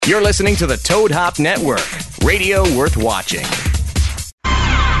You're listening to the Toad Hop Network, radio worth watching.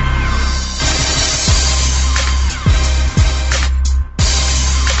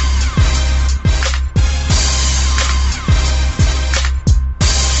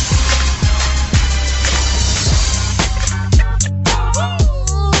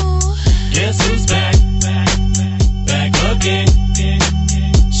 Guess who's back? Back again.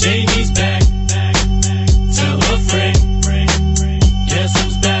 Shady's back. Tell a friend. Guess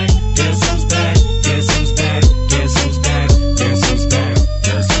who's back? Guess who's back? Guess who's back? Guess who's back? Guess who's back?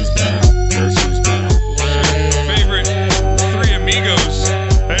 Guess who's back? Guess who's back? Favorite three amigos.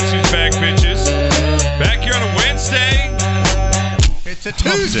 That's who's back, bitches. Back here on a Wednesday. It's a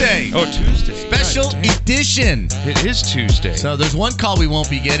Tuesday. Oh, Tuesday. Special edition. It is Tuesday. So there's one call we won't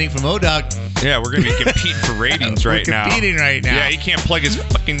be getting from O-Dog. Yeah, we're going to be competing for ratings right now. We're competing right now. Yeah, he can't plug his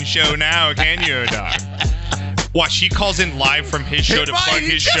fucking show now, can you, Doc? Watch, he calls in live from his show to plug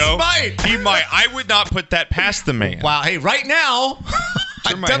his show. He might. I would not put that past the man. Wow. Hey, right now,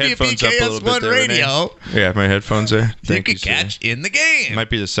 Turn on my headphones up a little bit WBKS1 there, Radio, Renee. Yeah, my headphones there. you Thank can you, sir. catch in the game. It might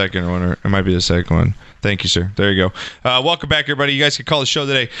be the second one, or it might be the second one. Thank you, sir. There you go. Welcome back, everybody. You guys can call the show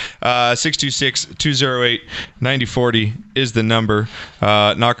today. 626-208-9040 is the number.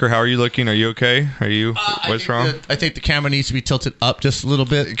 Knocker, how are you looking? Are you okay? Are you? What's wrong? I think the camera needs to be tilted up just a little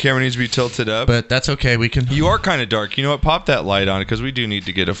bit, The camera needs to be tilted up. but that's okay. We can. You are kind of dark. You know what? Pop that light on because we do need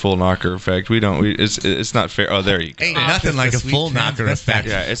to get a full knocker effect. We don't. It's not fair. Oh, there you go. Ain't nothing like a full knocker effect.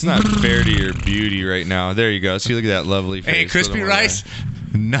 Yeah, it's not fair to your beauty right now. There you go. See, look at that lovely face. Hey, Crispy little Rice.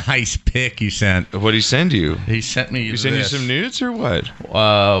 Nice pic you sent. What did he send you? He sent me. You send you some nudes or what?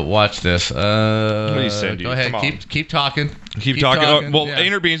 Watch this. What did he send you? Go ahead. Come on. Keep talking. Keep talking. Oh, well, Yeah.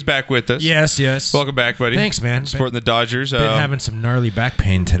 Interbean's back with us. Yes. Welcome back, buddy. Thanks, man. Supporting the Dodgers. Been having some gnarly back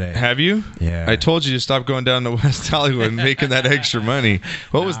pain today. Have you? Yeah. I told you to stop going down to West Hollywood and making that extra money.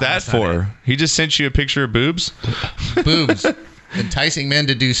 What was that that's not for? He just sent you a picture of boobs? Boobs. Enticing men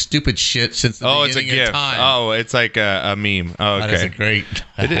to do stupid shit since the Oh, it's a beginning of gift. time. Oh, it's like a meme. Oh, That is a okay. great.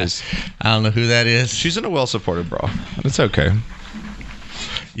 It is. I don't know who that is. She's in a well-supported bra. It's okay.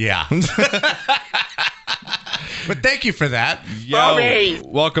 Yeah. But thank you for that. Yo,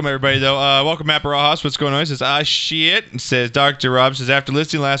 welcome everybody though. Welcome Matt Barajas. What's going on? He says, shit. It says Dr. Rob says, after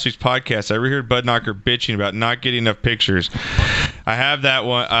listening to last week's podcast, I overheard Bud Knocker bitching about not getting enough pictures. I have that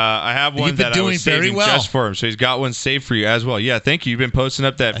one. I have one You've been that I doing was very saving well. just for him. So he's got one saved for you as well. Yeah, thank you. You've been posting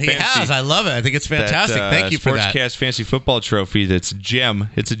up that He fancy. has. I love it. I think it's fantastic. Thank you for that. Sportscast Fancy Football Trophy. That's gem.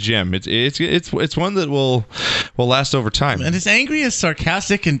 It's a gem. It's one that will last over time. And as angry, as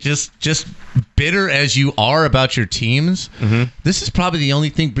sarcastic, and just bitter as you are about your teams, this is probably the only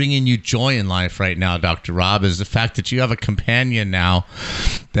thing bringing you joy in life right now, Dr. Rob, is the fact that you have a companion now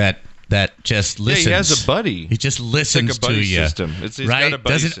that just listens. Yeah, he has a buddy. He just listens It's like a buddy to you. system. He's got right? a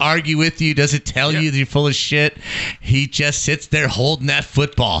buddy Doesn't system. argue with you. Doesn't tell you that you're full of shit. He just sits there holding that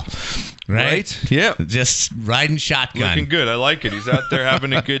football. Right? Yeah. Just riding shotgun. Looking good. I like it. He's out there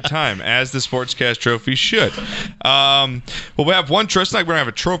having a good time, as the Sportscast Trophy should. Well, we have one trust. Not going to have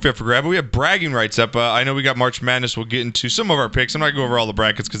a trophy up for grab, but we have bragging rights up. I know we got March Madness. We'll get into some of our picks. I'm not going to go over all the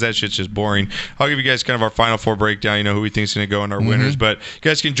brackets because that shit's just boring. I'll give you guys kind of our Final Four breakdown. You know who we think's going to go in our winners. But you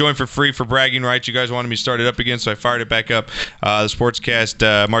guys can join for free for bragging rights. You guys wanted me to start it up again, so I fired it back up. The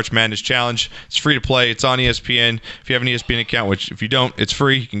Sportscast March Madness Challenge. It's free to play. It's on ESPN. If you have an ESPN account, which if you don't, it's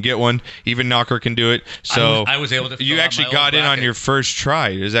free. You can get one. Even Knocker can do it. So I was able to. you fill out actually my own got in on bracket. your first try.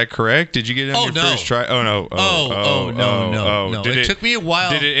 Is that correct? Did you get in on your first try? Oh no. No. Did It took me a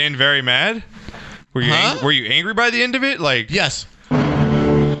while. Did it end very mad? Were you Huh? were you angry by the end of it? Like Yes.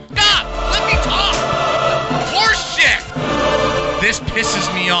 God, let me talk. Horse shit. This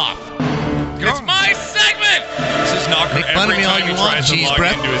pisses me off. It's my segment. this is Knocker Make fun of every me all time he you want, tries to cheese log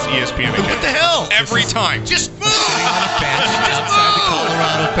breath. into his ESPN account. What the hell? Every time. Just move. Outside the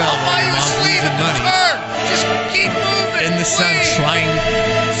Colorado Belleville. Why are you asleep at the turn? Just keep moving. In the sun, trying.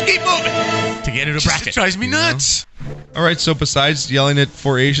 Just keep moving to get into a bracket. It drives me nuts. All right. So besides yelling at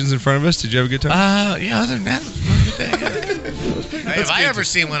four Asians in front of us, did you have a good time? Yeah. Other than that, it was a really good day. If I ever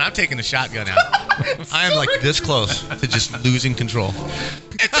see one, I'm taking the shotgun out. I am like this close to just losing control.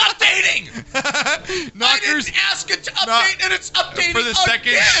 It's updating. Knockers. I didn't ask it to update, and it's updating For the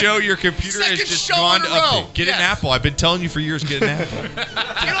second again. show, your computer has Second just show gone in to a row. update. Get an Yes. Apple. I've been telling you for years, get an Apple. You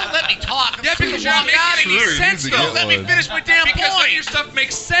don't let me talk. I'm Yeah, trying because to you're walk not out of making here. any sense, You though. need to get Let me one. finish my damn Because none of point. your stuff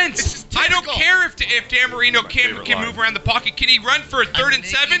makes sense. is I don't typical. care if Dan Marino can move around the pocket. Can he run for a third and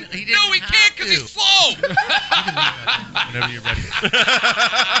seven? he didn't No, he can't because have he's slow. Whenever you're ready.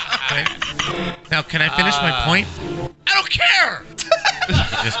 Now, can I finish my point? I don't care.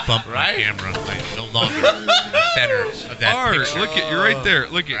 Just bump my camera. I'm no longer the center of that Art, picture. look at you're right there.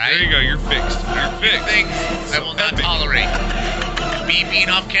 Look at Right? there you go. You're fixed. You're fixed. Things I will not tolerate. Me being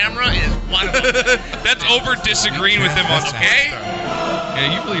off camera is one of them. That's over disagreeing with him on Okay?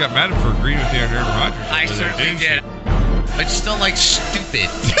 Yeah, you really got mad at him for agreeing with you on Aaron Rodgers. I certainly did. I just don't like stupid.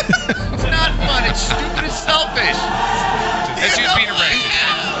 It's not fun. It's stupid and selfish. That's just being a wreck.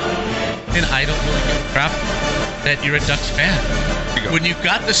 And I don't really give a crap that you're a Ducks fan. When you've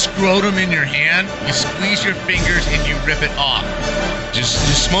got the scrotum in your hand, you squeeze your fingers and you rip it off. Just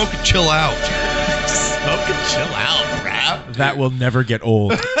smoke and chill out. Smoke and chill out, crap. That will never get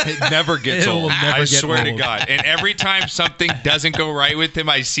old. It never gets It old. will never I get swear to old. God. And every time something doesn't go right with him,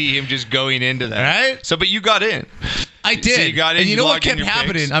 I see him just going into that. Right? So, but you got in. I did. So you got in, and you you know what logged in kept your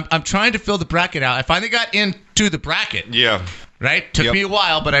happening? picks. I'm trying to fill the bracket out. I finally got into the bracket. Yeah. Right? Took Yep. me a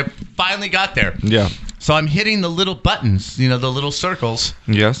while, but I finally got there. Yeah. So I'm hitting the little buttons, the little circles,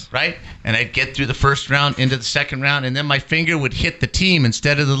 Yes. right? And I'd get through the first round, into the second round, and then my finger would hit the team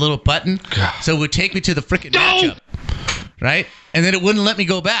instead of the little button. So it would take me to the freaking matchup, right? And then it wouldn't let me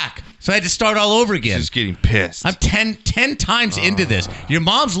go back. So I had to start all over again. Just getting pissed. I'm 10 times into this. Your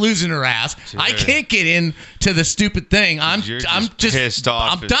mom's losing her ass. I can't get into the stupid thing. I'm You're just pissed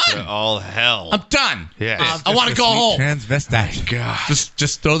off. I'm as to done. all hell. I'm done. Yeah. I want to go home. Transvestite. God.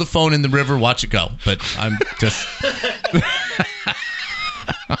 Just throw the phone in the river, watch it go. But I'm just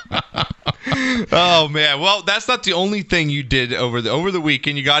Oh man, well that's not the only thing you did over the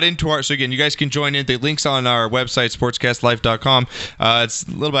weekend. You got into our, so again, you guys can join in. The link's on our website, sportscastlife.com. It's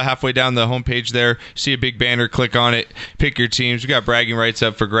a little bit halfway down the homepage there. See a big banner, click on it, pick your teams. We got bragging rights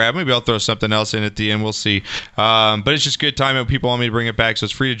up for grab. Maybe I'll throw something else in at the end. We'll see. But it's just good time. People want me to bring it back, so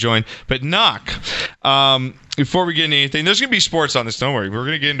it's free to join. But knock. Before we get into anything, there's going to be sports on this. Don't worry. We're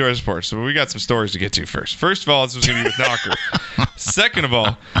going to get into our sports. So we got some stories to get to first. First of all, this was going to be with Knocker. Second of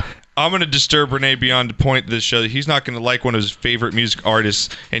all, I'm going to disturb Renee beyond the point of this show that he's not going to like one of his favorite music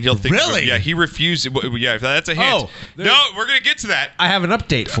artists, and he'll think, Really? yeah, he refused. Yeah, that's a hint. Oh, no, we're going to get to that. I have an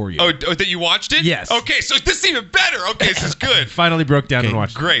update for you. Oh, that you watched it? Yes. Okay, so this is even better. Okay, this is good. Finally broke down and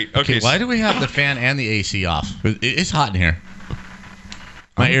watched. Great. Okay, why do we have the fan and the AC off? It's hot in here.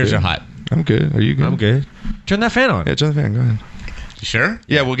 My ears are hot. I'm good. Are you good? I'm good. Turn that fan on. Yeah, turn the fan. Go ahead. You sure?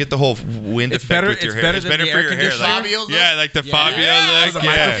 Yeah, we'll get the whole wind It's effect better- with your it's hair. better It's than better the for air your hair. conditioner? Like, Fabio look? yeah, like the Fabio look. the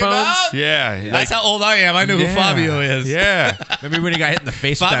Yeah. microphones. Yeah. That's how old I am. I know who Fabio is. Yeah. Maybe when he got hit in the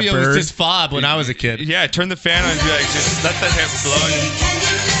face Fabio with that was bird. just Fob when I was a kid. Yeah, turn the fan on and be like, just let that hair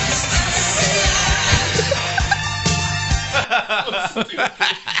blow.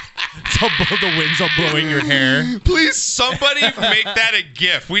 So the wind's all blowing your hair. Please, somebody make that a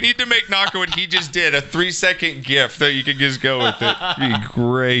GIF. We need to make Knocker what he just did, a 3-second GIF that you can just go with it. It'd be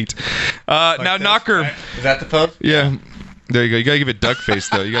great. Now, Knocker. Is that the pose? Yeah. There you go. You got to give it duck face,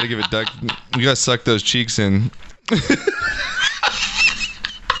 though. You got to give it duck. You got to suck those cheeks in.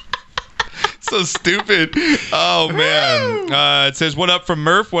 So stupid. Oh, man. It says, what up from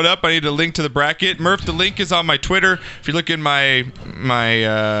Murph? What up? I need a link to the bracket. Murph, the link is on my Twitter. If you look in my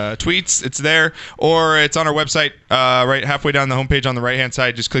tweets, it's there. Or it's on our website right halfway down the homepage on the right-hand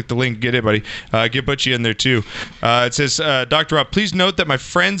side. Just click the link. Get it, buddy. Get Butchie in there, too. It says, Dr. Rob, please note that my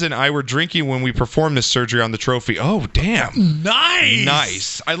friends and I were drinking when we performed this surgery on the trophy. Oh, damn. Nice.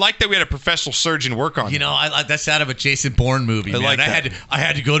 Nice. I like that we had a professional surgeon work on it. You know, that's out of a Jason Bourne movie, man. like I that.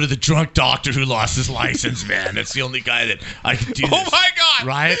 had to go to the drunk doctor who lost his license, man. That's the only guy that I could do Oh this. my God!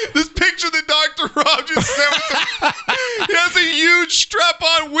 Right? This picture that Dr. Rob just sent with he has a huge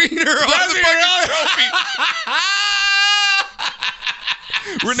strap-on wiener on the fucking trophy.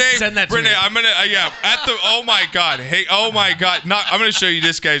 Renee, Send that to Renee, me. I'm gonna at the oh my God, hey, oh my God, I'm gonna show you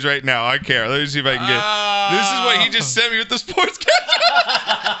this guy's right now. I care. Let me see if I can get. This is what he just sent me with the sports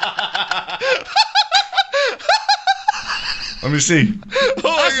Let me see.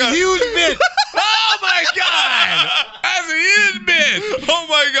 Oh my God. Huge bit. Oh my God! That's a huge bit. Oh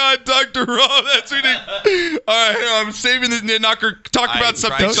my God, Dr. Rob, that's ridiculous. All right, I'm saving this Knocker. Talk about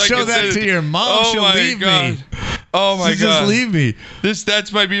something. Don't so I show can that say to it. your mom. Oh She'll my leave God. me. Oh my She'll God. just leave me.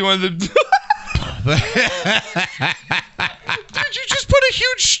 That might be one of the. Dude, you just put a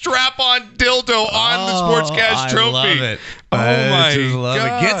huge strap-on dildo on the Sportscast trophy. I love it. Oh I just my love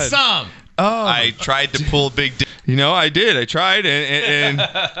God. it. Get some. Oh. I tried to pull big. You know, I did. I tried, and oh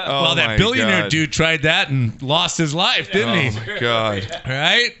Well, that my billionaire God. dude tried that and lost his life, didn't Oh he? my God,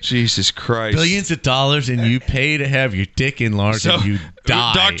 Right? Jesus Christ! Billions of dollars, and you pay to have your dick enlarged, So, and you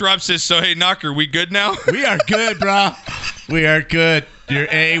die. Dr. Rob says, so hey, Knocker, we good now? We are good, bro. We are good. You're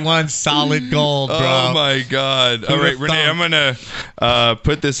A1 solid gold, bro. Oh, my God. All right, the Renee, thumb. I'm going to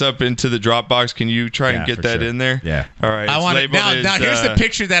put this up into the Dropbox. Can you try and get for that sure. in there? Yeah. All right. I it's want it labeled now. as, Here's the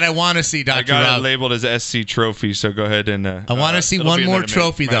picture that I want to see, Dr. I got Rob. it labeled as SC Trophy, so go ahead and... I want to see it'll one be in more there in a minute.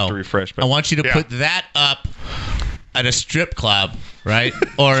 trophy, Might have though. to refresh, but- I want you to Yeah. put that up at a strip club, right?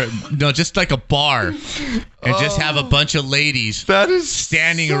 Or no, just like a bar, and just have a bunch of ladies That is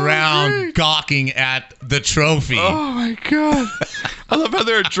standing so around great. gawking at the trophy. Oh my God! I love how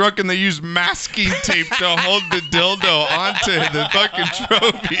they're drunk and they use masking tape to hold the dildo onto the fucking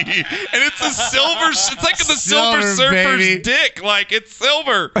trophy, and it's a silver. It's like the Silver Silver, Surfer's baby. dick. Like it's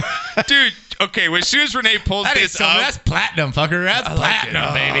silver, dude. Okay, well, as soon as Renee pulls That is this so, up, that's platinum, fucker. That's platinum,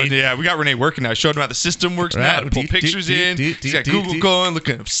 Oh, baby. yeah, we got Renee working now. I showed him how the system works now. Right. To pull pictures in. He's got Google going,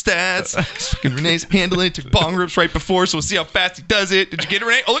 looking up stats. Fucking Renee's handling it. Took bong rips right before, so we'll see how fast he does it. Did you get it,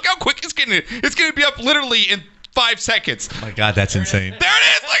 Renee? Oh, look how quick it's getting it. It's going to be up literally in 5 seconds. Oh my God, that's insane. There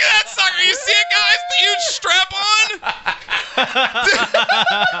it is. Look at that sucker. You see it, guys? The huge strap on.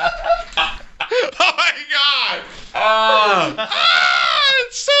 Oh my God.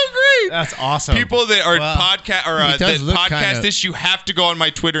 It's so great. That's awesome. People that are Well, podcast or he that does look podcast kinda- this, you have to go on my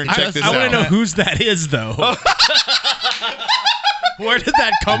Twitter and check this I out. want to know whose that is, though. Where did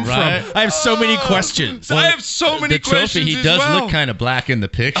that come Right. from? I have so many questions. I have so many The trophy, questions he as does well. look kind of black in the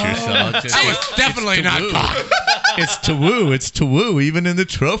picture, so it's, was definitely not It's to woo. It's to woo, even in the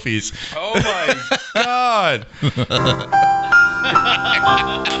trophies. Oh my God.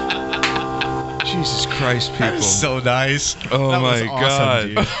 Jesus Christ, people. So nice. Oh That my was God.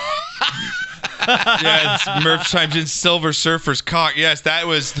 awesome, dude. Yeah, it's Murph chimes in Silver Surfer's cock. Yes, that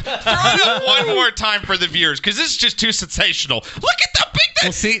was. Throw it up one more time for the viewers because this is just too sensational. Look at the big.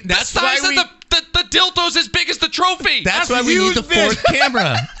 Well, see, that's the size why of the dildo's as big as the trophy. That's why we need the fourth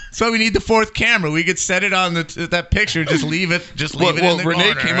camera. That's why we need the fourth camera. We could set it on that picture. Just leave it. Just leave it in the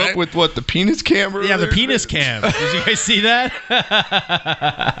Renee corner, came right? up with what, the penis camera? Yeah, the there? penis cam. Did you guys see that?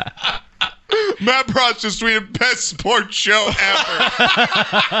 Matt Broad's just tweeted best sports show ever.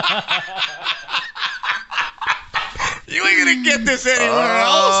 You ain't gonna get this anywhere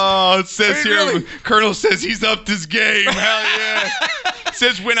else. Oh, it says Hey, here, really? Colonel says he's upped his game. Hell yeah.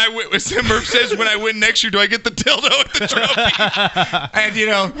 Says when I win, Murph says when I win next year, do I get the dildo at the trophy? And you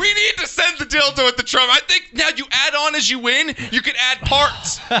know, We need to send the dildo at the trophy. I think now you add on as you win, you can add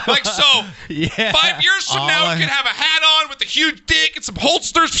parts. Like so, Yeah. 5 years from now, I- you can have a hat on with a huge dick and some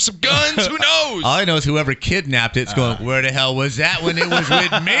holsters for some guns. Who knows? all I know is whoever kidnapped it's going. Where the hell was that when it was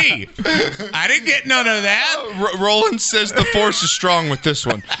with me? I didn't get none of that. Roland says the force is strong with this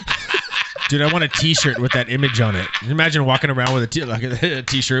one. Dude, I want a T-shirt with that image on it. Can you imagine walking around with a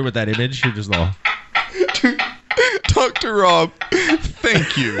T-shirt with that image? You're just all. Dr. Rob,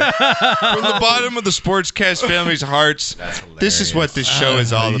 thank you. From the bottom of the Sportscast family's hearts, this is what this show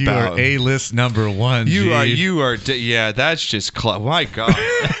is all you about. are A-list #1. You are, yeah, that's just, my God.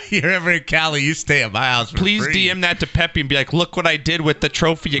 You're ever in Cali, you stay at my house for Please free. DM that to Peppy and be like, look what I did with the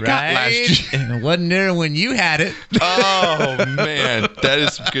trophy you got last year. Right? And it wasn't there when you had it. Oh, man. That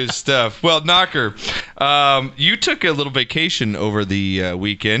is some good stuff. Well, Knocker, you took a little vacation over the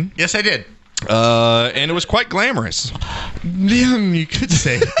weekend, Yes, I did. and it was quite glamorous. You could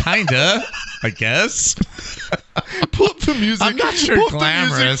say kinda, I guess. Pull up the music. I'm not sure Pull up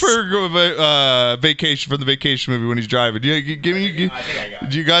glamorous. the music for vacation, from the vacation movie when he's driving. Give me.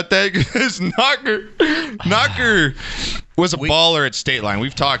 You got that? Because Knocker was a baller at State Line.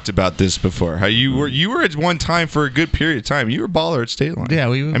 We've talked about this before. How you were at one time for a good period of time. You were a baller at State Line.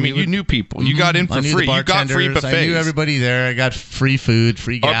 Yeah, you knew people. You got in for I knew free. the You got free bartenders. buffets. I knew everybody there. I got free food,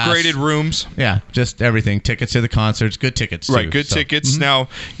 free gas. Upgraded rooms. Yeah, just everything. Tickets to the concerts, good tickets. Right, too, good so. tickets. Now,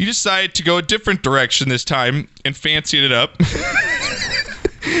 you decided to go a different direction this time and fancied it up.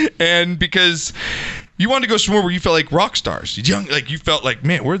 And because you wanted to go somewhere where you felt like rock stars. You felt like,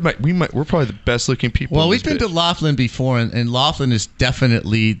 man, we're probably the best looking people. Well, in we've this been to bitch. Laughlin before, and Laughlin is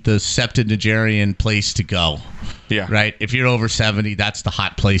definitely the septuagenarian place to go. Yeah. Right? If you're over 70, that's the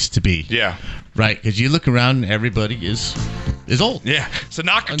hot place to be. Yeah. Right? Because you look around and everybody is old. Yeah. So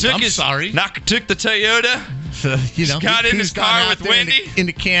Knocker I'm took sorry. Knocker took the Toyota. So, you know, Got in his who's gone car out with there Wendy? in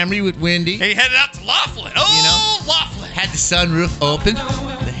the Camry with Wendy. He headed out to Laughlin. Oh, Laughlin. Had the sunroof open,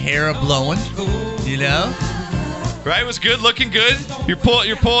 the hair blowing. You know. Right, it was good, looking good. You're pulling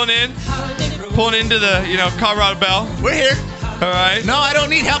into the Colorado Bell. We're here. All right. No, I don't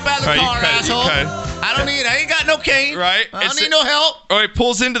need help out of the All right, you car, cut it, you asshole. cut it. I ain't got no cane. Right. I don't It's need no help. All right,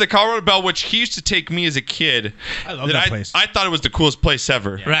 pulls into the Colorado Bell, which he used to take me as a kid. I love that place. I thought it was the coolest place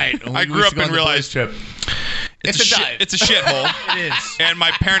ever. Right. I grew up and realized. It's It's a a shit. dive. It's a shithole. It is. And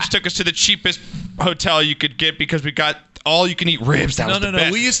my parents took us to the cheapest hotel you could get because we got all you can eat ribs. That was the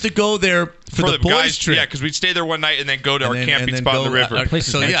best. We used to go there for the boys guys, trip. yeah, because we'd stay there one night and then go to our And then- camping and then spot on the go, river. Place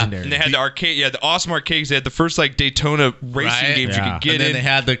is So, yeah. legendary. And they had the arcade, the awesome arcades. They had the first like Daytona racing Right. games you Yeah. could get and then in. they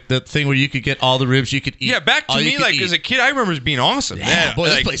had the thing where you could get all the ribs you could eat. Yeah, back to all you me, could like eat. as a kid, I remember it being awesome. Yeah, boy,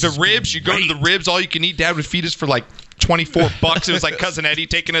 this like place the is ribs. You go to the great. ribs, all you can eat. Dad would feed us for like $24. It was like Cousin Eddie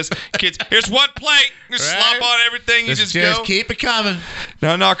taking us kids. Here's one plate. Just Right. slop on everything. You just go. keep it coming.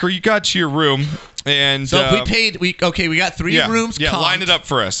 Now, Knocker, you got to your room, and So we paid. We got three rooms. Yeah, comped. line it up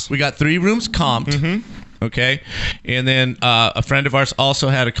for us. We got 3 rooms comped. Mm-hmm. Okay, and then a friend of ours also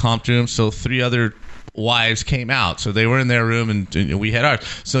had a comped room, so 3 other wives came out. So they were in their room, and we had ours.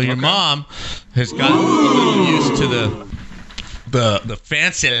 So your mom has gotten a little used to the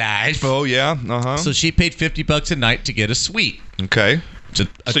fancy life. Oh yeah, So she paid $50 a night to get a suite. Okay. So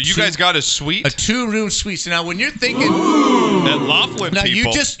You guys got a suite a 2-room suite. So now when you're thinking, at Laughlin. now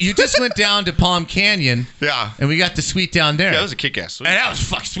people. you just went down to Palm Canyon, yeah. and we got the suite down there. Yeah, that was a kick-ass suite. and that was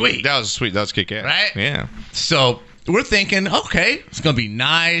fuck sweet. That was sweet. That was kick-ass. Right? Yeah. So we're thinking, okay, it's gonna be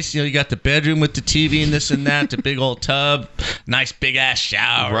nice. You got the bedroom with the TV and this and that, the big old tub, nice big ass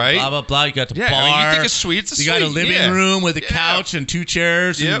shower, Right. Blah blah blah. You got the Yeah, bar. I mean, you think a suite, it's a You got a suite, living yeah. room with a Yeah. couch and 2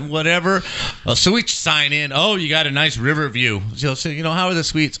 chairs Yep. and whatever. So we sign in. Oh, you got a nice river view. So how are the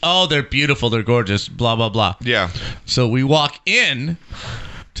suites? Oh, they're beautiful. They're gorgeous. Blah blah blah. Yeah. So we walk in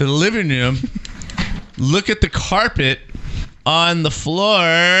to the living room, look at the carpet on the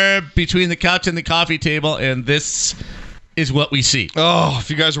floor between the couch and the coffee table, and this is what we see. Oh, if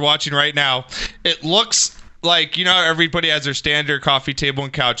you guys are watching right now, it looks like, you know, everybody has their standard coffee table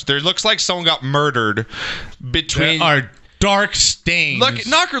and couch. There looks like someone got murdered between. There are dark stains. Look,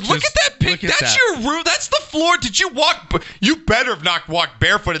 Knocker, look at that pic. look at That's that. your room. That's the floor. Did you walk? You better have not walked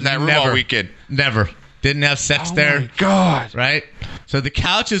barefoot in that room all weekend. Never. Didn't have sex there. Oh my God. Right? So the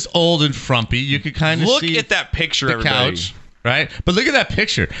couch is old and frumpy. You can kind of Look see at that picture, the everybody. couch. Right? But look at that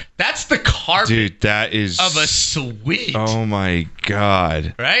picture. That's the carpet Dude, that is of a suite. Oh my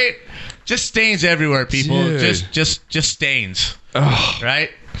God. Right? Just stains everywhere, people. Dude. Just stains. Ugh.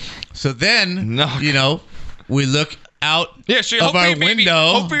 Right? So then, No. we look out Yeah, so of hopefully, our maybe,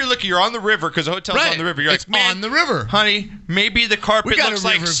 window. hopefully you're looking. You're on the river because the hotel's Right. on the river. You're It's like, man, on the river. honey, maybe the carpet We got looks a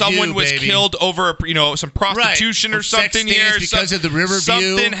like river someone view, was baby. killed over, some prostitution Right. or Or sex something stands here. because of the river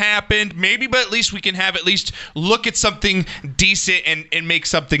view. Something happened. Maybe, but at least we can have at least look at something decent and make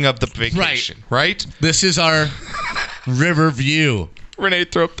something of the vacation, right? This is our river view. Renee,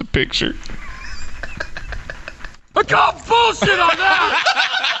 throw up the picture.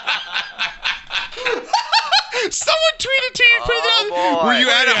 Someone tweeted to you. Were you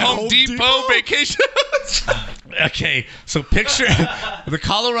at a Home Depot vacation? Okay, so picture the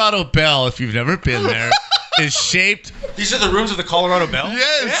Colorado Bell, if you've never been there, is shaped. These are the rooms of the Colorado Bell?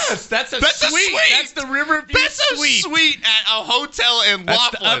 Yes. That's a That's a suite. suite. That's the river view That's a suite at a hotel in That's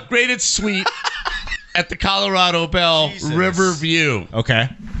the Laughlin. upgraded suite at the Colorado Bell Jesus. River View. Okay.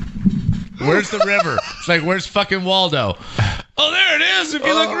 Where's the river? It's like, where's fucking Waldo? Oh, there it is. If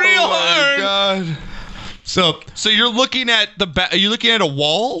you look real hard. God. So So you're looking at are you looking at a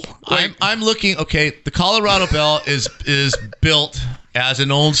wall? I'm looking. Okay, the Colorado Bell is built as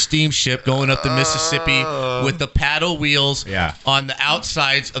an old steamship going up the Mississippi with the paddle wheels Yeah. on the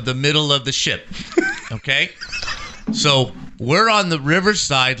outsides of the middle of the ship. Okay, so we're on the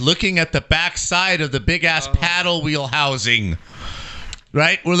riverside looking at the back side of the big ass paddle wheel housing.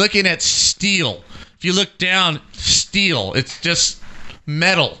 Right, we're looking at steel. If you look down, steel. It's just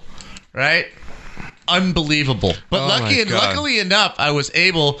metal. Right. Unbelievable. But Oh my God. luckily enough, I was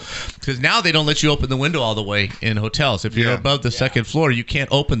able, because now they don't let you open the window all the way in hotels. If you're Yeah. above the second floor, you can't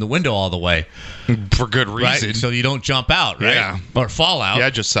open the window all the way, For good right? reason. So you don't jump out, right? Yeah. Or fall out. Yeah,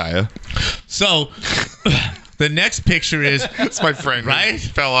 Josiah. So the next picture is, That's my friend. Right? He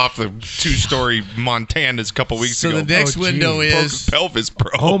fell off the 2-story Montanas a couple weeks so ago. the next Oh, window geez. Broke is, his pelvis,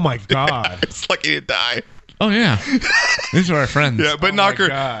 bro. Oh my God. It's like he didn't die. oh yeah, these are our friends. Yeah, but Knocker,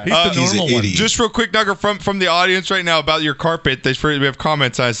 God. He's the normal one. just real quick, Knocker, from the audience right now about your carpet. We have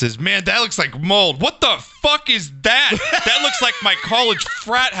comments on it. Says, man, that looks like mold. What the fuck is that? That looks like my college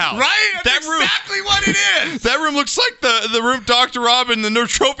frat house. Right? That That's room. exactly what it is. That room looks like the room Dr. Robin, the No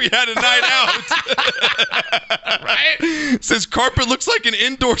Trophy, had a night out. Right? Says carpet looks like an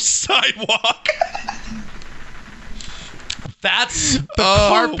indoor sidewalk. That's the Oh,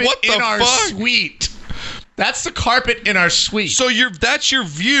 carpet what the in our fuck? suite. That's the carpet in our suite. So that's your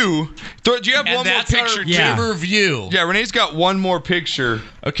view. Do you have and one more that's picture? our too? Yeah. river view. Yeah, Renee's got one more picture.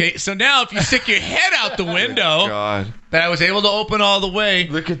 Okay, so now if you stick your head out the window, God. that I was able to open all the way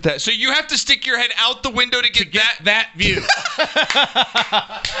Look at that. So you have to stick your head out the window to get that view.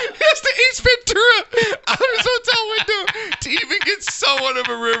 Yes, to Ace Ventura out of his hotel window to even get somewhat of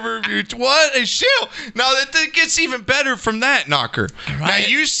a river view. What a shill! Now that gets even better from that, Knocker. Now Right.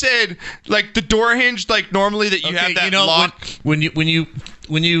 you said like the door hinge, like normally that you have that lock. when you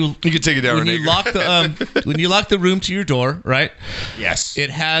You can take it down. when you Renee. lock the when you lock the room to your door, right? Yes. It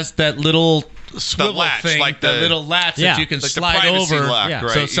has that little swivel latch, thing, like that the- little latch Yeah. that you can like the slide privacy over. lock, Yeah.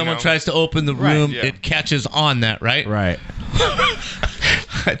 right? So you if someone know? tries to open the room, yeah. it catches on that, right? Right.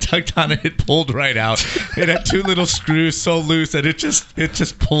 I tugged on it, it pulled right out. It had two little screws so loose that it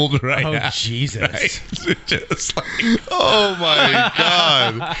just pulled right Oh, out. Jesus. Right? It just like, Oh my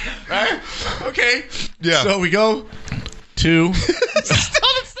God! right? Okay. Yeah. So we go to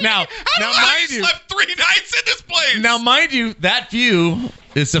now. Now, I mind you, slept 3 nights in this place. now mind you, that view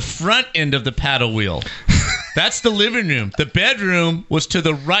is the front end of the paddle wheel. That's the living room. The bedroom was to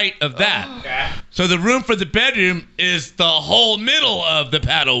the right of that. So the room for the bedroom is the whole middle of the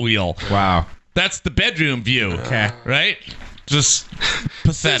paddle wheel. Wow. That's the bedroom view. Okay. Right? Just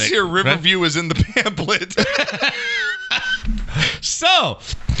pathetic. This here right? Riverview is in the pamphlet. So,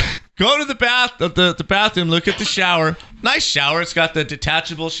 go to the bathroom, look at the shower. Nice shower. It's got the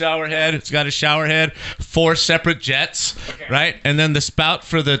detachable shower head. It's got a shower head, 4 separate jets, right? And then the spout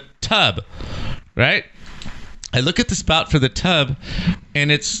for the tub, right? I look at the spout for the tub,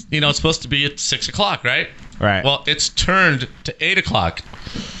 and it's, it's supposed to be at 6 o'clock, right? Right. Well, it's turned to 8 o'clock.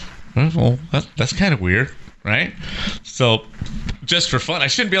 Well, that's kind of weird, right? So, just for fun, I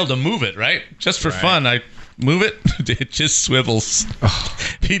shouldn't be able to move it, right? Just for fun, I move it. It just swivels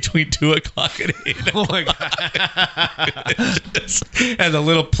between 2 o'clock and 8 o'clock. Oh my God. And the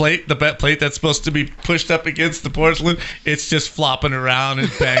little plate, the plate that's supposed to be pushed up against the porcelain, it's just flopping around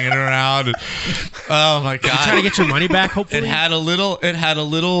and banging around. And, oh my God! Trying to get your money back, hopefully. It had a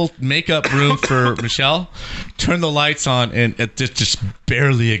little makeup room for Michelle. Turn the lights on, and it just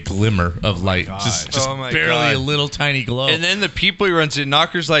barely a glimmer of light. Just Oh my barely God. a little tiny glow. And then the people he runs into,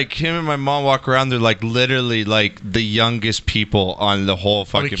 Knocker's like him and my mom walk around. They're like literally like the youngest people on the whole we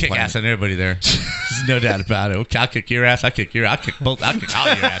fucking kick planet. ass on everybody there. There's no doubt about it. Okay, I'll kick your ass. I'll kick your. I'll kick both. I'll kick all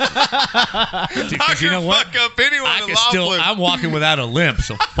your asses. Dude, 'cause Knocker you know what? fuck up anyone I in can still. Laughlin. I'm walking without a limp,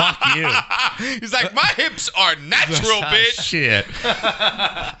 so fuck you. He's like, my hips are natural, Ah, bitch. Shit.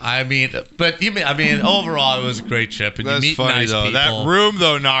 I mean, overall, it was a great trip, and That's you meet funny nice though. people. That room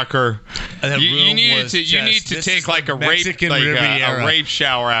though, Knocker. That You room needed was to. You need just- to this take is like the a rape, Mexican like Riviera. a rape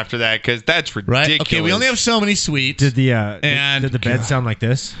shower after that, because that's ridiculous. Right? Okay, we only have so many suites. Did the And- did the bed sound like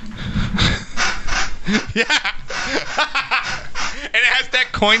this? And it has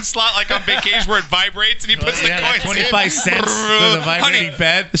that coin slot like on Big Cage where it vibrates and he puts the coins 25 in. cents for the vibrating Honey,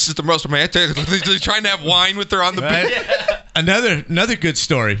 bed. This is the most romantic. They're trying to have wine with her on the bed. Right? Another good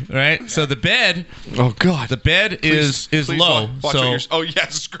story, right? So the bed, Oh God. the bed is Please low, watch so what oh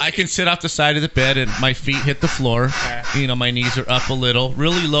yes. I can sit off the side of the bed and my feet hit the floor. My knees are up a little.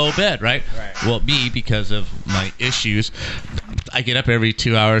 Really low bed, right? Well, me, because of my issues, I get up every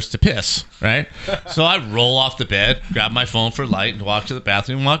 2 hours to piss, right? So I roll off the bed, grab my phone for light, and walk to the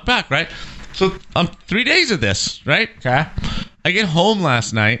bathroom and walk back, right? So 3 days of this, right? Okay. I get home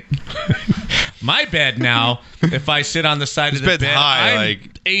last night. My bed now, if I sit on the side of the bed's bed, high, I'm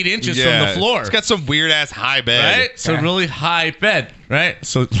like- 8 inches from the floor. It's got some weird ass high bed. Right? So really high bed, right?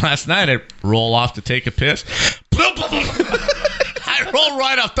 So last night I roll off to take a piss. I roll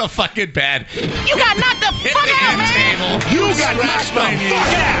right off the fucking bed. You got knocked the Hit fuck the out, end man! table. You got scratched knocked my the knee. fuck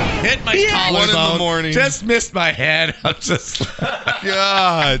out! Hit my Yeah. 1 in the collarbone. morning. Just missed my head. I'm just. God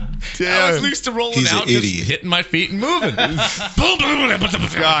I was damn. used to rolling He's an out, just idiot. hitting my feet and moving.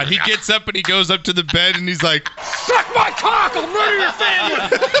 God, he gets up and he goes up to the bed and he's like, Suck my cock! I'll murder your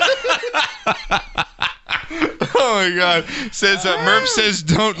family! oh my God. Says Murph says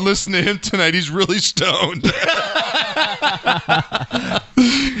don't listen to him tonight. He's really stoned.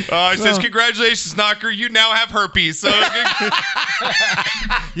 He says congratulations, Knocker. You now have herpes. So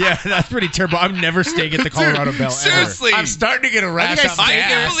Yeah, that's pretty terrible. I'm never staying at the Colorado Bell ever. seriously, I'm starting to get a rash on my I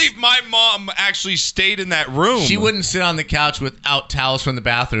can't ass. believe my mom actually stayed in that room. She wouldn't sit on the couch without towels from the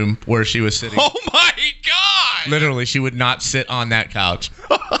bathroom where she was sitting. Oh my God. Literally, she would not sit on that couch.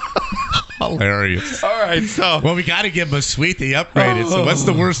 Hilarious. All right, so. Well, we got to give them a suite they upgraded. So what's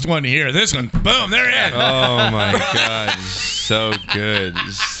the worst one here? This one. Boom, they're in. Oh my God, so good,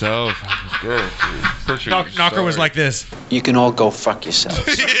 so fucking good. Such a good Knocker was story. like this. You can all go fuck yourselves.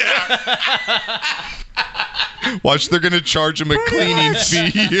 Watch, they're gonna charge him a cleaning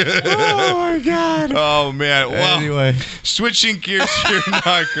fee. Oh my god. Oh man. Well, Anyway, switching gears here,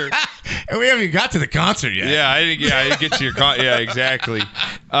 Knocker. and we haven't even got to the concert yet. Yeah, I didn't get to your yeah, exactly.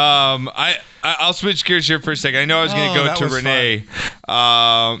 I'll switch gears here for a second. I know I was going to go that to was Renee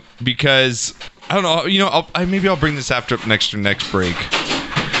because I don't know. You know, maybe I'll bring this after next break.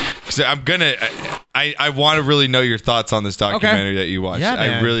 Because I want to really know your thoughts on this documentary that you watched. Yeah,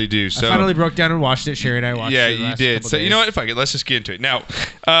 man. I really do. So I finally broke down and watched it. Sherry and I watched yeah, it. you did. So you know what? If I could, let's just get into it. Now,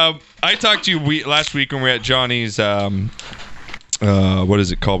 I talked to you last week when we were at Johnny's. What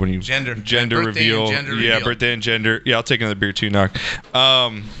is it called when you Gender reveal? birthday and gender Yeah, reveal. birthday and gender. Yeah, I'll take another beer too, Knock.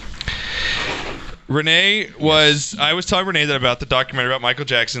 Renee I was telling Renee that about the documentary about Michael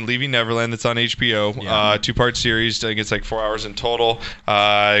Jackson leaving Neverland that's on HBO, 2-part series. I think it's like 4 hours in total.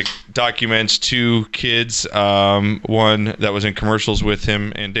 Documents 2 kids, one that was in commercials with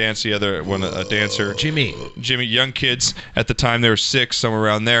him and dance, the other one a dancer. Jimmy, young kids at the time. They were 6, somewhere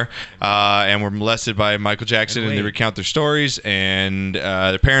around there, and were molested by Michael Jackson, and they recount their stories, and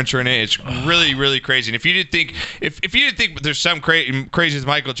their parents are in it. It's really, really crazy. And if you didn't think, if you didn't think there's some crazy with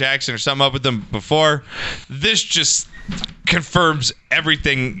Michael Jackson or something up with them before, this just confirms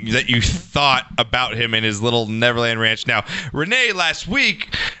everything that you thought about him and his little Neverland ranch. Now, Renee last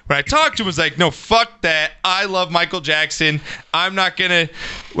week, when I talked to him, was like, no, fuck that. I love Michael Jackson. I'm not gonna.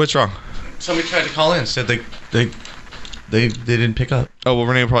 What's wrong? Somebody tried to call in, said they didn't pick up. Oh, well,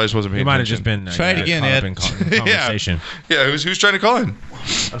 Renee probably just wasn't he paying might have attention. just been Try it again, caught up Ed. in conversation. Yeah, who's trying to call in?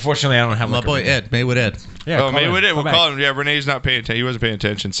 Unfortunately, I don't have My like, boy Ed, Maywood Ed. Yeah, Oh, maybe we did. We'll back. call him. Yeah, Renee's not paying attention. He wasn't paying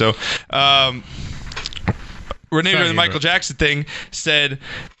attention. So, Renee, Sorry, during the Michael Jackson thing, said,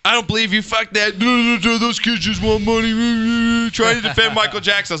 I don't believe you. Fuck that. Those kids just want money. Trying to defend Michael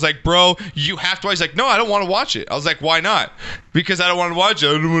Jackson. I was like, bro, you have to. He's like, no, I don't want to watch it. I was like, why not? Because I don't want to watch it.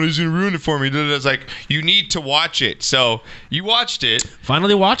 I don't know he's going to ruin it for me. I was like, you need to watch it. So you watched it.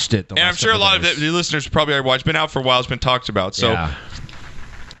 Finally watched it. And I'm sure a lot of the listeners probably already watched. It's been out for a while. It's been talked about. So Yeah.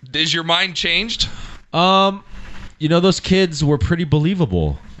 is your mind changed? You know, those kids were pretty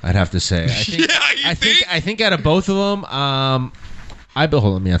believable, I'd have to say. I think, Yeah, you think? I think out of both of them, hold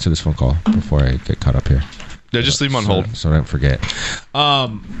on, let me answer this phone call before I get caught up here. Yeah, just leave him on hold. So I don't forget.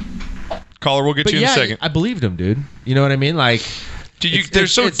 Caller, we'll get But you in yeah, a second. I believed him, dude. You know what I mean? Like, They're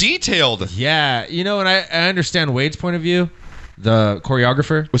so detailed. yeah, you know, and I understand Wade's point of view, the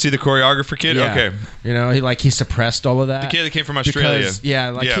choreographer. Was he the choreographer kid? Yeah. Okay. You know, he suppressed all of that. The kid that came from Australia.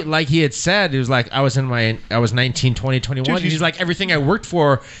 Because, like he had said, it was like I was 19, 20, 21. Dude, and he's like, everything I worked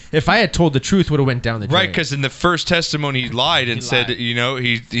for, if I had told the truth, would have went down the drain. Right, because in the first testimony he lied and said, lied. you know,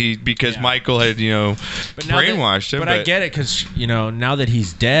 he because Michael had, you know, But now brainwashed him. But I get it because, you know, now that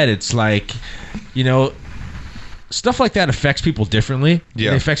he's dead, it's like, you know, stuff like that affects people differently.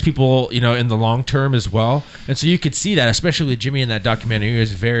 Yeah. It affects people, you know, in the long term as well. And so you could see that, especially with Jimmy in that documentary. He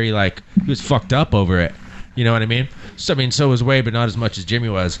was very, like, he was fucked up over it. You know what I mean? So, so was Wade, but not as much as Jimmy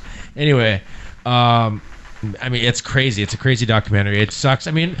was. Anyway, I mean, it's crazy. It's a crazy documentary. It sucks.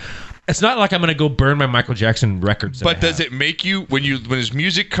 I mean, it's not like I'm going to go burn my Michael Jackson records. But does it make you, when his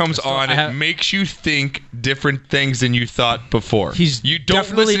music comes on, it makes you think different things than you thought before? You don't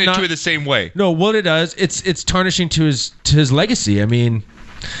definitely listen not- to it the same way. No, what it does, it's tarnishing to his legacy. I mean,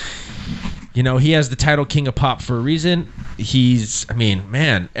 you know, he has the title King of Pop for a reason. I mean,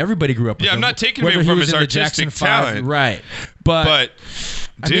 man, everybody grew up with him. I'm not taking Whether away he from was his in the artistic Jackson 5, talent. right? But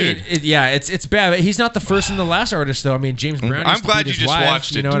dude. I mean, it's bad. He's not the first and the last artist, though. I mean, James Brown. I'm used to glad beat you his just wife,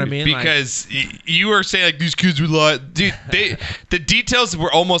 watched it. You know what I dude, mean? Because you were saying like these kids were like, dude, the details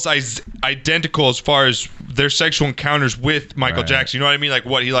were almost identical as far as their sexual encounters with Michael Jackson. You know what I mean? Like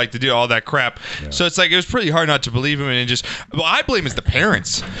what he liked to do, all that crap. Yeah. So it's like it was pretty hard not to believe him, and just I blame is the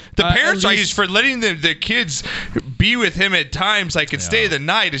parents. The parents are just for letting the kids be with him at times, like and stay the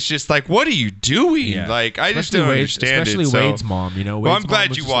night. It's just like, what are you doing? Yeah. Like I just don't understand especially it. So. Wade's mom. You know, Well, Wade's I'm mom glad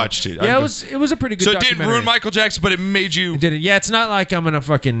was you just like- watched it. Yeah, it was a pretty good. So it didn't documentary. ruin Michael Jackson, but it made you. It didn't. Yeah, it's not like I'm gonna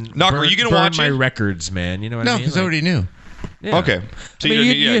fucking Knocker, are you gonna watch my it? records, man. You know what No, I mean? because I already knew. Yeah. Okay. So I mean, don't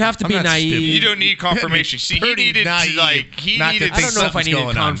need- you'd have to I'm be not naive. stupid. You don't need confirmation. See, he Pretty needed to, naive like he not to needed. I don't know if I something's needed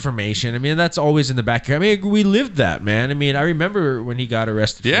going on. confirmation. I mean, that's always in the back. I mean, we lived that, man. I mean, I remember when he got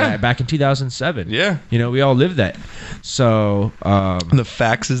arrested. Yeah. For that back in 2007. Yeah. You know, we all lived that. So. The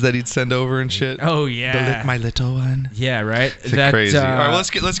faxes that he'd send over and shit. Oh yeah. My little one. Yeah. Right. It's crazy. All right, well,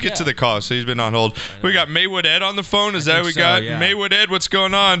 let's get to the call. So he's been on hold. We got Maywood Ed on the phone. Is that what we think so, got? yeah. Maywood Ed, what's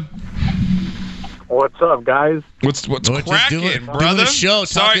going on? What's up, guys? What's We're just cracking, doing brother? a show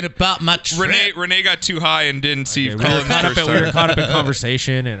Sorry, talking about my trip. Renee got too high and didn't see. We were caught up in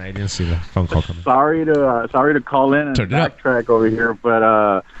conversation, and I didn't see the phone call coming. Sorry to call in and Turn it up. backtrack over here, but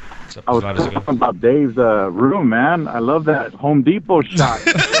I was talking about Dave's room, man. I love that Home Depot shot.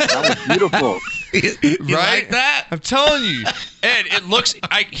 That was beautiful. You Right? like that? I'm telling you, Ed.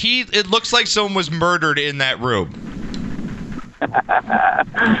 It looks like someone was murdered in that room.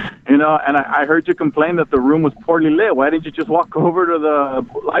 You know, and I heard you complain that the room was poorly lit. Why didn't you just walk over to the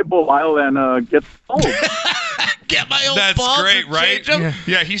light bulb aisle and get bulbs? Get my own That's bulbs great, and right? change 'em?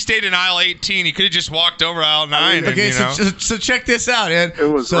 Yeah, he stayed in aisle 18. He could have just walked over aisle 9. Okay, and, you know. so check this out, Ed. It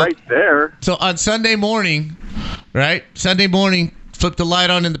was so, right there. So on Sunday morning, right? Sunday morning, flip the light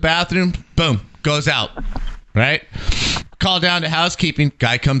on in the bathroom. Boom, goes out. Right? Call down to housekeeping.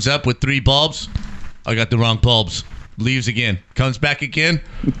 Guy comes up with 3 bulbs. I got the wrong bulbs. Leaves again. Comes back again.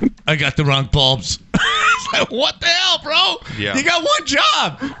 I got the wrong bulbs. It's like, what the hell, bro? Yeah. You got one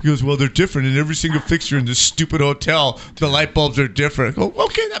job. He goes, well, they're different in every single fixture in this stupid hotel. The light bulbs are different. I go,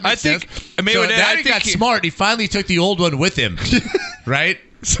 okay, that makes sense. I mean, so Ed, now I he think got smart. He finally took the old one with him, right?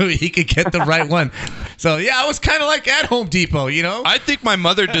 So he could get the right one. So, yeah, I was kind of like at Home Depot, you know? I think my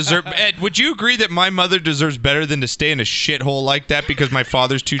mother deserves. Ed, would you agree that my mother deserves better than to stay in a shithole like that because my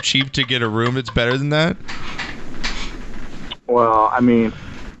father's too cheap to get a room that's better than that? Well, I mean,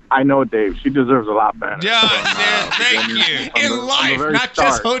 I know Dave. She deserves a lot better. Yeah, thank you. In life, not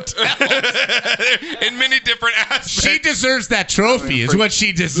just hotels. In many different aspects. She deserves that trophy, is what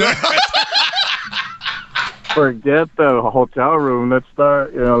she deserves. Forget the hotel room. Let's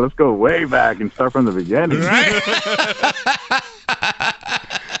start. Let's go way back and start from the beginning. Right?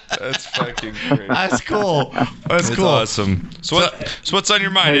 That's fucking great. That's cool. That's It's cool. awesome. So what's on your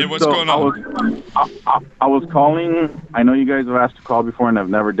mind, Hey, Ed? What's so going on? I was calling. I know you guys have asked to call before, and I've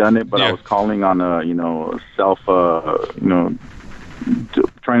never done it. But Yeah. I was calling on self.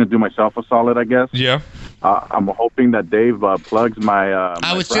 Trying to do myself a solid, I guess. Yeah. I'm hoping that Dave plugs my.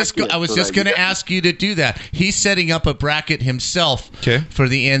 I was just going to ask you to do that. He's setting up a bracket himself for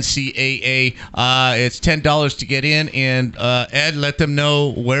the NCAA. It's $10 to get in, and Ed, let them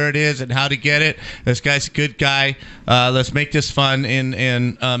know where it is and how to get it. This guy's a good guy. Let's make this fun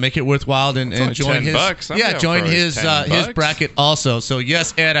and make it worthwhile and only join his. $10. I'm Yeah, down join for his $10. bracket also. So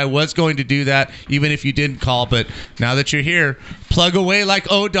yes, Ed, I was going to do that even if you didn't call, but now that you're here, plug away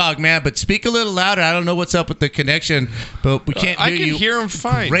like O-Dog, man. But speak a little louder. I don't know what's up with the connection, but we can't hear you. I can hear him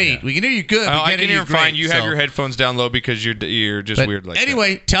fine. Great. We can hear you good. I can hear him fine. You have so. your headphones down low because you're just But weird like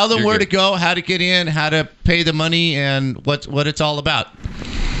anyway, that. tell them You're where good. to go, how to get in, how to pay the money, and what it's all about.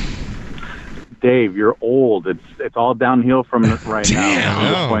 Dave, you're old. It's all downhill from right now.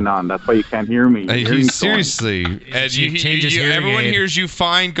 From this point on. That's why you can't hear me. Your hearing's going. Seriously, Ed, change his hearing everyone aid. hears you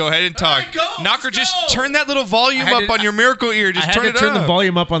fine. Go ahead and talk. All right, go, Knocker, let's just go. turn that little volume I had up to- on your miracle ear. Just I had turn to it turn up. the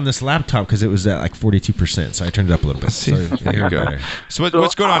volume up on this laptop because it was at like 42%, so I turned it up a little bit. So There you go. So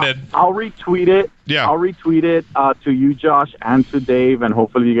what's going on, Ed? I'll retweet it. Yeah. I'll retweet it to you, Josh, and to Dave, and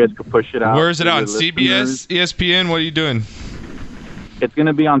hopefully you guys can push it out. Where is it to on? the CBS, listeners. ESPN? What are you doing? It's going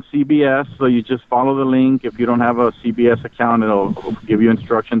to be on CBS, so you just follow the link. If you don't have a CBS account, it'll give you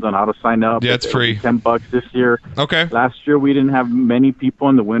instructions on how to sign up. Yeah, it's free. $10 this year. Okay. Last year we didn't have many people,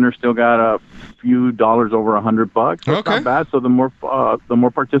 and the winner still got a few dollars over $100. So it's Okay. not bad. So the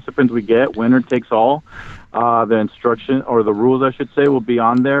more participants we get, winner takes all. The instruction or the rules, I should say, will be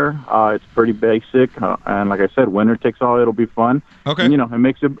on there. It's pretty basic, and like I said, winner takes all. It'll be fun. Okay. And, it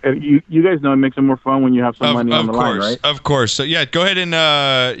makes it. You guys know it makes it more fun when you have some money on the line, right? Of course. So yeah, go ahead and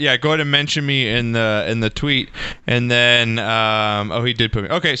mention me in the tweet, and then he did put me.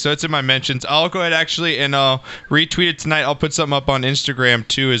 Okay, so it's in my mentions. I'll go ahead actually, and I'll retweet it tonight. I'll put something up on Instagram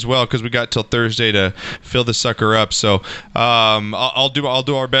too as well because we got till Thursday to fill the sucker up. So I'll do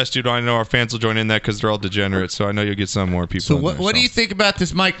our best, dude. I know our fans will join in that because they're all degenerates. So I know you'll get some more people. So in what there, do you think about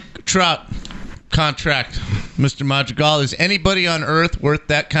this Mike Trout contract, Mr. Madrigal? Is anybody on earth worth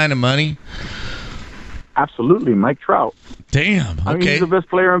that kind of money? Absolutely, Mike Trout. Damn. I mean, Okay. he's the best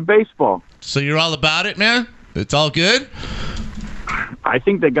player in baseball. So you're all about it, man? It's all good? I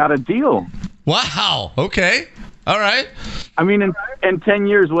think they got a deal. Wow. Okay. All right. I mean, in 10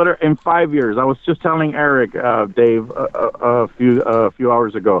 years, in 5 years? I was just telling Eric, Dave, a few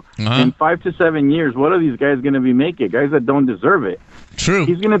hours ago. Uh-huh. In 5 to 7 years, what are these guys going to be making? Guys that don't deserve it. True.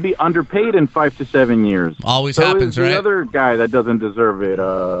 He's going to be underpaid in 5 to 7 years. Always So happens, is the right? other guy that doesn't deserve it.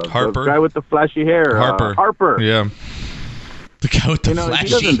 Harper? The guy with the flashy hair. Harper. Harper. Yeah. The guy with the He flashy.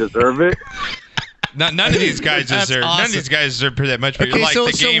 doesn't deserve it. none of these guys That's deserve. None of awesome. these guys deserve that much. But Okay, like so-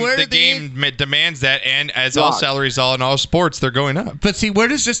 the so game, where the did the- game demands that, and as all Josh. salaries, all in all sports, they're going up. But see, where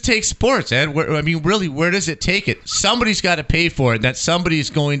does this take sports, Ed? I mean, really, where does it take it? Somebody's got to pay for it. And that somebody is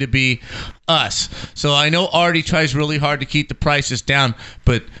going to be us. So I know Artie tries really hard to keep the prices down,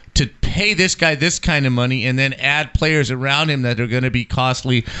 but to pay this guy this kind of money and then add players around him that are going to be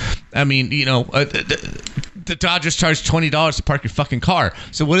costly, I mean, the Dodgers charge $20 to park your fucking car.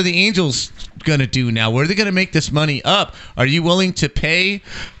 So what are the Angels going to do now? Where are they going to make this money up? Are you willing to pay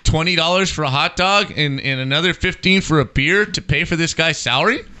 $20 for a hot dog and another $15 for a beer to pay for this guy's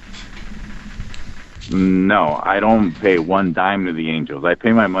salary? No, I don't pay one dime to the Angels. I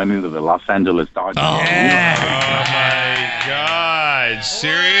pay my money to the Los Angeles Dodgers. Oh my God!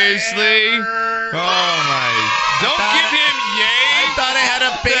 Seriously? Oh my! Don't give him yay! I thought I had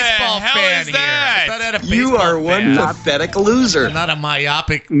a baseball hell fan is here. that? I thought I had a baseball You are one fan. pathetic loser. I'm not a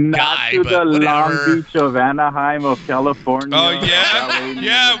myopic Not guy, to but the whatever. Long Beach of Anaheim of California. Oh yeah, LA,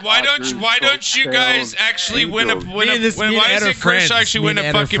 yeah. Why don't Dodgers, you guys Sox, actually win a Angels. win Me a and this- win, me and why Ed are doesn't Kershaw friends. actually win Me a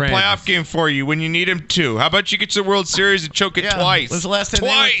and Ed are fucking friends. playoff game for you when you need him to? How about you get to the World Series and choke it Yeah, twice? When's the last time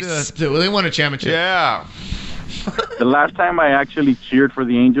Twice. they won a championship? Yeah. The last time I actually cheered for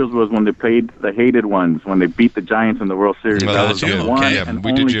the Angels was when they played the hated ones, when they beat the Giants in the World Series. Well, that that's was the good. one Okay, and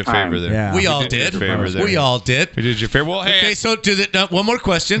we did only you a time. favor there. Yeah. We all did you a did. favor there. We all did. We did you a favor. Well, hey, Okay, so one more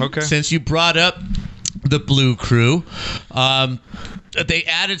question. Okay. Since you brought up the Blue Crew, they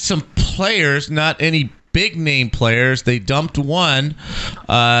added some players, not any big name players. They dumped one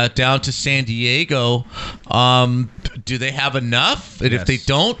down to San Diego. Do they have enough? And if Yes. they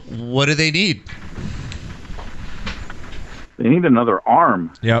don't, what do they need? They need another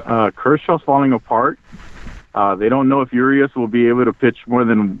arm. Yep. Kershaw's falling apart. They don't know if Urias will be able to pitch more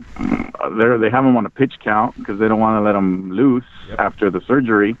than they have him on a pitch count because they don't want to let him loose after the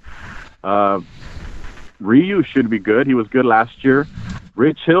surgery. Ryu should be good. He was good last year.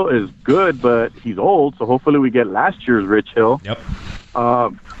 Rich Hill is good, but he's old, so hopefully we get last year's Rich Hill. Yep.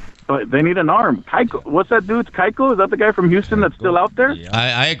 But they need an arm. Keiko, what's that dude? Keiko? Is that the guy from Houston that's still out there? Yeah.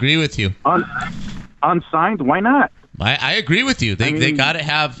 I agree with you. Unsigned? Why not? I agree with you. They I mean, they got to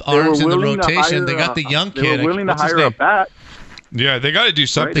have They were arms in the willing to rotation. They hire, got the young They kid. were willing to What's his hire a name? bat. yeah, they got to do Right?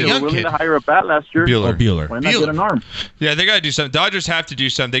 something. They were young willing kid. to hire a bat last year. Bueller. Oh, Bueller. Why not Bueller. get an arm? Yeah, they got to do something. Dodgers have to do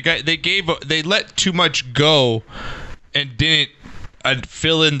something. They let too much go and didn't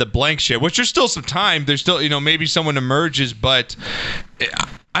fill in the blank shit. Which there's still some time. There's still maybe someone emerges, but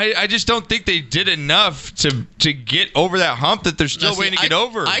I just don't think they did enough to get over that hump that they're still Now, see, waiting to get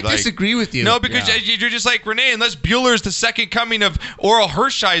over. I disagree with you. No, because you're just like Renee. Unless Bueller is the second coming of Oral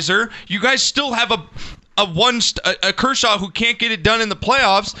Hershiser, you guys still have a Kershaw who can't get it done in the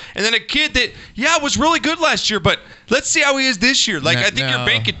playoffs, and then a kid that was really good last year, but let's see how he is this year. Like No, I think no. you're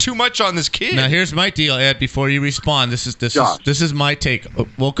banking too much on this kid. Now here's my deal, Ed. Before you respond, this is my take.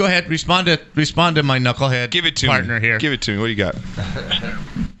 Well, go ahead. Respond to my knucklehead. Give it to partner me. here. Give it to me. What do you got?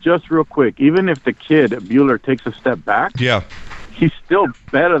 Just real quick, even if the kid, Bueller, takes a step back, Yeah, he's still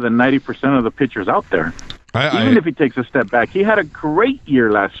better than 90% of the pitchers out there. Even if he takes a step back, he had a great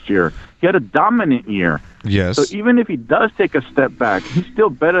year last year. He had a dominant year. yes, So even if he does take a step back, he's still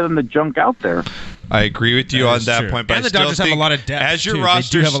better than the junk out there. I agree with you That on is that true. point. But And I the still Dodgers have a think lot of depth, as your too. They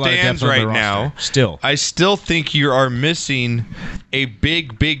roster do have a lot of depth stands on their right roster. now. Still. I still think you are missing a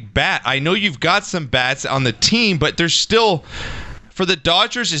big bat. I know you've got some bats on the team, but there's still. For the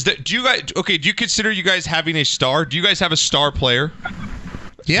Dodgers, do you consider you guys having a star? Do you guys have a star player?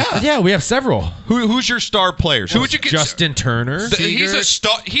 Yeah, we have several. Who's your star players? Who would you consider? Justin Turner. He's a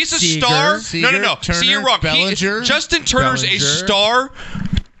star. He's a Seager. star. Seager, No. Turner, See, you're wrong. Bellinger. Justin Turner's Bellinger. a star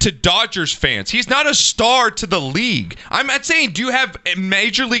to Dodgers fans. He's not a star to the league. I'm not saying do you have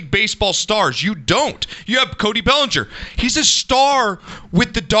Major League Baseball stars? You don't. You have Cody Bellinger. He's a star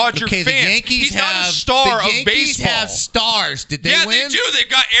with the Dodger Okay, fans. the Yankees He's have not a star the of Yankees baseball. have stars. Did they yeah, win? they do. They've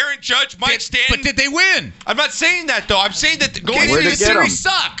got Aaron Judge, Mike Stanton. But did they win? I'm not saying that though. I'm saying that going Okay, Where'd into they the get series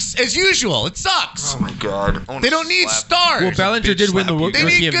 'em? sucks as usual. It sucks. Oh my God! They don't need stars. Well, Bellinger did win the They Rookie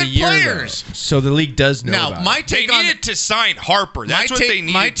need of the good Year, players. though. So the league does know Now, about my it. They take on needed to sign Harper. That's what they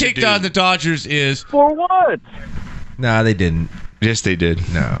needed my to take do. on the Dodgers is For what? Nah, they didn't. Yes, they did.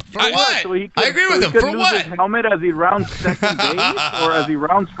 No. for what? So he could, I agree so with he him. could For lose what? His helmet as he rounds second base, or as he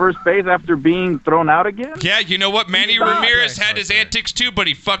rounds first base after being thrown out again. Yeah, you know what? Manny Stop. Ramirez had his antics too, but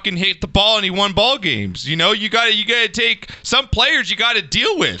he fucking hit the ball and he won ball games. You know, you gotta take some players you gotta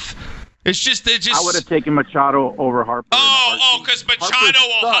deal with. It's just I would have taken Machado over Harper. Because Machado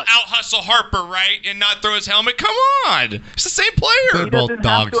will out hustle Harper, right, and not throw his helmet. Come on, it's the same player. He doesn't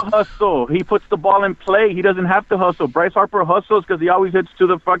have to hustle. He puts the ball in play. He doesn't have to hustle. Bryce Harper hustles because he always hits to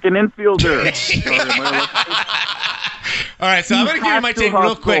the fucking infielder. All right, so I'm going to give you my take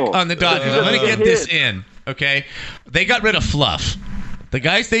real quick on the Dodgers. I'm going to get this in, okay? They got rid of fluff. The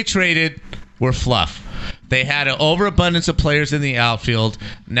guys they traded were fluff. They had an overabundance of players in the outfield.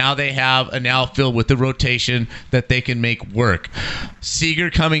 Now they have an outfield with the rotation that they can make work.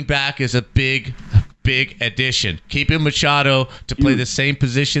 Seager coming back is a big addition. Keeping Machado to play the same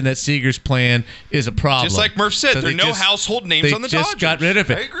position that Seager's playing is a problem. Just like Murph said, there are no household names on the Dodgers. They just got rid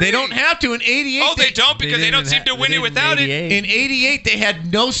of it. They don't have to. In 88... Oh, they don't because they don't seem to win it without it. In 88, they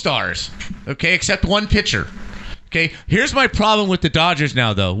had no stars, okay, except one pitcher. Okay, here's my problem with the Dodgers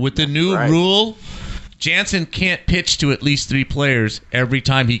now, though. With the new rule, Jansen can't pitch to at least 3 players every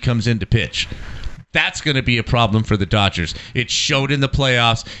time he comes in to pitch. That's going to be a problem for the Dodgers. It showed in the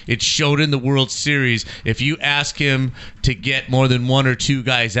playoffs. It showed in the World Series. If you ask him to get more than 1 or 2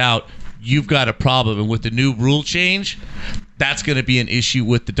 guys out, you've got a problem. And with the new rule change, that's going to be an issue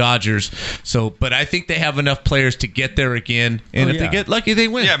with the Dodgers. But I think they have enough players to get there again. And if they get lucky, they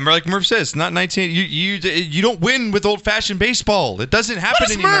win. Yeah, like Murph says, not 19. You don't win with old-fashioned baseball. It doesn't happen what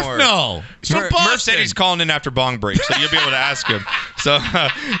does anymore. Murph know? He's from Boston. Murph said he's calling in after bong break, so you'll be able to ask him. So, all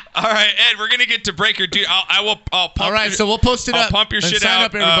right, Ed, we're gonna get to breaker, dude. I'll pump. All right, so we'll post it up. I'll pump your shit sign out.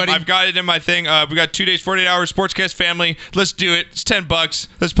 up, everybody. I've got it in my thing. We got 2 days, 48 hours. Sportscast family. Let's do it. It's $10.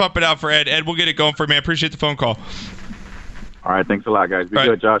 Let's pump it out for Ed. Ed, we'll get it going for you, man. Appreciate the phone call. All right, thanks a lot, guys. Be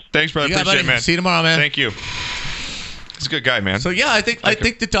good, Josh. Thanks, brother. Appreciate it, man. See you tomorrow, man. Thank you. He's a good guy, man. So, yeah, I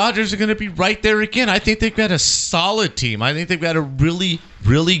think the Dodgers are going to be right there again. I think they've got a solid team. I think they've got a really,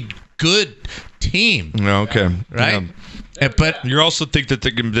 really good team. Okay. Right? Yeah. But you also think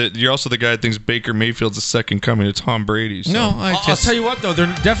that you're also the guy that thinks Baker Mayfield's the second coming to Tom Brady. So. No, I'll tell you what, though.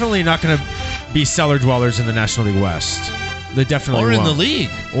 They're definitely not going to be cellar dwellers in the National League West. They definitely won't. in the league.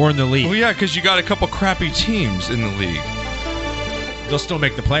 Or in the league. Well, yeah, because you got a couple crappy teams in the league. They'll still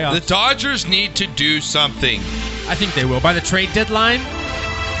make the playoffs. The Dodgers need to do something. I think they will. By the trade deadline,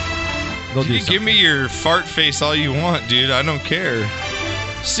 they'll do something. Give me your fart face all you want, dude. I don't care.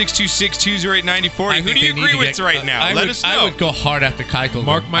 626-208-94. Who do you agree with right now? Let us know. I would go hard after Keuchel.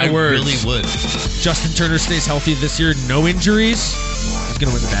 Mark my words. I really would. Justin Turner stays healthy this year, no injuries. He's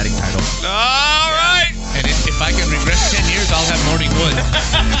going to win the batting title. All right. And if I can regress 10 years, I'll have Morning Wood.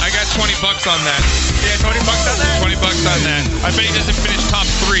 I got $20 on that. Yeah, $20 on that? $20 on that. I bet he doesn't finish top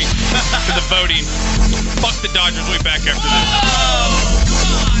 3 for the voting. Fuck the Dodgers. We'll be back after this.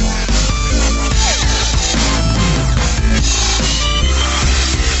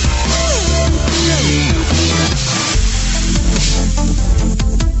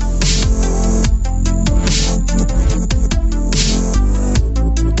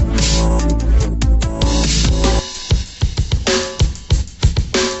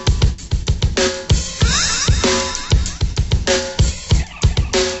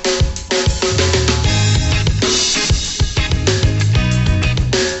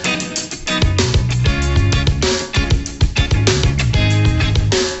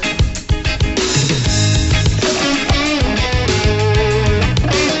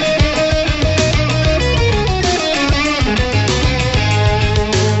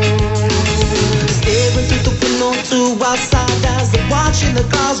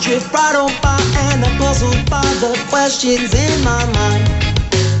 drift right on by, and I'm puzzled by the questions in my mind.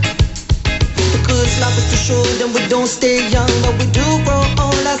 Because life is too short and we don't stay young, but we do grow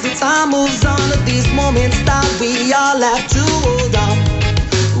old as the time moves on. At these moments that we all have to hold on.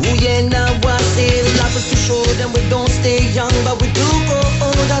 Ooh yeah, now I say life is too short and we don't stay young, but we do grow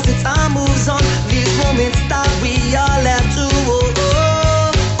old as the time moves on. These moments that we all have to hold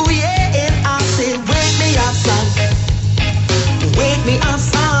on. Ooh yeah, and I say wake me up, son. Wake me up,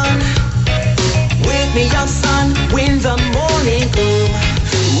 son. Wake me up, son, when the morning comes.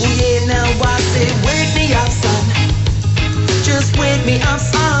 Ooh yeah, now I say wake me up, son. Just wake me up,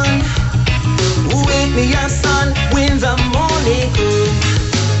 son. Wake me up, son, when the morning comes.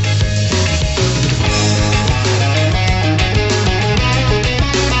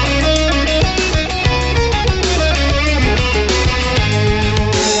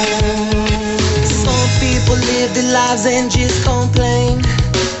 Some people live their lives and just complain.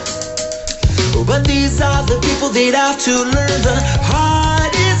 But these are the people that have to learn the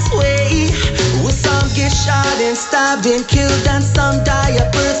hardest way. Well, some get shot and stabbed and killed, and some die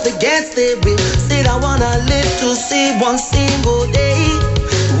at birth against their will. Said I wanna live to see one single day.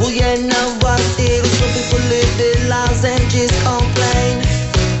 Well, yeah, now I say some people live their lives and just complain.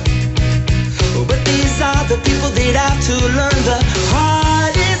 people did have to learn the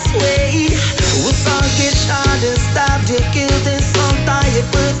hardest way. Well, some get shot and stabbed and killed, and some die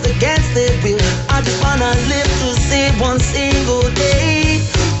first against their will. I just wanna live to see one single day.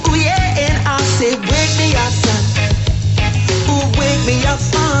 Ooh yeah, and I say, wake me up, son. Ooh, wake me up,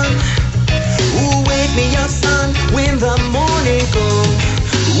 son. Ooh, wake me up, son, when the morning comes.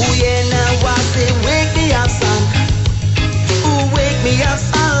 Ooh yeah, now I say, wake me up, son. Ooh, wake me up,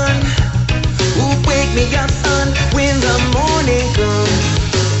 son. Ooh, wake me up, son, when the morning comes.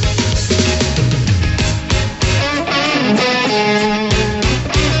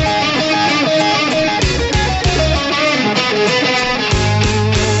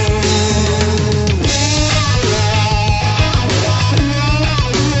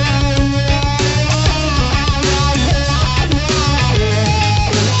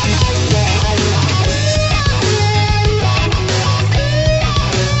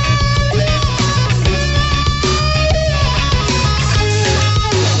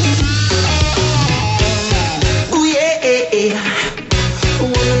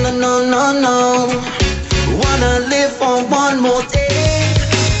 No, wanna live for one more day.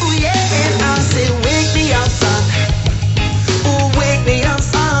 Ooh yeah, and I say, wake me up, son. Ooh, wake me up,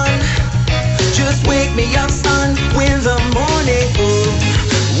 son. Just wake me up, son, when the morning comes.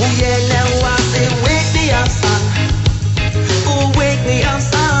 Ooh yeah, now I say, wake me up, son. Ooh, wake me up,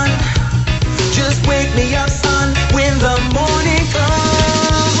 son. Just wake me up, son, when the morning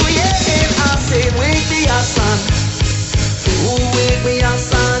comes. Ooh yeah, and I say, wake me up, son. Ooh, wake me up,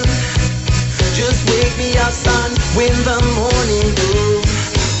 son. Just wake me up, son, when the morning comes.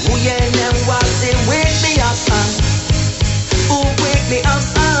 Ooh yeah, now I say, wake me up, son. Ooh, wake me up,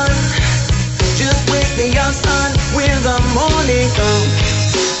 son. Just wake me up, son, when the morning comes.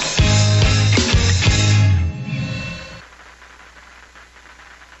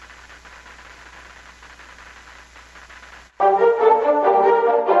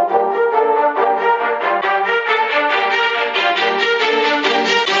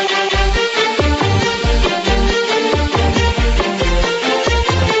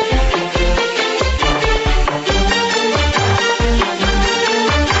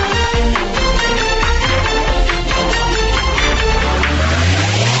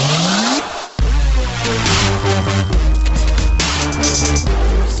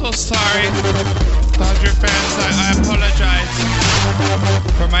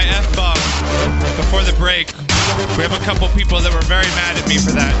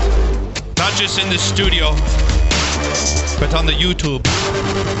 In the studio, but on the YouTube.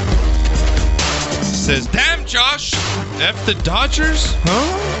 Says, damn, Josh, F the Dodgers? Huh?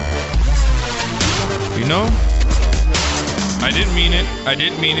 You know, I didn't mean it. I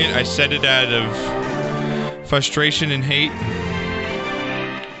didn't mean it. I said it out of frustration and hate.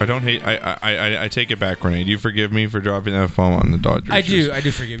 I don't hate. I take it back, Renee. Do you forgive me for dropping that phone on the Dodgers? I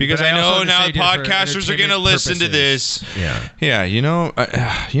do forgive you. Because I know now podcasters are going to listen to this. Yeah. You know,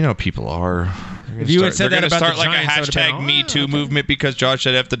 people are. If you had said that about start the like Giants, a hashtag Me Too movement because Josh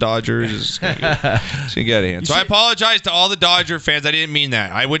said F the Dodgers. It's gonna get out of hand. So I apologize to all the Dodger fans. I didn't mean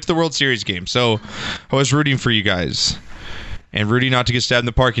that. I went to the World Series game, so I was rooting for you guys and rooting not to get stabbed in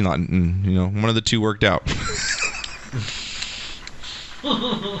the parking lot. And you know, one of the two worked out.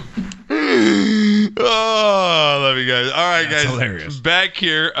 Oh, love you guys. All right, guys. Hilarious. Back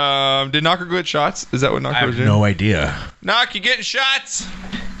here. Did Knocker go get shots? Is that what Knocker was doing? No idea. Knock, you getting shots?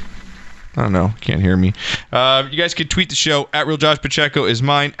 I don't know. Can't hear me. You guys can tweet the show. At Real Josh Pacheco is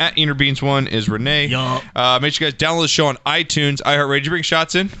mine. At Innerbeans1 is Renee. Make sure you guys download the show on iTunes. iHeartRadio. Did you bring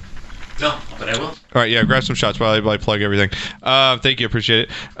shots in? No, but I will. All right, yeah. Grab some shots while I plug everything. Thank you. Appreciate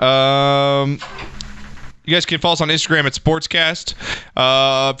it. You guys can follow us on Instagram at Sportscast.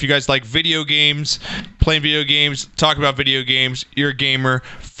 If you guys like video games, playing video games, talk about video games, you're a gamer,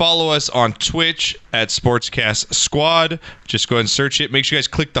 follow us on Twitch at Sportscast Squad. Just go ahead and search it. Make sure you guys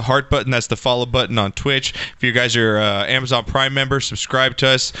click the heart button. That's the follow button on Twitch. If you guys are Amazon Prime members, subscribe to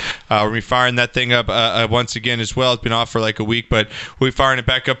us. We're going to be firing that thing up once again as well. It's been off for like a week, but we'll be firing it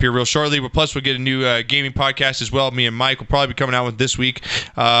back up here real shortly. But plus, we'll get a new gaming podcast as well. Me and Mike will probably be coming out with this week.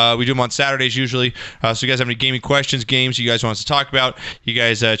 We do them on Saturdays usually. So you guys have any gaming questions, games you guys want us to talk about, you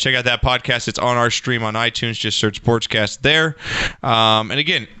guys check out that podcast. It's on our stream on iTunes. Just search Sportscast there. And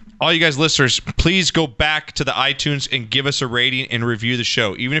again, all you guys listeners, please go back to the iTunes and give us a rating and review the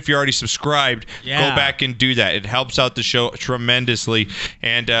show. Even if you're already subscribed, go back and do that. It helps out the show tremendously.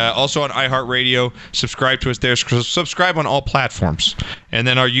 And also on iHeartRadio, subscribe to us there. Subscribe on all platforms. And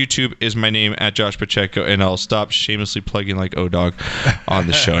then our YouTube is my name, at Josh Pacheco. And I'll stop shamelessly plugging like O-Dog on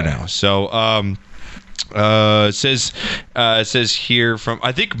the show now. So, Says here from,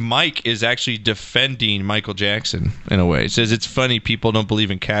 I think Mike is actually defending Michael Jackson in a way. It says it's funny people don't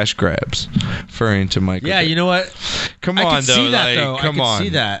believe in cash grabs, referring to Michael. Yeah, you know what? Come I on, can though. see that, like, though. come I can on. see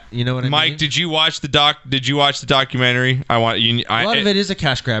that. You know what I mean? Mike, did you watch the documentary? A lot of it is a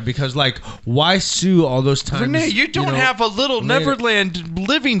cash grab because, like, why sue all those times? Renee, you don't have a little Neverland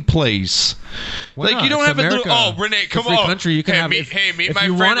living place. Why Like not? you don't It's have America. a little. Oh, Renee, It's a come free on. country. You can have. meet If my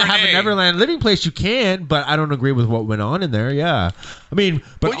you friend want to have a Renee. Neverland living place, you can. But I don't agree with what went on in there. Yeah, I mean,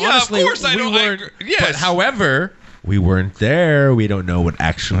 but Well, yeah, of honestly, course I we don't- I weren't. agree. Yes. But however, we weren't there. We don't know what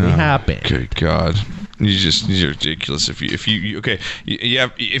actually happened. Good God. You're ridiculous. If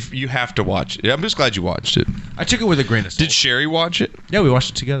you have to watch it. I'm just glad you watched it. I took it with a grain of salt. Did Sherry watch it? Yeah, we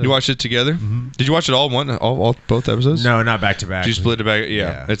watched it together. You watched it together? Mm-hmm. Did you watch it all both episodes? No, not back to back. Did you split it back?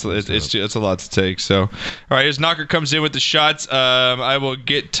 Yeah. It's a lot to take. So, all right, as Knocker comes in with the shots, I will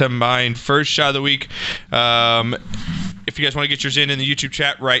get to mine. First shot of the week. If you guys want to get yours in the YouTube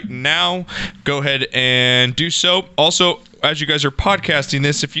chat right now, go ahead and do so. Also, as you guys are podcasting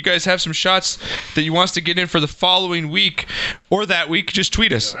this, if you guys have some shots that you want us to get in for the following week or that week, just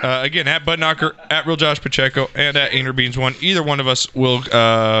tweet us. Again, at Bud Knocker, at Real Josh Pacheco, and at Ainerbeans1. Either one of us will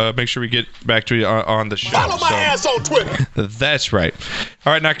make sure we get back to you on the show. Follow my ass on Twitter. That's right.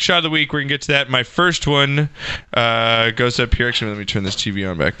 All right, Knocker shot of the week. We're going to get to that. My first one goes up here. Actually, let me turn this TV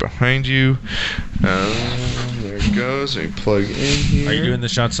on back behind you. There it goes. Let me plug in here. Are you doing the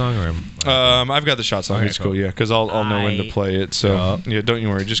shot song or? I've got the shot song. Okay, It's cool, yeah, because I'll know when to play it. So yeah, don't you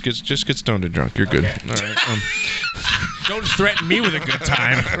worry. Just get stoned and drunk. You're good. All right. Don't threaten me with a good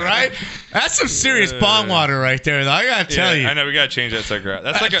time. Right? That's some serious bong water right there, though. I gotta tell you. I know we gotta change that sucker out.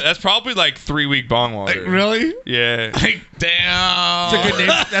 That's probably like 3-week bong water. Like, really? Yeah. Like, damn. That's a good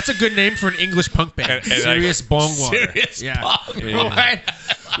name. That's a good name for an English punk band. And Serious bong water. Serious Yeah. bong Yeah. right?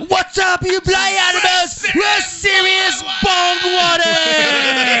 What's up, you play animals? We're serious bong water.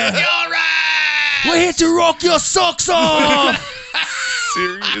 You're right. We're here to rock your socks off.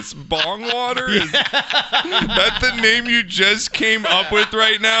 Serious bong water? Is that the name you just came up with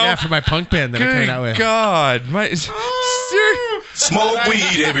right now? Yeah, for my punk band that I came out Good with. God. Smoke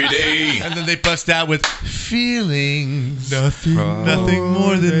weed every day. And then they bust out with feelings. Nothing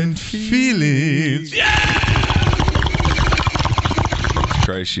more than feelings.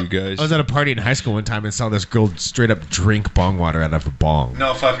 Christ, you guys. I was at a party in high school one time and saw this girl straight up drink bong water out of a bong.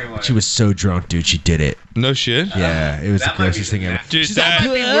 No fucking way. She was so drunk, dude. She did it. No shit? Yeah, it was the grossest thing ever. Dude, She's that- like,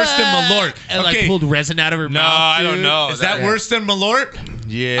 worse than Malort. and like Okay. pulled resin out of her mouth. I don't dude. know. Is that worse than Malort?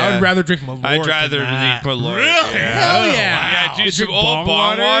 Yeah. I would rather drink Malort. I'd rather than that. drink Malort. Really? Yeah. Hell yeah. Yeah, dude, You some drink old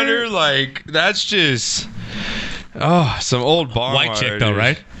bong water, like, that's just... Oh, some old bong White water. chick, though, dude.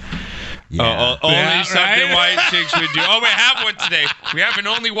 right? Oh, only Yeah, something right? white chicks would do. Oh, we have one today. We have an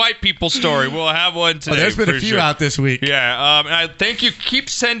only white people story. We'll have one today. Oh, there's been a for few sure. out this week. Yeah, and I thank you. Keep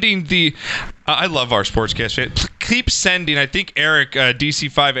sending the. I love our sportscast fan. Keep sending. I think Eric,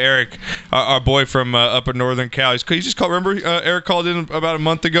 DC5 Eric, our boy from up in Northern Cal. He just called. Remember, Eric called in about a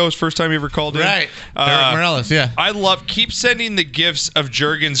month ago. His first time he ever called in. Right. Eric Morales, yeah. I love. Keep sending the gifts of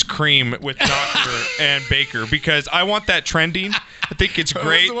Jergens cream with Knocker and Baker because I want that trending. I think it's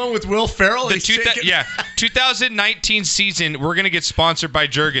great. The one with Will Ferrell? The He's shaking- 2019 season, we're going to get sponsored by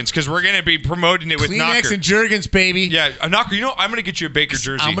Jergens because we're going to be promoting it with Kleenex Knocker. and Jergens, baby. Yeah, Knocker, you know, I'm going to get you a Baker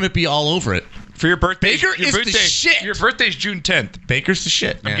jersey. I'm going to be all over it. For your birthday. Baker your is the birthday, shit. Your birthday's June 10th. Baker's the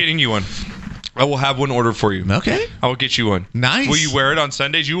shit, I'm man. getting you one. I will have one ordered for you. Okay. I will get you one. Nice. Will you wear it on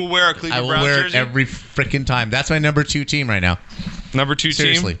Sundays? You will wear a Cleveland I will Browns wear it jersey? every freaking time. That's my number 2 team right now. Number 2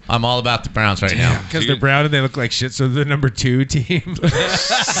 Seriously. team? I'm all about the Browns right now. Because they're brown and they look like shit, so they're the number 2 team.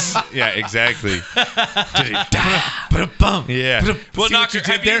 Yeah, exactly. Ba-da-bum. Yeah. Well, Well, see what Knocker, you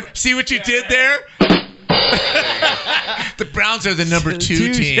did have you- there? See what you did there? The Browns are the number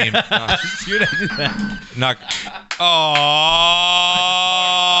 2 team. Knock.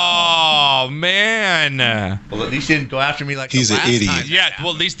 Oh, man. Well, at least he didn't go after me like He's the an last idiot. time. Yeah,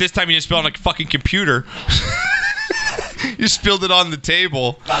 well, at least this time you didn't spill it on a fucking computer. You spilled it on the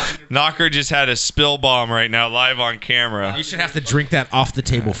table. Knocker just had a spill bomb right now, live on camera. You should have to drink that off the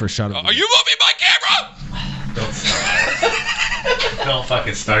table for shut up. Are you moving my camera? Don't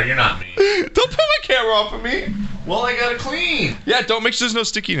fucking start. You're not me. Don't put my camera off of me. Well, I gotta clean. Yeah, don't make sure there's no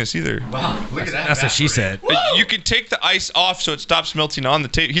stickiness either. Wow, look at that. That's what she said. You can take the ice off so it stops melting on the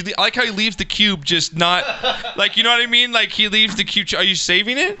table. I like how he leaves the cube just not, like, you know what I mean? Like, he leaves the cube. Are you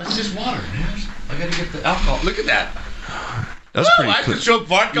saving it? That's just water, man. I gotta get the alcohol. Look at that. That was pretty I have clean. to choke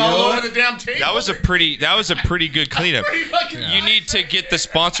vodka all over the damn table. That was a pretty good cleanup. You need to get the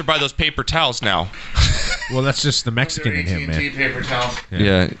sponsor by those paper towels now. Well, that's just the Mexican in him, AT&T man. paper towels.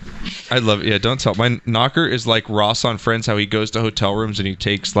 Yeah. I love it. Yeah, don't tell. My knocker is like Ross on Friends, how he goes to hotel rooms and he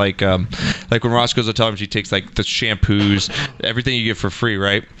takes like when Ross goes to hotel rooms, he takes like the shampoos, everything you get for free,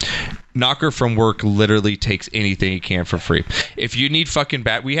 right? Knocker from work literally takes anything he can for free. If you need fucking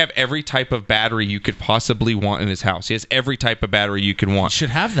we have every type of battery you could possibly want in his house. He has every type of battery you can want. You should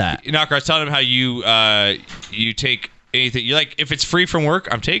have that. Knocker, I was telling him how you take anything. You like, if it's free from work,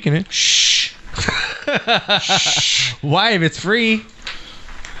 I'm taking it. Shh. Why? If it's free.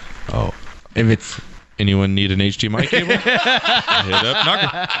 Oh, if it's. Anyone need an HDMI cable? Hit up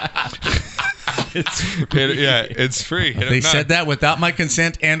Knocker. It's it's free. Hit They up said that without my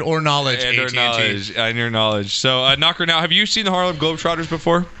consent and or knowledge. and your AT&T. knowledge. And your knowledge. So, Knocker, now, have you seen the Harlem Globetrotters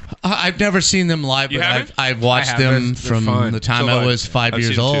before? I've never seen them live, You but haven't? I've watched I have. them They're from fun. the time So I have was 5 I've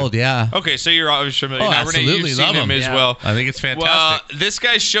years seen them too. old. Yeah. Okay, so you're obviously familiar. Oh, Now, Renee, absolutely you've love seen them them. as Yeah. well. I think it's fantastic. Well, this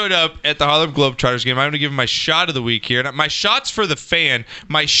guy showed up at the Harlem Globetrotters game. I'm going to give him my shot of the week here. My shot's for the fan.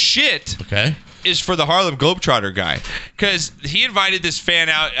 My shit Okay. is for the Harlem Globetrotter guy, because he invited this fan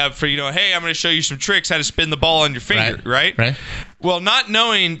out for, hey, I'm going to show you some tricks how to spin the ball on your finger, right? Right. Well, not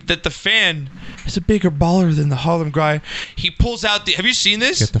knowing that the fan is a bigger baller than the Harlem guy, he pulls out the. Have you seen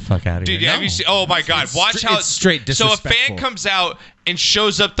this? Get the fuck out of Dude, here. have you seen? Oh my God! Watch how it's straight So a disrespectful. fan comes out and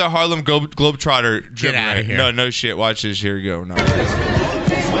shows up the Harlem Globetrotter dribbling. outta here. No shit. Watch this. Here we go. No.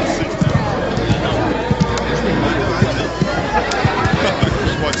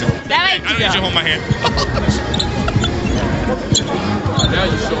 I don't need you to hold my hand.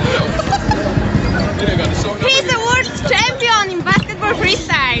 He's the world champion in basketball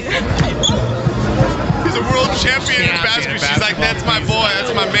freestyle. He's a world champion in basketball. She's like, that's my boy.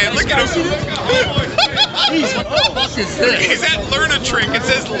 That's my man. Look at him. He's at Learn a Trick. It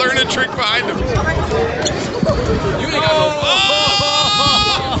says Learn a Trick behind him.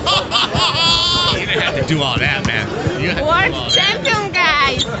 You didn't have to do all that, man. You had to do all World that. champion,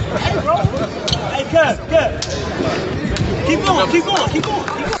 guys.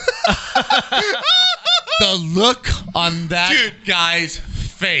 The look on that Dude. guy's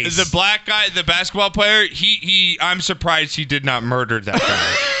face. The black guy, the basketball player, I'm surprised he did not murder that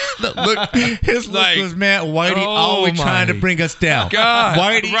guy. His look Like, was, man, Whitey oh always my trying to bring us down. God.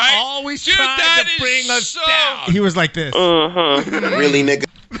 Whitey Right? always Dude, trying that to is bring us so- down. He was like this. Really, nigga?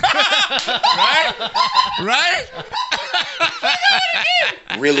 Right?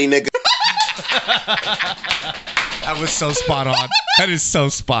 Really, nigga? That was so spot on. That is so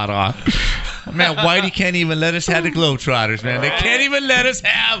spot on. Man, Whitey can't even let us have the Globetrotters, man. They can't even let us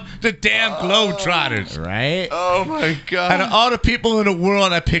have the damn Globetrotters. Right? Oh my God. Out of all the people in the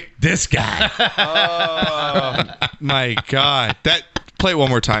world, I picked this guy. Oh my God. Play it one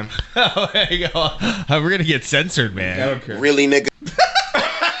more time. Oh, there you go. We're going to get censored, man. Really, nigga?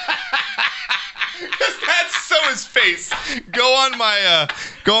 That's so his face. Go on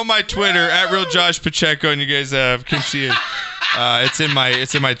my Twitter at Real Josh Pacheco, and you guys can see it. It's in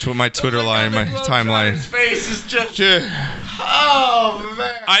my Twitter line, my timeline. His face is just. Dude, Oh,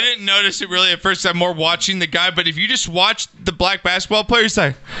 man. I didn't notice it really at first. I'm more watching the guy, but if you just watch the black basketball player, he's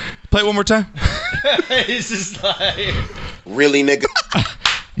like, play it one more time. He's just like. Really, nigga?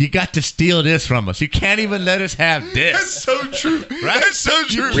 You got to steal this from us. You can't even let us have this. That's so true. Right? That's so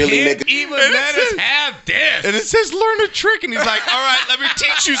true. Really, Can't nigga? even And it let us says- have this. And it says learn a trick, and he's like, "All right, let me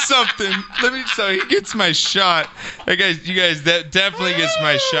teach you something." So he gets my shot. You guys, that definitely gets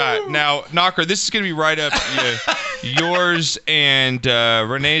my shot. Now, Knocker, this is gonna be right up yours and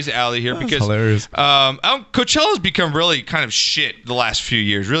Renee's alley here because hilarious. Coachella's become really kind of shit the last few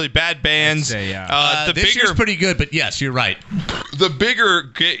years. Really bad bands. I'd say, yeah. The This year's bigger, pretty good, but yes, you're right. the bigger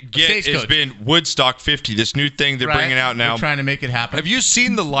get has Stagecoach. been Woodstock 50. This new thing they're bringing out now. We're trying to make it happen. Have you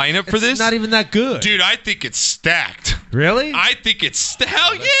seen the lineup for this? It's not even that good. Dude, I think it's stacked. Really? I think it's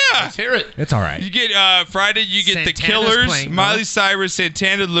hell yeah. Let's hear it. It's all right. You get Friday. You get the Santana's Killers, playing, Miley huh? Cyrus,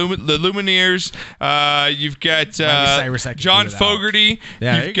 Santana, the Lumineers. You've got Cyrus, I can John do without. Fogerty.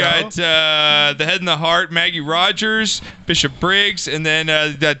 Yeah, there You've you got the Head and the Heart, Maggie Rogers, Bishop Briggs, and then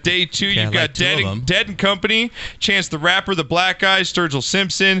that day two. Yeah, You've I got like two of them. Dead and Company, Chance the Rapper, the Black Guys, Sturgill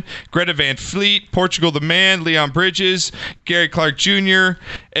Simpson, Greta Van Fleet, Portugal the Man, Leon Bridges, Gary Clark Jr.,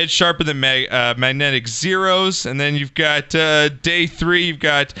 Ed Sharp and the Magnetic Zeros. And then you've got day 3. You've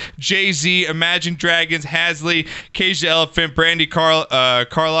got Jay-Z, Imagine Dragons, Hasley, Cage the Elephant, Brandy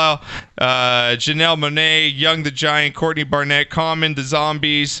Carlisle, Janelle Monáe, Young the Giant, Courtney Barnett, Common, The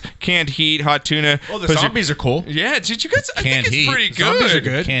Zombies, Canned Heat, Hot Tuna. Oh, the Zombies are cool. Yeah, did you guys? I Canned think Heat. it's pretty good. Zombies are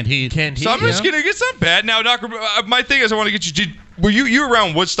good. Canned Heat. Zombies gonna get some bad. Now, Doc, my thing is, I want to get you. Were you were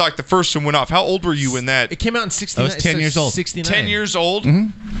around Woodstock the first one went off? How old were you in that? It came out in 69. I was 10 years old. 69. 10 years old.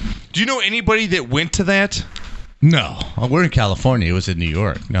 Do you know anybody that went to that? No, we're in California. It was in New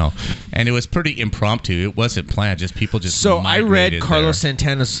York. No, and it was pretty impromptu. It wasn't planned. People just. So I read migrated Carlos there.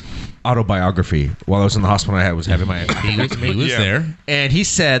 Santana's autobiography while I was in the hospital. I was having my. He was there, and he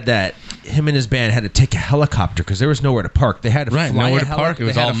said that him and his band had to take a helicopter because there was nowhere to park. They had to fly nowhere a to park. It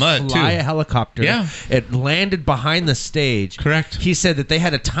was they had all to mud fly too. a helicopter. Yeah. It landed behind the stage. Correct. He said that they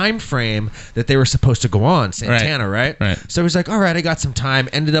had a time frame that they were supposed to go on. Santana, right? Right. So he's like, all right, I got some time.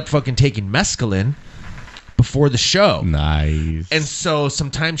 Ended up fucking taking mescaline before the show. Nice. And so some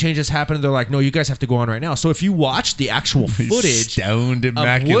time changes happened. And they're like, no, you guys have to go on right now. So if you watch the actual footage Stoned of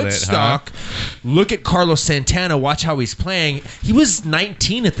immaculate, Woodstock, look at Carlos Santana, watch how he's playing. He was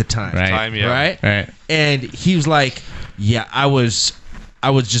 19 at the time. Right. Right? And he was like, yeah, I was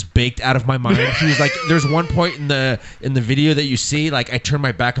just baked out of my mind. He was like, there's one point in the video that you see, like I turn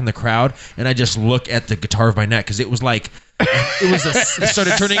my back on the crowd and I just look at the guitar of my neck because it was like it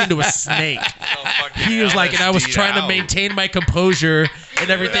started turning into a snake. He was like, and I was trying to maintain my composure and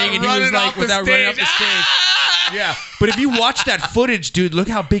everything, and he was like, without running off the stage. Yeah, but if you watch that footage, dude, look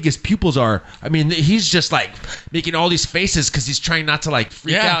how big his pupils are. I mean, he's just like making all these faces because he's trying not to like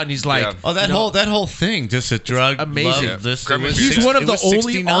freak out, and he's like, oh, that whole thing, just a drug. Amazing. Love this. He's one of the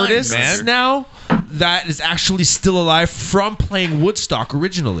only artists now that is actually still alive from playing Woodstock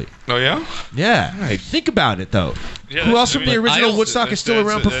originally. Oh yeah. Yeah. Think about it though. Yeah, who else from the original Woodstock is still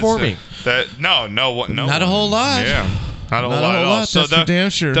around performing? No. Not a whole lot. Yeah. Not a whole lot at all. So that's for damn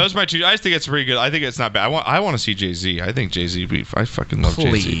sure. Those are my two. I think it's pretty good. I think it's not bad. I want to see Jay-Z. I think Jay-Z. I fucking love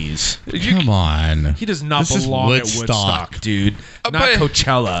Jay-Z. Come on. He does not This is belong at Woodstock. Woodstock, dude. Not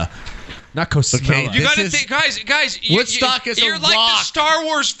Coachella. Not Coachella. Okay, You got to think, guys. Woodstock is a you're like rock. the Star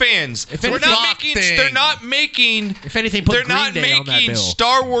Wars fans. If They're anything- not making. thing. They're not making. If anything, put They're Green not Day on that making bill.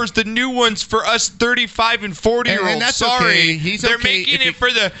 Star Wars the new ones for us 35 and 40-year-olds. And that's Sorry. okay. He's They're okay making if it you-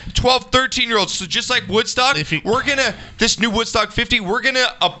 for the 12, 13-year-olds. So just like Woodstock, this new Woodstock 50, we're gonna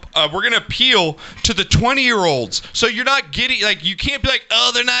appeal to the 20-year-olds. So you're not getting you can't be like,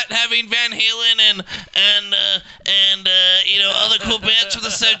 oh, they're not having Van Halen and other cool bands for the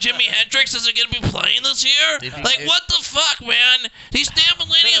set. Jimi Hendrix isn't gonna be playing this year. What the fuck, man? These damn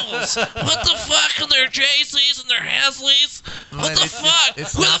millennials. What the fuck are their Jay-Z's and their Hasleys? What the fuck?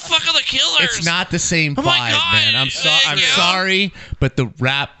 Who the fuck are the killers? It's not the same Oh vibe, my God. man. I'm sorry, but the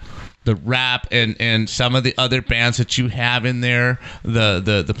rap and some of the other bands that you have in there,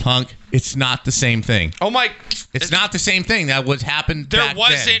 the punk, it's not the same thing. Oh my! It's not the same thing that was happened. There back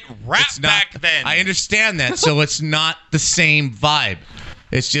wasn't then. rap It's not- back then. I understand that, so it's not the same vibe.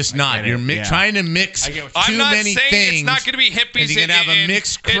 It's just not. You're trying to mix too I'm not many saying things. it's not going to be hippies and you're gonna have a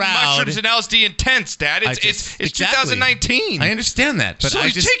mixed and crowd. mushrooms and LSD intense, Dad. It's Exactly. 2019. I understand that, but so I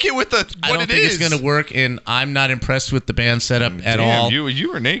you just take it with I what don't it think is. it's going to work, and I'm not impressed with the band setup at Damn, all. You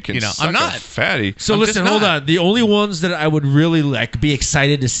were naked. I'm not fatty. So I'm listen, just hold not. on. The only ones that I would really be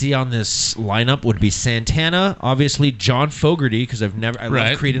excited to see on this lineup would be Santana, obviously John Fogerty, because I Right.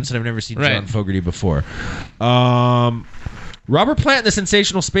 love Creedence and I've never seen Right. John Fogerty before. Robert Plant and the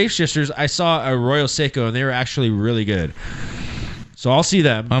Sensational Space Sisters, I saw a Royal Seiko and they were actually really good. So I'll see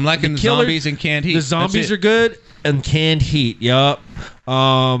them. I'm liking the Killers- Zombies and Canned Heat. The That's Zombies it. are good and Canned Heat. Yup.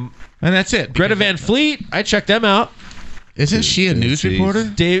 And that's it. Greta Van Fleet, I checked them out. Isn't she a news reporter?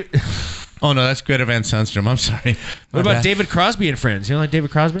 Dave. Oh no, that's Greta Van Sundstrom. I'm sorry. What about David Crosby and Friends? You don't like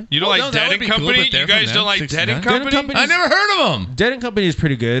David Crosby? You don't like Dead and Company? You guys don't like Dead and Company? I never heard of them. Dead and Company is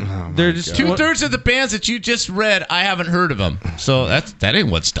pretty good. They're just 2/3 of the bands that you just read, I haven't heard of them. So that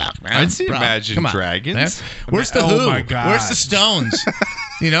ain't Woodstock, man. I'd see Bro, Imagine come on, Dragons. man. Where's the Oh Who? my God. Where's the Stones?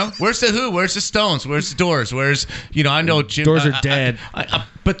 Where's the Who? Where's the Stones? Where's the Doors? Where's I know Jim. Doors are dead.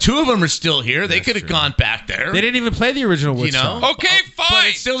 But two of them are still here. They could have gone back there. They didn't even play the original Woodstock. Okay, fine. But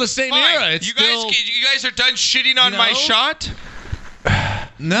it's still the same Fine. era. It's you still guys are done shitting on my shot?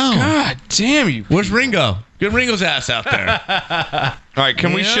 no. God damn you. Where's Ringo? Get Ringo's ass out there. All right,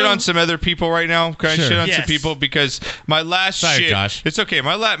 can we Yeah. shit on some other people right now? Can I Sure. shit on some Yes. people? Because my last Sorry, shit... Josh. It's okay.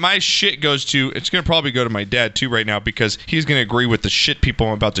 My shit goes to... It's going to probably go to my dad, too, right now, because he's going to agree with the shit people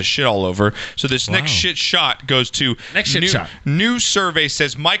I'm about to shit all over. So this next shit shot goes to... Next shit shot. New survey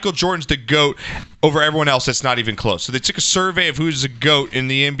says Michael Jordan's the GOAT over everyone else that's not even close. So they took a survey of who's the GOAT in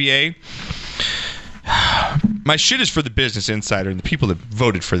the NBA. My shit is for the Business Insider and the people that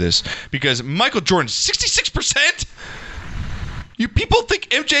voted for this, because Michael Jordan, 66%? You people think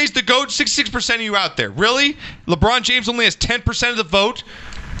MJ's the GOAT? 66% of you out there. Really? LeBron James only has 10% of the vote?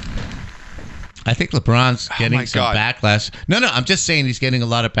 I think LeBron's my getting some God. backlash. No, I'm just saying he's getting a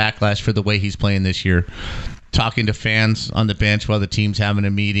lot of backlash for the way he's playing this year. Talking to fans on the bench while the team's having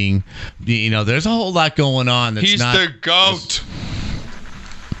a meeting. You know, there's a whole lot going on. That's He's not the GOAT.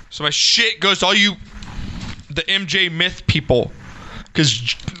 So my shit goes to all you, the MJ myth people. Because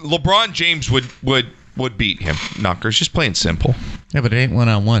LeBron James would beat him. Knockers, just plain simple. Yeah, but it ain't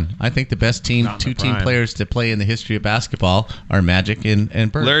one-on-one. I think the best team, Not in the two-team prime. players to play in the history of basketball are Magic and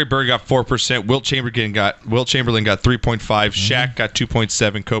Bird. Larry Bird got 4%. Wilt Chamberlain got 3.5. Shaq got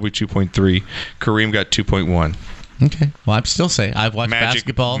 2.7. Kobe 2.3. Kareem got 2.1. Okay. Well, I'm still saying I've watched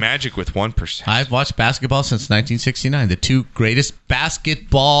basketball. Magic with 1%. I've watched basketball since 1969. The two greatest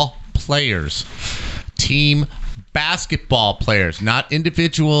basketball players, team basketball players, not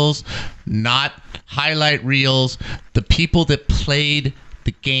individuals, not highlight reels. The people that played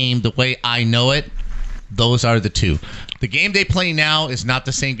the game the way I know it, those are the two. The game they play now is not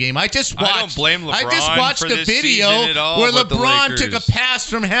the same game. I just watched. I don't blame LeBron I just watched for the this video season at all where with the LeBron took Lakers. a pass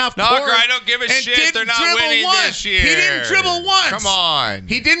from half court. Knocker, I don't give a and shit. didn't They're not dribble winning once. this year. He didn't dribble once. Come on.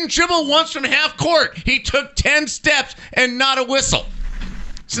 He didn't dribble once from half court. He took 10 steps and not a whistle.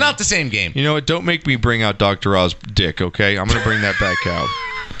 It's not the same game. You know what? Don't make me bring out Dr. Oz dick, okay? I'm going to bring that back out.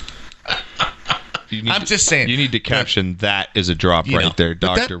 I'm just saying. You need to caption that as a drop right there,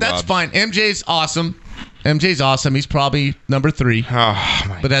 But Dr. That's Rob. fine. MJ's awesome. MJ's awesome. He's probably number 3. Oh,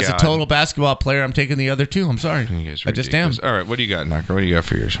 my But as God. a total basketball player, I'm taking the other 2. I'm sorry. You guys are I just am. ridiculous. All right, what do you got, Knocker? What do you got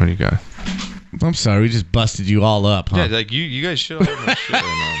for yours? What do you got? I'm sorry. We just busted you all up, huh? Yeah, like you guys should all have my shit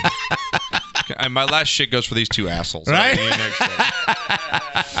right now. And my last shit goes for these two assholes. Right? See you next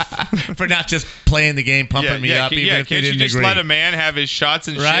time. For not just playing the game, pumping me up, even if you can't you didn't just agree. let a man have his shots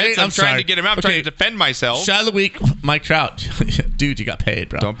and Right? shits? I'm I'm trying sorry. to get him out. I'm Okay. trying to defend myself. Shot of the week, Mike Trout. Dude, you got paid,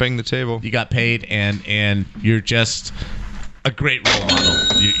 bro. Don't bang the table. You got paid, and you're just a great role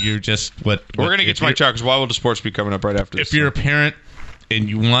model. You're just what. We're going to get if to my you're- Trout because Why Will the Sports be coming up right after this. If you're a parent and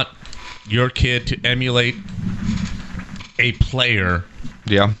you want your kid to emulate a player,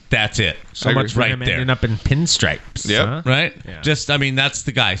 yeah, that's it. So much for right him there. ending up in pinstripes. Yep. huh? Right? Yeah. Just, I mean, that's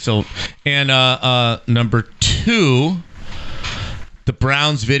the guy. So, and number 2, the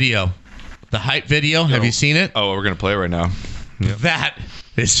Browns video, the hype video. Have you seen it? Oh, we're going to play it right now. Yep. That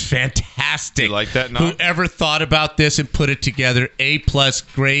is fantastic. You like that, Nog? Whoever thought about this and put it together, A+,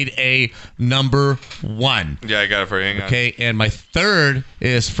 grade A, number 1. Yeah, I got it for you. Hang on. Okay, and my third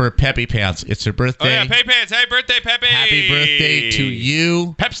is for Peppy Pants. It's her birthday. Oh, yeah, Pay Pants. Happy birthday, Peppy. Happy birthday to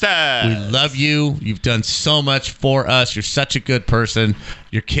you. Pepsta. We love you. You've done so much for us. You're such a good person.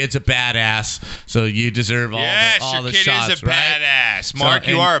 Your kid's a badass, so you deserve all Yes, the your kid shots, is a right? badass. Mark, So,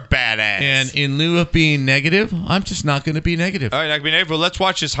 you and- are a badass. And in lieu of being negative, I'm just not going to be negative. All right, I mean, well, let's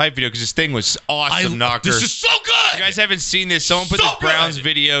watch this hype video because this thing was awesome, Knocker. This is so good. If you guys haven't seen this, someone put So this Browns good.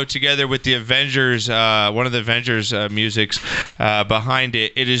 video together with the Avengers, one of the Avengers musics behind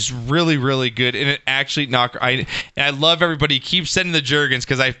it. It is really, really good, and it actually, Knocker, I love everybody. Keep sending the Jergens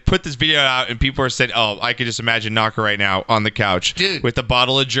because I put this video out and people are saying, "Oh, I could just imagine Knocker right now on the couch Dude. with a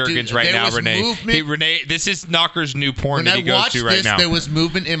bottle of Jergens Dude, right there now." was Renee, movement. Renee, this is Knocker's new porn When that I he goes watched to right this, now. there was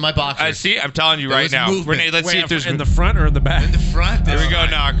movement in my boxers. I see. I'm telling you There right was now, movement. Renee. Let's see if there's in the front or in the back. In the front. Here we go,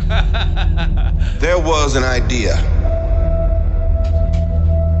 Knock. There was an idea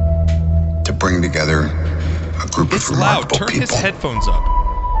to bring together a group It's of loud. remarkable Turn people his headphones up.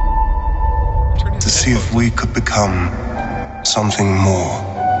 Turn his to see if we could become something more.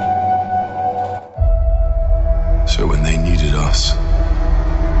 So when they needed us,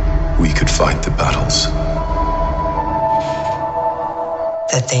 we could fight the battles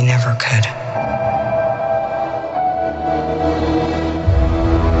that they never could.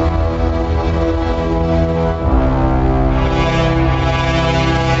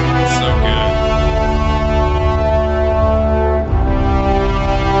 So good.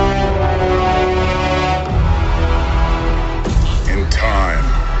 In time,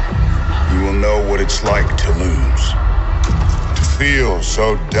 you will know what it's like to lose. To feel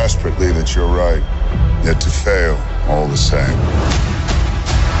so desperately that you're right, yet to fail all the same.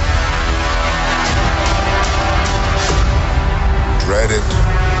 dread it,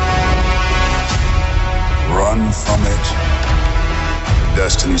 run from it,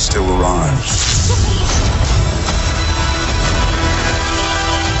 destiny still arrives.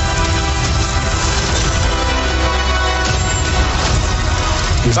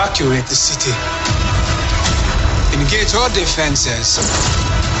 Evacuate the city. Engage all defenses.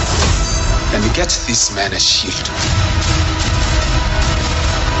 And get this man a shield.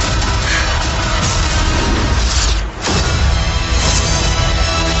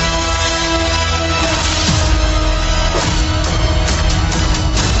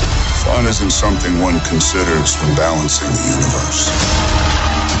 Fun isn't something one considers when balancing the universe.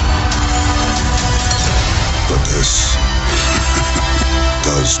 But this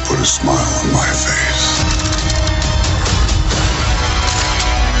does put a smile on my face.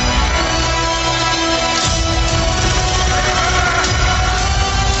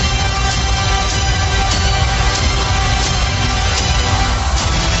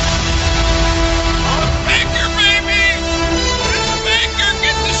 Baker, baby! Baker,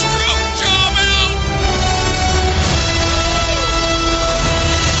 get the stroke job out!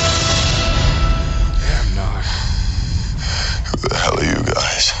 Damn, Nog. Who the hell are you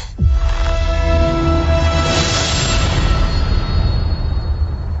guys?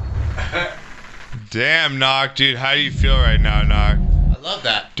 Damn, Knock, dude. How do you feel right now, Knock? I love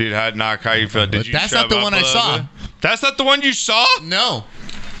that. Dude, Knock, how you feel? Did you That's not shove the up one a I little saw. bit? That's not the one you saw? No.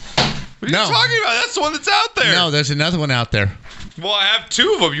 What are you talking about? That's the one that's out there. No, there's another one out there. Well, I have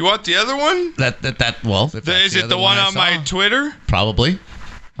two of them. You want the other one? Well, if that's Is it the other one I on my saw. Twitter? Probably.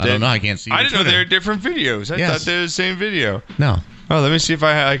 I don't know. I can't see. I your didn't know Twitter. they were different videos. I Yes. thought they were the same video. No. Oh, let me see if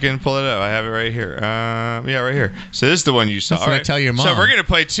I can pull it up. I have it right here. Yeah, right here. So this is the one you saw. That's what I tell your So mom. we're gonna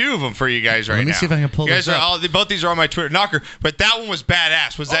play two of them for you guys right now. Let me see if I can pull you guys this are up. both these are on my Twitter. Knocker, but that one was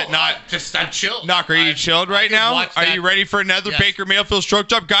badass. Was that not? I'm chilled. Knocker, are you chilled right now? watched Are that. you ready for another Yes. Baker Mayfield stroke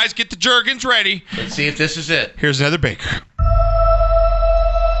job? Guys, get the Jergens ready. Let's see if this is it. Here's another Baker.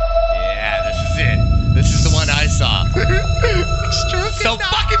 Yeah, this is it. This is the one I saw. So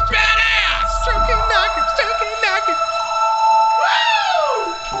fucking badass. Stroking, knocking, stroking, knocking.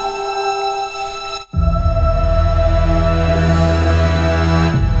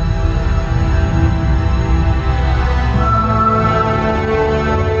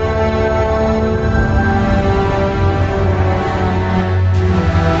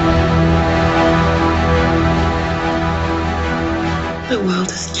 The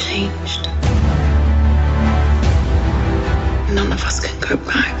world has changed. None of us can go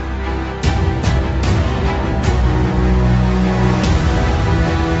back.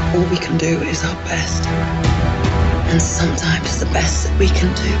 All we can do is our best. And sometimes the best that we can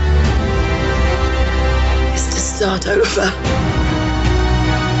do is to start over.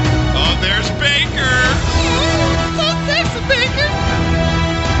 Oh, there's Baker. So sexy, Baker.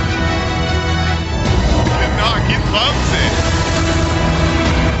 Knock, he loves it.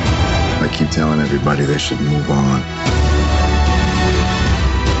 I keep telling everybody they should move on.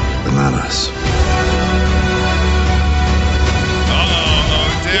 But not us.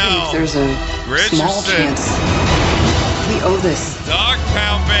 Odell. There's a small Richardson. chance we owe this Dog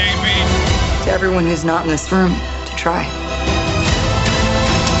pound, baby. to everyone who's not in this room to try.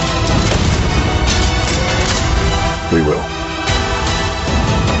 We will.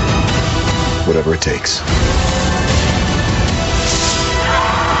 Whatever it takes.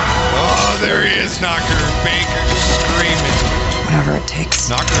 Oh, there he is, Knocker. Baker just screaming. Whatever it takes.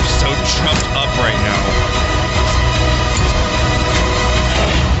 Knocker's so chumped up right now.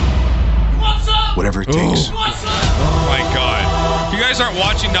 Whatever it takes. Oh my God! If you guys aren't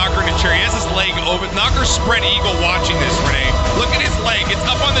watching Knocker in the chair, he has his leg over. Knocker's spread eagle watching this, Renee. Look at his leg. It's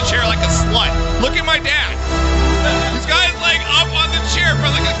up on the chair like a slut. Look at my dad. He's got his leg up on the chair for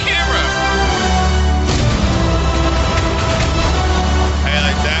like a camera. How you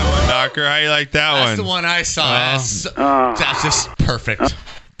like that one, Knocker? How you like that one? That's the one I saw. That's just perfect.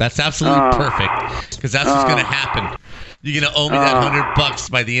 That's absolutely perfect. Because that's what's going to happen. You're going to owe me that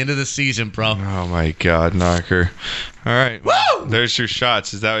 $100 by the end of the season, bro. Oh my God, Knocker. All right. Woo! There's your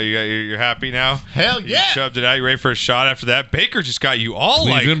shots. Is that what you got? You're happy now? Hell You yeah. shoved it out. You ready for a shot after that? Baker just got you all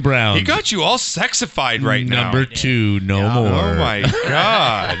Cleveland Browns. He got you all sexified right now. Number 2, no more. Oh my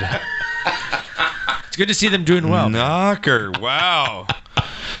God. It's good to see them doing well. Knocker. Wow.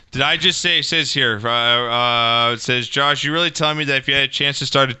 Did I just say, it says here, it says, Josh, you really telling me that if you had a chance to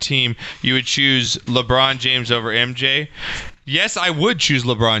start a team, you would choose LeBron James over MJ? Yes, I would choose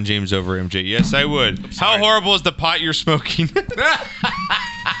LeBron James over MJ. Yes, I would. How horrible is the pot you're smoking?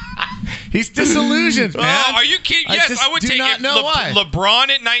 He's disillusioned, man. Oh, are you kidding? I Yes, just I would do take not if know why. LeBron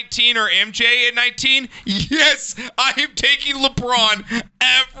at 19 or MJ at 19. Yes, I am taking LeBron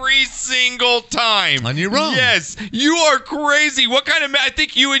every single time. And you're wrong. Yes, you are crazy. What kind of? I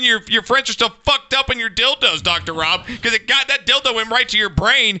think you and your friends are still fucked up in your dildos, Dr. Rob, because it got that dildo went right to your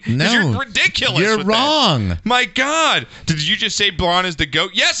brain. 'Cause No, you're ridiculous. you're with that. wrong. My God, did you just say LeBron is the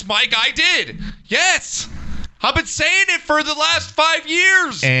GOAT? Yes, Mike, I did. Yes. I've been saying it for the last 5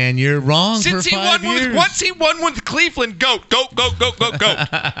 years. And you're wrong Since for he 5 won years. once he won with Cleveland, goat.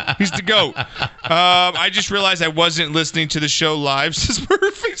 He's the GOAT. I just realized I wasn't listening to the show live since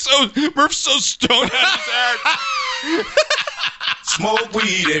Murph's so stoned out of his ass. Smoke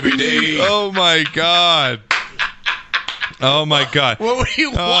weed every day. Oh my God. Oh my God. What were you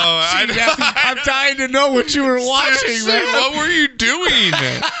watching? I'm dying to know what you were watching, Seriously, man. what were you doing?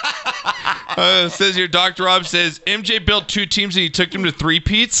 Says here, Dr. Rob says MJ built 2 teams and he took them to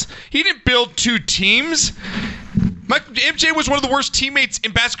 3-peats. He didn't build 2 teams. MJ was one of the worst teammates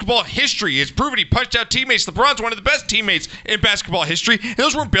in basketball history. It's proven he punched out teammates. LeBron's one of the best teammates in basketball history. And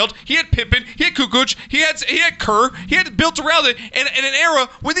those weren't built. He had Pippen. He had Kukoc. He had Kerr. He had built around it in an era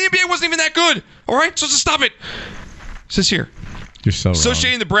when the NBA wasn't even that good. All right? So just stop it. It says here. You're so wrong.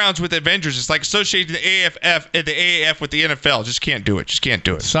 Associating the Browns with Avengers is like associating the AAF with the NFL. Just can't do it. Just can't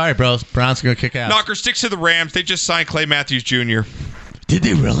do it. Sorry, bro. Browns are going to kick ass. Knocker sticks to the Rams. They just signed Clay Matthews Jr. Did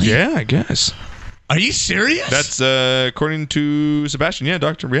they really? Yeah, I guess. Are you serious? That's according to Sebastian. Yeah,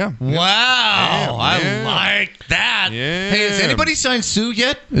 Doctor. Yeah. Wow. I Yeah. like that. Yeah. Hey, has anybody signed Sue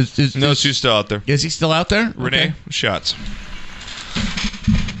yet? No, Sue's still out there. Is he still out there? Renee, Okay. shots.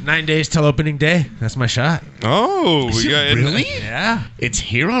 9 days till opening day. That's my shot. Oh, Is we it got really? Yeah. It's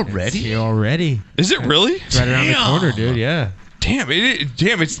here already? It's here already. Is it really? It's right around the Damn. corner, dude. Yeah. Damn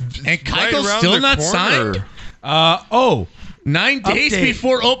it's And right Keiko's around still the not corner. signed? 9 days Update.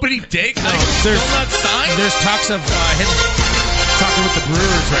 before opening day? Keiko's still not signed? There's talks of him talking with the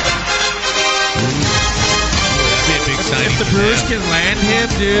Brewers right now. That'd be a big signing. If the for Brewers them. can land him,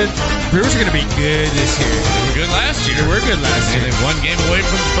 dude, Brewers are going to be good this year. They were good last year. They were good last And year. they 1 game away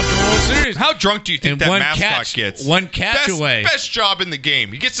from the fucking World Series. How drunk do you think And that one mascot catch- gets? one catch away. Best job in the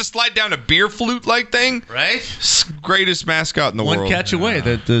game. He gets to slide down a beer flute-like thing. Right? Greatest mascot in the One world. catch away.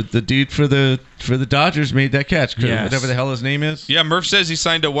 The dude for the Dodgers made that catch. Yes. Whatever the hell his name is. Yeah, Murph says he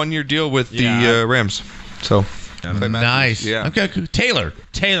signed a 1-year deal with the Yeah. Rams. So Nice. Yeah. Okay. Cool. Taylor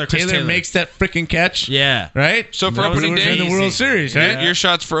Chris Taylor makes that freaking catch. Yeah. Right. So for That was opening in day, the World Series, right? Your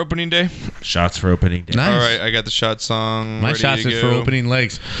shots for opening day. Shots for opening day. Nice. All right, I got the shot song. My ready shots to is for go. opening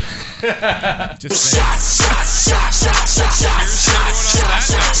legs. Just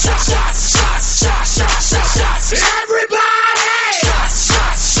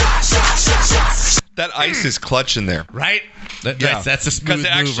That ice is clutch in there. right. Yeah. That's a Because smooth it move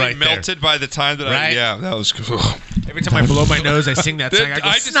actually right melted by the time that Right. that was Every time I blow my nose, I sing that song. I go,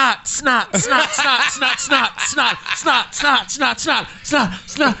 I just- snot, snot, snot, snot, snot, snot, snot, snot, snot, snot, snot, snot,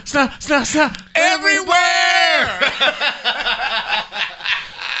 snot, snot, snot, snot, everywhere.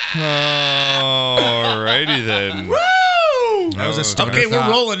 Alrighty then. Woo! That was a stoner Okay, we're thought.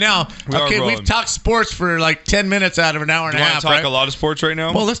 rolling now. We are Okay, rolling. we've talked sports for like 10 minutes out of an hour and Do a you want half, to talk right? a lot of sports right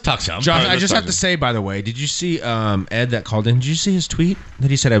now? Well, let's talk some. Josh, All right, I let's just talk have to say, by the way, did you see Ed that called in? Did you see his tweet that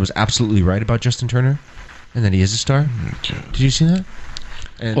he said I was absolutely right about Justin Turner and that he is a star? Did you see that?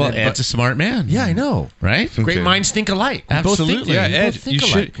 And Well, then- Ed's a smart man. yeah, I know. Right? Great Okay. minds think alike. We both think Absolutely. alike. yeah, We Ed, both think you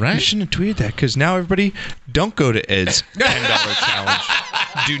alike. should you shouldn't have tweeted that because now everybody don't go to Ed's $10 challenge.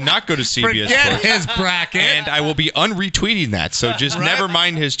 Do not go to CBS Forget Sports. his bracket. And I will be unretweeting that. So just Right. never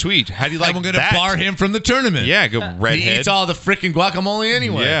mind his tweet. How do you like I'm going to that? bar him from the tournament. Yeah, go He redhead. eats all the freaking guacamole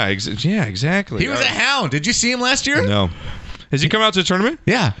anyway. Yeah, exactly. He was a All right. hound. Did you see him last year? No. Has he come out to the tournament?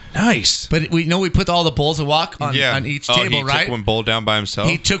 Yeah. Nice. But we put all the bowls of wok on each table, he right? took one bowl down by himself.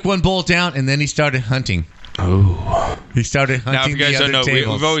 He took one bowl down and then he started hunting. Oh. He started hunting Now, if you guys the don't other know,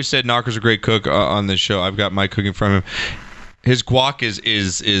 tables. we've always said Knocker's a great cook on this show. I've got my cooking from him. His guac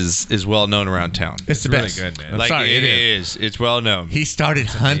is well known around town. It's the really best. good, man. I'm Like sorry, it is. It's well known. He started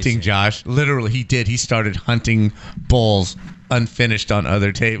hunting, Josh. Literally, he did. He started hunting bowls unfinished on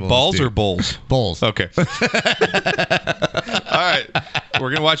other tables. Balls dude. or bowls? Bowls. Okay. All right. We're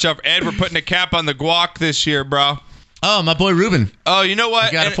going to watch out for Ed. We're putting a cap on the guac this year, bro. Oh, my boy Ruben. Oh, you know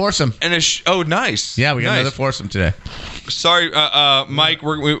what? We got a foursome. And oh, nice. Yeah, we got Nice. another foursome today. Sorry, Mike.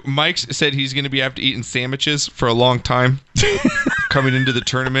 Mike said he's going to be after eating sandwiches for a long time coming into the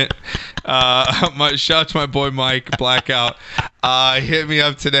tournament. My shout out to my boy Mike Blackout. hit me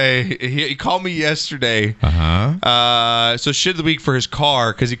up today. He called me yesterday. So shit of the week for his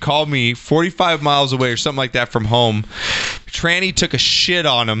car because he called me 45 miles away or something like that from home. Tranny took a shit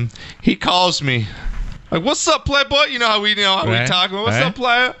on him. He calls me. Like, what's up, playboy? You know how we talk. What's up,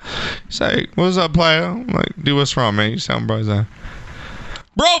 player? He's like, what's up, player? I'm like, dude, what's wrong, man? You sound bright. Bro,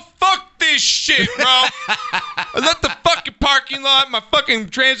 fuck this shit, bro. I left the fucking parking lot. My fucking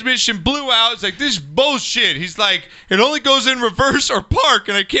transmission blew out. It's like, this is bullshit. He's like, it only goes in reverse or park.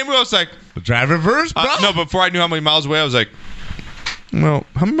 And I came over. I was like, drive reverse, bro? No, before I knew how many miles away, I was like, well,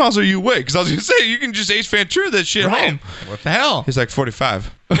 how many miles are you away? Because I was going to say, you can just Ace Ventura that shit home. What the hell? He's like,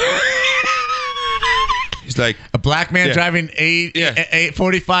 45. He's like a black man driving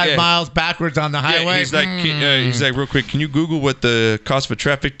 45 miles backwards on the highway. He's like, he's like, real quick, can you Google what the cost of a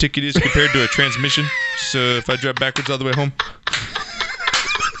traffic ticket is compared to a transmission? So if I drive backwards all the way home,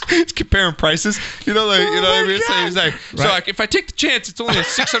 it's comparing prices. You know, like you know what I mean. So he's like, so like, if I take the chance, it's only a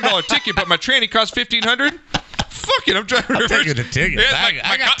 $600 ticket, but my tranny costs $1,500. Fuck it, I'm driving reverse. Taking the ticket. Yeah,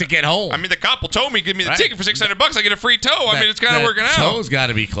 I got to get home. I mean, the cop will told me, give me the ticket for $600. I get a free tow. I mean, it's kind of working out. Tow's got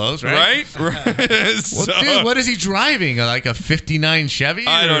to be close, right? So, dude, what is he driving? Like a '59 Chevy?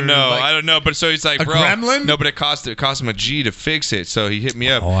 I don't know. But so he's like, a bro, Gremlin? No, but it cost him a G to fix it. So he hit me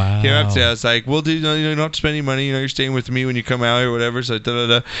up. Wow. Came up today. I was like, well, dude, you don't have to spend any money. You know, you're staying with me when you come out here or whatever. So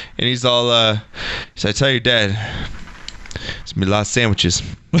and he's all, so I tell your dad. It's gonna be a lot of sandwiches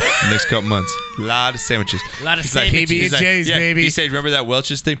the next couple months. A lot of sandwiches. A lot of PB&J's, baby. He said, remember that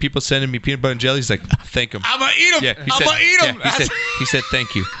Welch's thing? People sending me peanut butter and jelly. He's like, thank him. I'm gonna eat them. Yeah, I'm gonna eat them. Yeah, he said,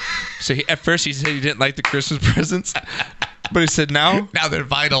 thank you. So at first he said he didn't like the Christmas presents, but he said now they're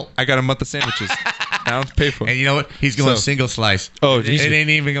vital. I got a month of sandwiches. I don't have to pay for them. And you know what? He's going single slice. Oh, it ain't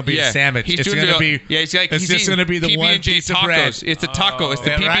even gonna be a sandwich. It's gonna be. Yeah, he's like, it's just gonna be the one PB&J piece of tacos. bread. It's the taco. It's the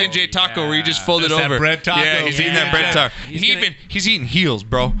PB&J taco where you just fold it Just that over. bread taco. Yeah, he's eating that bread taco. He's eating heels,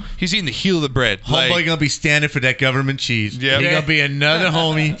 bro. He's eating the heel of the bread. Homeboy gonna be standing for that government cheese. Yeah. He's gonna be another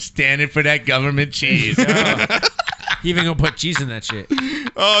homie standing for that government cheese. He even gonna put cheese in that shit.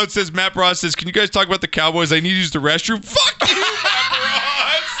 Oh, it says Matt Ross says, can you guys talk about the Cowboys? I need to use the restroom. Fuck you, Matt Ross.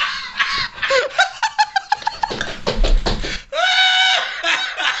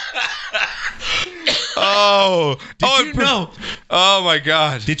 Did you know? Oh my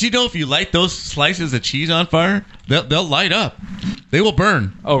God! Did you know if you light those slices of cheese on fire, they'll light up. They will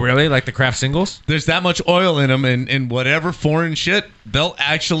burn. Oh, really? Like the Kraft singles? There's that much oil in them, and whatever foreign shit, they'll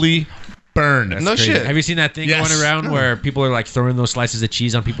actually burn. No shit. Have you seen that thing going around where people are like throwing those slices of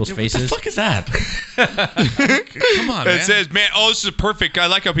cheese on people's faces? What the fuck is that? Come on, man. It says, man, this is perfect. I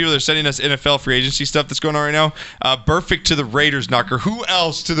like how people are sending us NFL free agency stuff that's going on right now. Perfect to the Raiders, Knocker. Who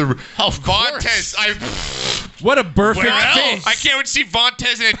else to the Vontaze? What a perfect I can't wait to see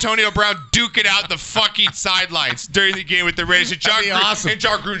Vontaze and Antonio Brown duke it out the fucking sidelines during the game with the Raiders. And John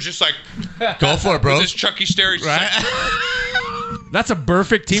Gruden's just like, go for it, bro. With this Chucky Sterry. Right? That's a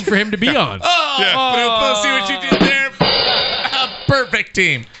perfect team for him to be on. See what you did there? A perfect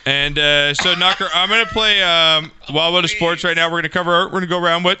team. And so, Knocker, I'm going to play Wild World of Sports right now. We're going to we're going to go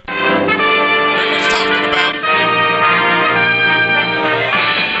around what everyone's talking about.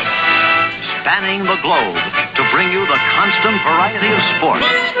 Spanning the globe to bring you the constant variety of sports.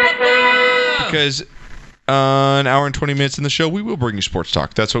 Because an hour and 20 minutes in the show, we will bring you sports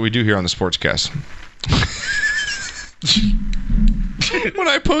talk. That's what we do here on the Sportscast. When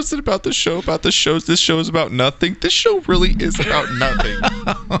I posted about the show, this show is about nothing. This show really is about nothing.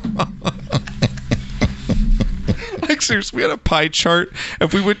 Like, seriously, we had a pie chart.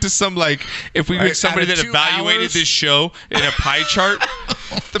 If we went to somebody that evaluated this show in a pie chart,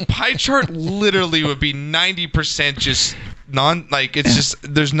 the pie chart literally would be 90% just it's just,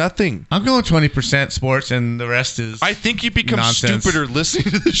 there's nothing. I'm going 20% sports and the rest is I think you become nonsense. stupider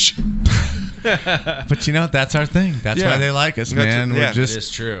listening to the show. But you know, that's our thing. That's why they like us, man. It is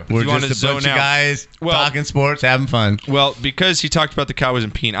true. We're just a bunch of guys talking sports, having fun. Well, because he talked about the Cowboys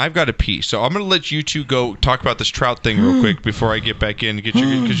and peeing, I've got to pee. So I'm going to let you two go talk about this Trout thing real quick before I get back in. Because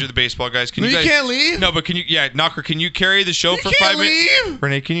you're the baseball guys. Can you guys, can't leave? No, but Knocker, can you carry the show for 5 minutes?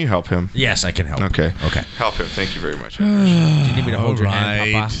 Renee, can you help him? Yes, I can help. Okay. Help him. Thank you very much. Do you need me to hold your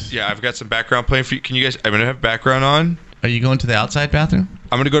hand, Papa? Yeah, I've got some background playing for you. Can you guys, I'm going to have background on. Are you going to the outside bathroom?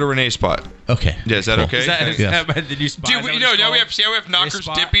 I'm going to go to Renee's spot. Okay. Yeah, is that cool. Okay? Did you spy? Dude, now we have Knocker's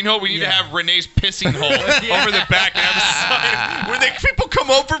dipping hole. We need to have Renee's pissing hole over the back. And have a sign. When people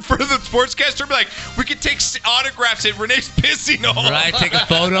come over for the Sportscast, they'll be like, we could take autographs at Renee's pissing hole. Right, take a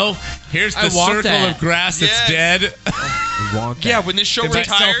photo. Here's the circle of grass that's dead. Yeah, when this show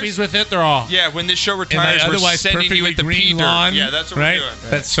retires. Selfies with it, they're all. Yeah, when this show retires, we're sending you with the green lawn. Yeah, that's what we're doing.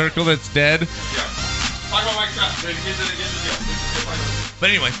 That circle that's dead. Yeah. Talk about Mike Trout. But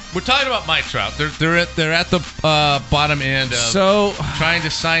anyway, we're talking about Mike Trout. They're at the bottom end of trying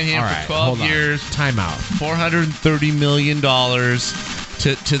to sign him for 12 years. Timeout. $430 million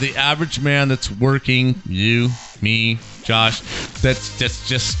to the average man that's working. You, me, Josh. That's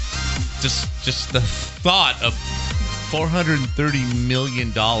just the thought of $430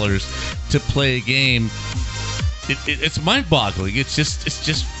 million to play a game. It's mind-boggling. It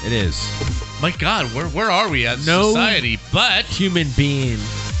is. My God, where are we as a society? But human being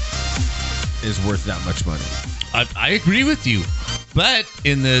is worth that much money. I agree with you. But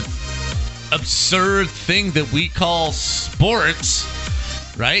in the absurd thing that we call sports,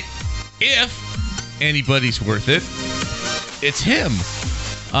 right? If anybody's worth it, it's him.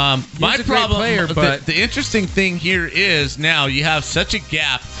 My problem, player, but the interesting thing here is now you have such a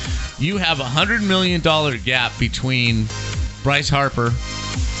gap. You have $100 million gap between Bryce Harper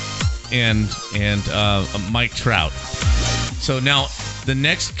and Mike Trout. So now the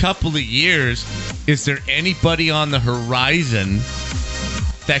next couple of years, is there anybody on the horizon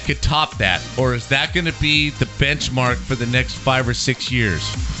that could top that? Or is that going to be the benchmark for the next 5 or 6 years?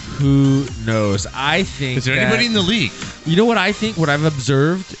 Who knows? I think. Is there anybody in the league? You know what I think? What I've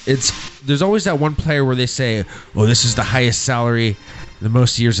observed? There's always that one player where they say, "Oh, this is the highest salary, the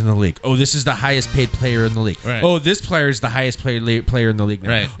most years in the league. Oh, this is the highest paid player in the league. Right. Oh, this player is the highest paid player in the league now.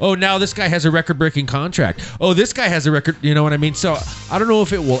 Right. Oh, now this guy has a record-breaking contract. Oh, this guy has a record. You know what I mean? So I don't know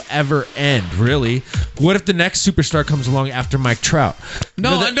if it will ever end. Really, what if the next superstar comes along after Mike Trout?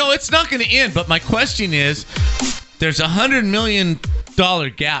 No, it's not going to end. But my question is, there's $100 million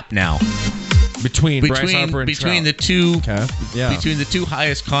gap now between Bryce Harper and between Trout. the two Yeah. between the two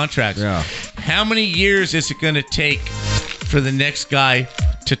highest contracts. Yeah. How many years is it going to take for the next guy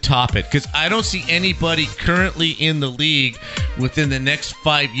to top it? Because I don't see anybody currently in the league within the next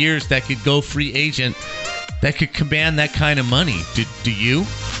 5 years that could go free agent that could command that kind of money. Do you?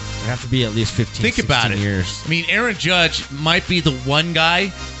 It'd have to be at least 15, Think about 16 it. years. I mean, Aaron Judge might be the one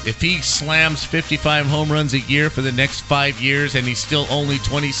guy. If he slams 55 home runs a year for the next 5 years and he's still only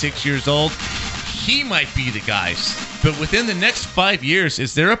 26 years old, he might be the guy. But within the next 5 years,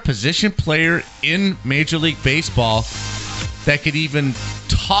 is there a position player in Major League Baseball that could even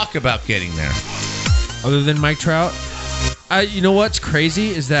talk about getting there? Other than Mike Trout? You know what's crazy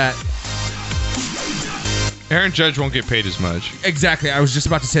is that Aaron Judge won't get paid as much. Exactly. I was just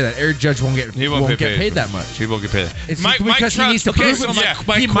about to say that Aaron Judge won't get paid that much. He won't get paid. It's because he needs to prove himself.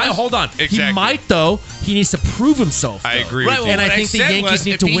 Hold on. Exactly. He might, though. He needs to prove himself. I agree with you. And I think the Yankees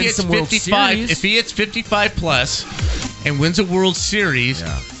need to win some World Series. If he hits 55 plus and wins a World Series,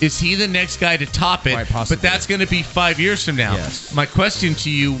 is he the next guy to top it? Quite possibly. But that's going to be 5 years from now. Yes. My question to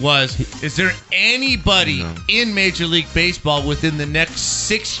you was, is there anybody in Major League Baseball within the next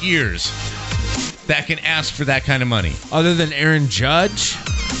 6 years that can ask for that kind of money? Other than Aaron Judge?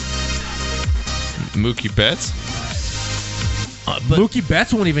 Mookie Betts? Mookie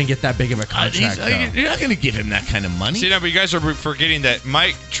Betts won't even get that big of a contract. You're not going to give him that kind of money. See, no, but you guys are forgetting that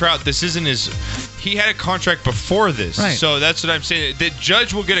Mike Trout, this isn't his... He had a contract before this. Right. So that's what I'm saying. The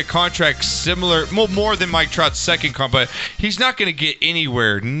Judge will get a contract similar, more than Mike Trout's second contract, but he's not going to get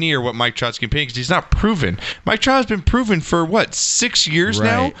anywhere near what Mike Trout's getting paid because he's not proven. Mike Trout has been proven for, 6 years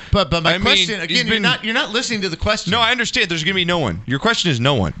now? But my question, again, you're not listening to the question. No, I understand. There's going to be no one. Your question is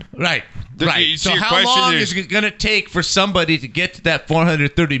no one. Right. You Right. So see your how question long is- is it going to take for somebody to get to that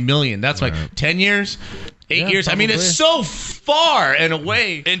 $430 million? That's like 10 years, 8 years. I mean, probably. it's so far and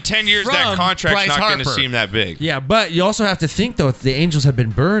away. In 10 years, that from contract's Bryce not going to Harper. seem that big. Yeah, but you also have to think, though, the Angels have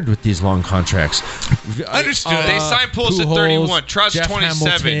been burned with these long contracts. Understood. They signed Pujols at 31. Trout's Jeff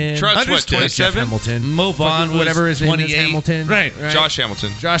 27. Hamilton. Trout's what, Understood. 27? Jeff Hamilton. Mo Vaughn was whatever his name is, 28. Hamilton. Right. Josh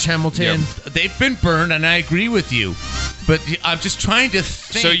Hamilton. Josh Hamilton. They've been burned, and I agree with you. But I'm just trying to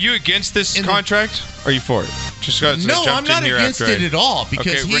think. So are you against this contract? Or are you for it? Just got No, jumped I'm not in here against after it at all. Because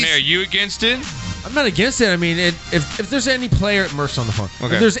Okay, he's, Renee, are you against it? I'm not against it. I mean, if there's any player, Merce on the phone.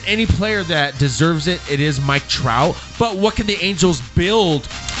 Okay. If there's any player that deserves it, it is Mike Trout. But what can the Angels build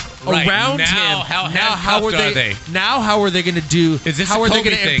Right. around Now, him? how how are handcuffed they? are they? Now, how are they going to do? Is this how a are they Kobe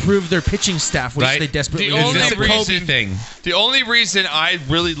going to thing? improve their pitching staff, which Right. they desperately The need? only Is this a Kobe reason- thing? The only reason I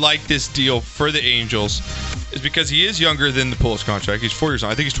really like this deal for the Angels is because he is younger than the Pujols contract. He's 4 years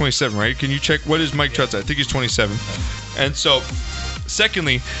old. I think he's 27, right? Can you check what is Mike Trout's? I think he's 27. And so,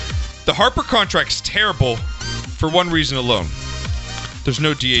 secondly, the Harper contract's terrible for one reason alone. There's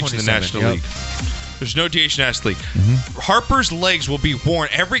no DH in the 27, National yep. League. There's no DH in the National League. Harper's legs will be worn.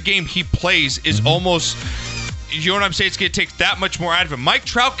 Every game he plays is almost... you know what I'm saying? It's going to take that much more out of him. Mike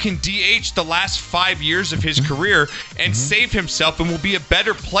Trout can DH the last 5 years of his career and save himself and will be a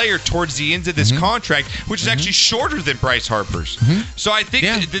better player towards the end of this contract, which is actually shorter than Bryce Harper's. So I think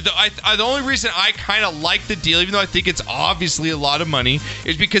the only reason I kind of like the deal, even though I think it's obviously a lot of money,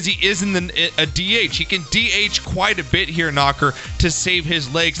 is because he is in a DH. He can DH quite a bit here, Knocker, to save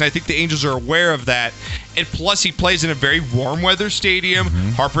his legs, and I think the Angels are aware of that. And plus, he plays in a very warm weather stadium.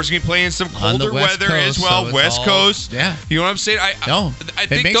 Harper's going to play in some colder weather as well. So West Coast. Yeah. You know what I'm saying? I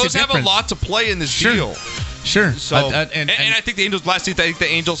think those have a lot to play in this deal. Sure. So, and I think the Angels, lastly, I think the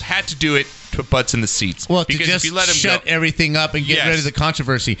Angels had to do it to put butts in the seats. Well, because to just if you let him shut everything up and get rid of the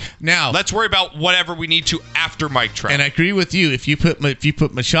controversy. Now, let's worry about whatever we need to after Mike Trout. And I agree with you. If you put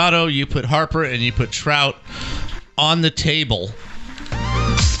Machado, you put Harper, and you put Trout on the table,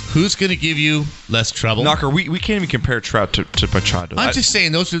 who's going to give you less trouble? Knocker, we can't even compare Trout to Machado. I'm just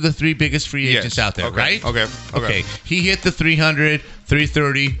saying those are the three biggest free agents out there, right? Okay. He hit the 300,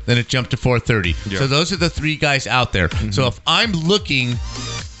 330, then it jumped to 430. Yeah. So those are the three guys out there. So if I'm looking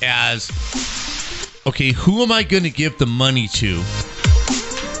as, okay, who am I going to give the money to?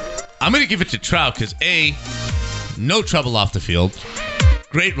 I'm going to give it to Trout because A, no trouble off the field,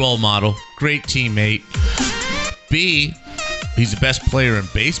 great role model, great teammate. B, he's the best player in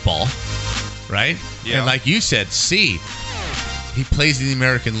baseball, right? Yeah. And like you said, C, he plays in the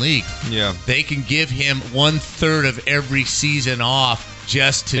American League. Yeah. They can give him 1/3 of every season off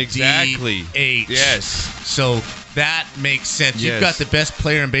just to DH. Yes. So that makes sense. Yes. You've got the best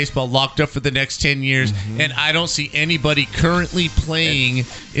player in baseball locked up for the next 10 years, and I don't see anybody currently playing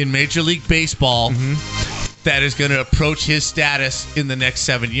in Major League Baseball that is going to approach his status in the next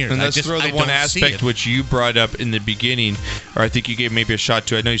 7 years. And let's throw the one aspect which you brought up in the beginning, or I think you gave maybe a shot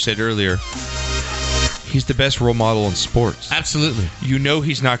to. I know you said earlier. He's the best role model in sports. Absolutely. You know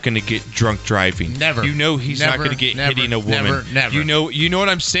he's not going to get drunk driving. Never. You know he's not going to get hitting a woman. Never. You know what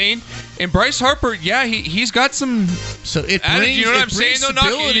I'm saying? And Bryce Harper, yeah, he's got some. So it attitude. brings, You know what I'm saying? brings No,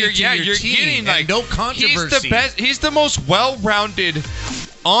 stability you're to your team getting like and no controversy. He's the best. He's the most well-rounded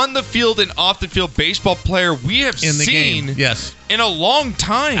on the field and off the field baseball player we have in the seen. game. Yes. In a long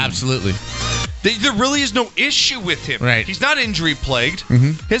time. Absolutely. There really is no issue with him. Right. He's not injury plagued.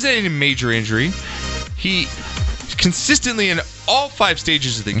 Mm-hmm. He hasn't had any major injury. He's consistently in all 5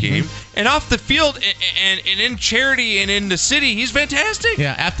 stages of the game, and off the field and in charity and in the city, he's fantastic.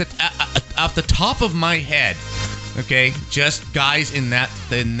 Yeah, off the top of my head, okay, just guys in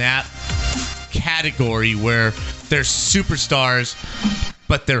that category where they're superstars,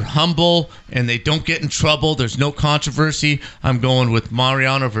 but they're humble and they don't get in trouble. There's no controversy. I'm going with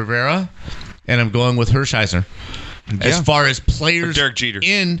Mariano Rivera, and I'm going with Hershiser. As far as players, Derek Jeter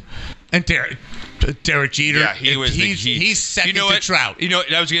Derek Jeter. Yeah, he's second to Trout. You know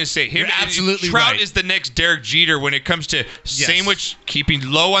what I was going to say? You're absolutely Trout right. is the next Derek Jeter when it comes to sandwich, keeping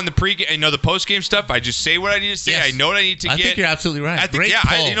low on the pregame, the postgame stuff. I just say what I need to say. Yes. I know what I need to get. I think you're absolutely right. I think, Great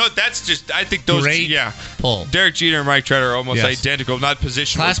pull. that's just. I think those. Great pull. Derek Jeter and Mike Trout are almost Yes. identical, not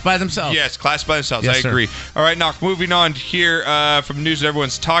positional. Class by themselves. Yes, class by themselves. Yes, I sir. agree. All right, Knock. Moving on here from the news that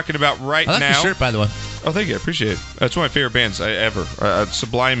everyone's talking about right I like now. your shirt, by the way. Oh, thank you. I appreciate it. That's one of my favorite bands ever.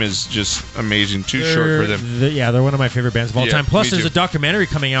 Sublime is just amazing. Too short for them. They're one of my favorite bands of all Yeah, time. Plus, me there's too. a documentary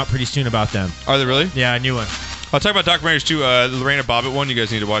coming out pretty soon about them. Are they really? Yeah, a new one. I'll talk about documentaries too. The Lorena Bobbitt one. You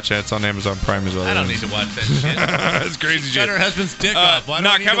guys need to watch that. It's on Amazon Prime as well. I don't need to watch that shit. That's crazy shit. Cut her husband's dick off. Why do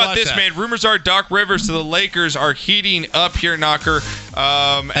I Knock, need how to about watch this, that? man? Rumors are Doc Rivers to the Lakers are heating up here, Knocker.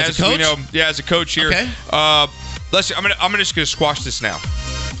 As a coach? we know, as a coach here. Okay. I'm just gonna squash this now.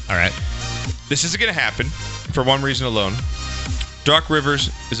 All right. This isn't gonna happen for one reason alone. Doc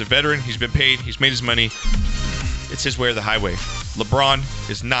Rivers is a veteran. He's been paid. He's made his money. It's his way or the highway. LeBron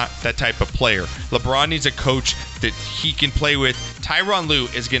is not that type of player. LeBron needs a coach that he can play with. Tyronn Lue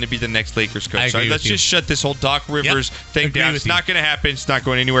is going to be the next Lakers coach. I agree Let's with you. just shut this whole Doc Rivers thing Agree down. with It's you. not going to happen. It's not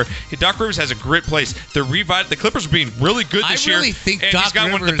going anywhere. Doc Rivers has a great place. The Clippers are being really good this year. I really think and Doc he's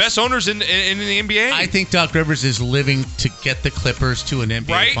got one of the Rivers- best owners in the NBA. I think Doc Rivers is living to get the Clippers to an NBA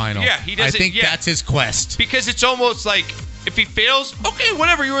Right? final. Yeah, he does I it- think yeah. that's his quest. Because it's almost like if he fails, okay,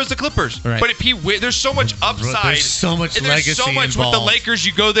 whatever. You were as the Clippers. Right. But if he there's so much upside. There's so much and there's so legacy much with the involved. Lakers.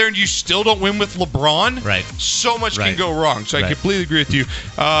 You go there and you still don't win with LeBron. Right. So much can Right. go wrong. So I Right. completely agree with you.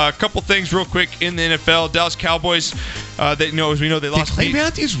 A couple things real quick in the NFL. Dallas Cowboys. As we know, they Did lost. Clay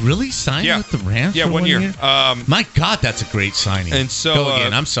Matthews really sign Yeah. with the Rams? Yeah, for 1 year. My God, that's a great signing. And so Go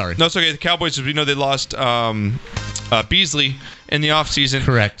again. I'm sorry. No, it's okay. The Cowboys, as we know, they lost Beasley in the offseason.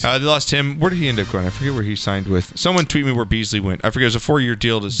 Correct. They lost him. Where did he end up going? I forget where he signed with. Someone tweet me where Beasley went. I forget. It was a 4-year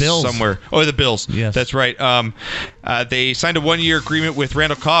deal to Bills. somewhere. Oh, the Bills. Yes. That's right. They signed a 1-year agreement with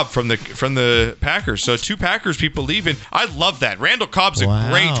Randall Cobb from the Packers. So 2 Packers people leaving. I love that. Randall Cobb's a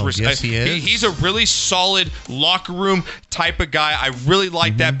great receiver. Yes, he is. He's a really solid locker room type of guy. I really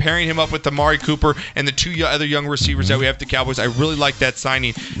like that, pairing him up with Amari Cooper and the 2 other young receivers that we have at the Cowboys. I really like that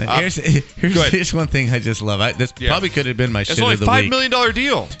signing. Here's one thing I just love. This probably could have been my shit It's only of the $5 week. million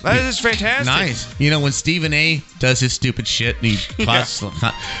deal. That is fantastic. Nice. You know, when Stephen A. does his stupid shit and he costs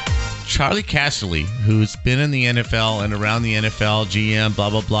Charlie Casserly, who's been in the NFL and around the NFL, GM, blah,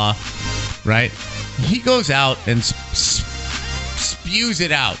 blah, blah, right? He goes out and spews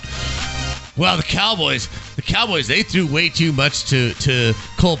it out. Well, the Cowboys, they threw way too much to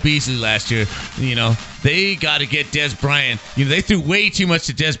Cole Beasley last year. You know, they got to get Des Bryant. You know, they threw way too much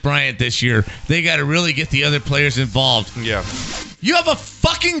to Des Bryant this year. They got to really get the other players involved. Yeah. You have a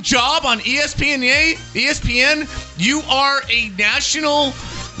fucking job on ESPN. You are a national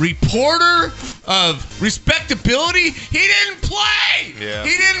reporter of respectability. He didn't play. Yeah.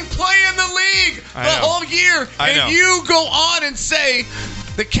 He didn't play in the league I the know. whole year. I know. And you go on and say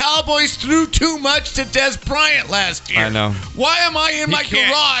the Cowboys threw too much to Des Bryant last year. I know. Why am I in my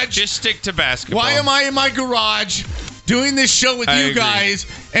can't garage? Just stick to basketball. Why am I in my garage doing this show with I you agree. guys,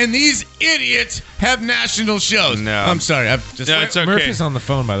 and these idiots have national shows? No. I'm sorry. I'm just. No, it's okay. Murph is on the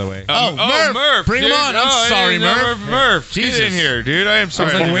phone, by the way. Murph. Bring him dude. on. I'm sorry, Murph. Murph, Jesus. get in here, dude. I am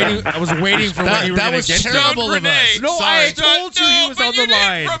sorry. I was waiting for when you were That going was to get to it. terrible of us. No, I Sorry. told you he was on the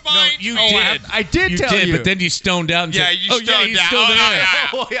line. No, you Oh, did. I did You tell did, you. but then you stoned out and Yeah, said, you "Oh yeah, stoned he's out. still Oh, there." yeah.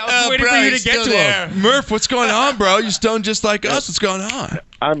 Oh, yeah, I was waiting bro, for you he's to get still to there. him. Murph, what's going on, bro? You stoned just like us. What's going on?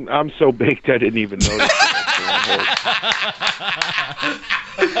 I'm so baked I didn't even notice.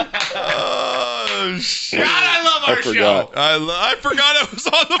 Oh, shit. God, I love our forgot. show. I forgot I was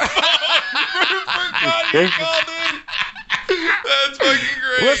on the phone. I forgot you called in. That's fucking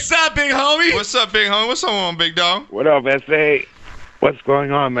great. What's up, big homie? What's up, big homie? What's on, big dog? What up, SA? What's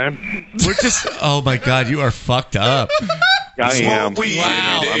going on, man? We're just. Oh my God, you are fucked up. I am. Wow.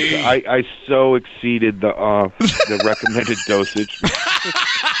 I so exceeded the recommended dosage.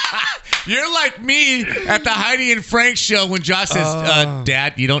 You're like me at the Heidi and Frank show when Josh says,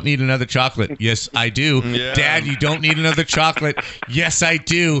 Dad, you don't need another chocolate. Yes, I do. Yeah. Dad, you don't need another chocolate. Yes, I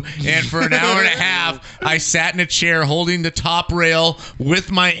do. And for an hour and a half, I sat in a chair holding the top rail with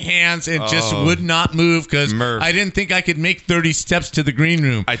my hands and just would not move because Murph. I didn't think I could make 30 steps to the green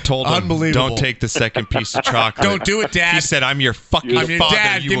room. I told him, Unbelievable. don't take the second piece of chocolate. Don't do it, Dad. He said, I'm your fucking I'm your father.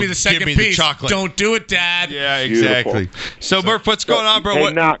 dad. You Give me will the second give me piece. The chocolate. Don't do it, Dad. Yeah, exactly. So, Murph, what's going on, bro?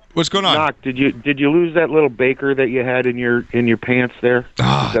 Hey, Knock, what's going on? Knock, did you lose that little baker that you had in your pants there?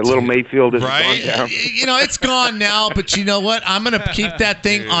 Ah, that little Mayfield is right? gone down. You know, it's gone now, but you know what? I'm going to keep that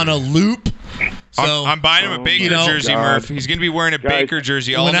thing on a loop. So, I'm buying him a Baker jersey, God. Murph. He's going to be wearing a Guys, Baker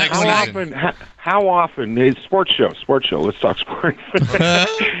jersey all next season. How often? It's sports show. Let's talk sports.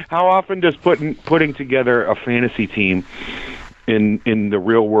 How often does putting together a fantasy team in the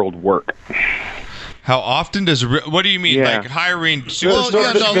real world work? How often does what do you mean? Yeah. Like hiring Well,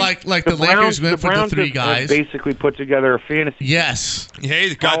 yeah, no, like the Lakers went for the three guys. Basically put together a fantasy. Yes.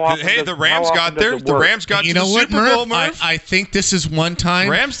 Hey, the How Rams often got does there. it The work? Rams got You to know the what, Super Bowl, Murph? Murph. I think this is one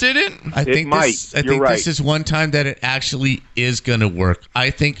time. Rams did it. I think might. You're right. this is one time that it actually is going to work. I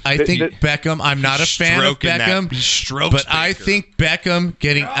think Beckham. I'm not a fan of Stroking that. Beckham, He strokes but I Baker. think Beckham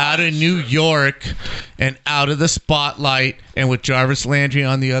getting out of New York and out of the spotlight, and with Jarvis Landry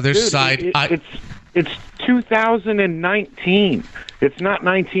on the other Dude, side, it's 2019. It's not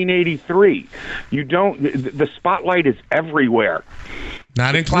 1983. You don't. The spotlight is everywhere.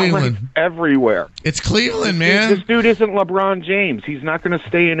 not in Spotlight's Cleveland. Everywhere. It's Cleveland, man. This dude isn't LeBron James. He's not going to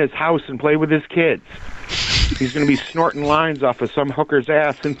stay in his house and play with his kids. He's going to be snorting lines off of some hooker's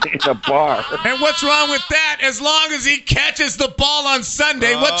ass in a bar. And what's wrong with that? As long as he catches the ball on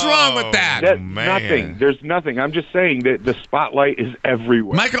Sunday, what's wrong with that? Nothing. There's nothing. I'm just saying that the spotlight is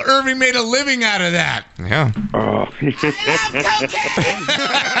everywhere. Michael Irving made a living out of that. Yeah. Oh.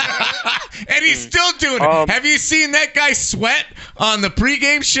 And he's still doing it. Have you seen that guy sweat on the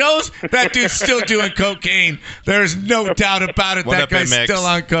pregame shows? That dude's still doing cocaine. There's no doubt about it. What That up, guy's MX? still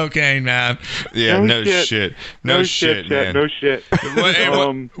on cocaine, man. Yeah, no shit. No shit, man. No shit.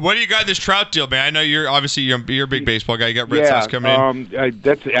 What do you got in this Trout deal, man? I know you're obviously you're a big baseball guy. You got Red Sox coming in.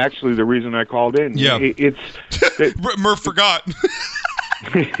 That's actually the reason I called in. Yeah. Murph forgot.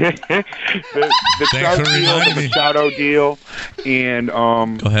 the Trout deal, the Machado deal, and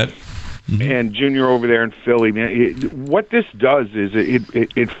Go ahead. and Junior over there in Philly, man. What this does is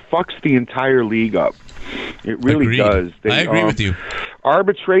it fucks the entire league up. It really Agreed. does. I agree with you.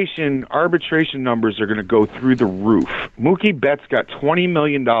 Arbitration numbers are going to go through the roof. Mookie Betts got $20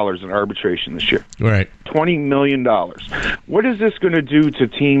 million in arbitration this year. Right. $20 million. What is this going to do to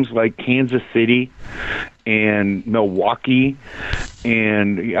teams like Kansas City and Milwaukee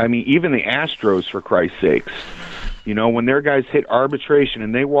and, I mean, even the Astros, for Christ's sakes? You know, when their guys hit arbitration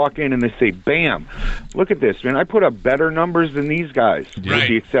and they walk in and they say, bam, look at this, man. I put up better numbers than these guys, with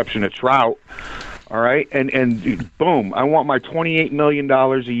the exception of Trout. All right? And boom, I want my $28 million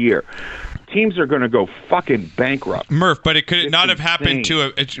a year. Teams are going to go fucking bankrupt. Murph, but it could not have happened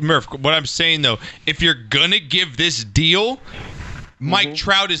to Murph, what I'm saying, though, if you're going to give this deal, Mike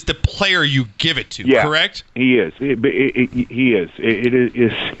Trout is the player you give it to, correct? He is. He is.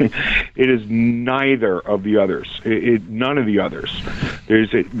 It is neither of the others. None of the others.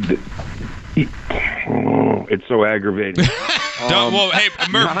 It's so aggravating. Hey,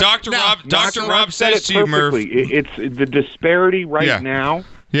 Murph, Dr. Rob says to you, Murph. It's the disparity now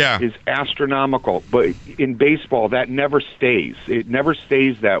is astronomical. But in baseball, that never stays. It never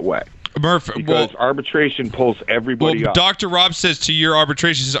stays that way. Murph, because arbitration pulls everybody up. Dr. Rob says to your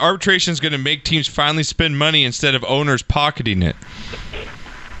arbitration, says arbitration is going to make teams finally spend money instead of owners pocketing it.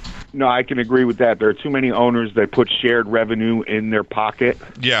 No, I can agree with that. There are too many owners that put shared revenue in their pocket.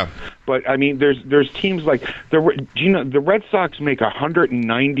 Yeah. But I mean, there's teams like the Red Sox make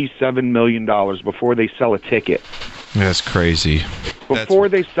 $197 million before they sell a ticket. That's crazy. Before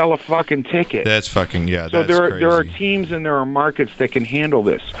they sell a fucking ticket. That's fucking So there are teams and there are markets that can handle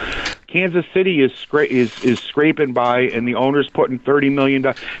this. Kansas City is scraping by, and the owner's putting $30 million.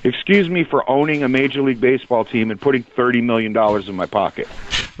 Excuse me for owning a Major League Baseball team and putting $30 million in my pocket.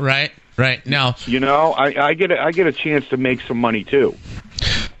 Right. Now, you know, I get a chance to make some money too.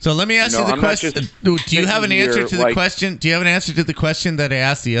 So let me ask you the question. Do you have an answer to the question? Do you have an answer to the question that I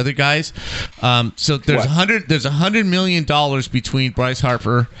asked the other guys? So there's $100 million between Bryce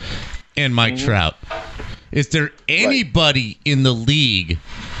Harper and Mike Trout. Is there anybody in the league,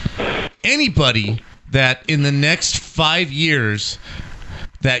 anybody that in the next 5 years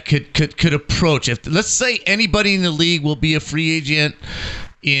that could approach? If let's say anybody in the league will be a free agent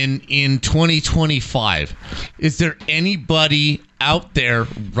in 2025, is there anybody out there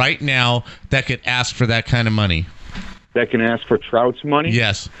right now that could ask for that kind of money? That can ask for Trout's money?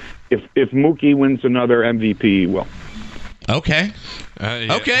 Yes. If Mookie wins another MVP, he will. Okay.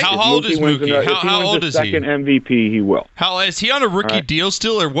 Okay. How old is Mookie? How old is he? Second MVP, he will. How is he on a rookie deal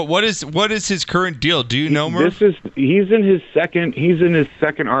still, or what is his current deal? Do you know, Murph? He's in his second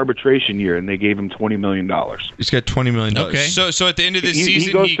arbitration year, and they gave him $20 million. He's got $20 million. Okay. So at the end of this season,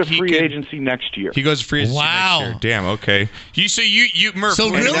 he goes to free agency next year. He goes to free agency next year. Damn. Okay. You Murph.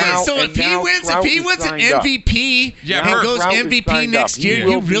 So really, if he wins an MVP, and goes MVP next year,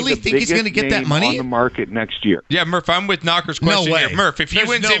 you really think he's going to get that money on the market next year? Yeah, Murph. I'm with Knocker's question here. Murph, if he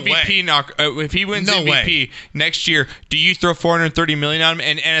wins MVP, MVP next year, do you throw $430 million on him?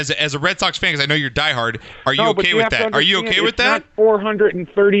 And as a Red Sox fan, because I know you're diehard, are you okay with that? Are you okay with that? It's not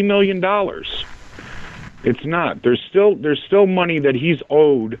 $430 million. It's not. There's still money that he's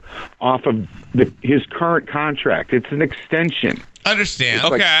owed off of his current contract. It's an extension. Understand.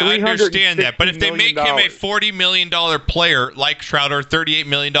 Okay, I understand that. But if they make him a $40 million player like Trout or a $38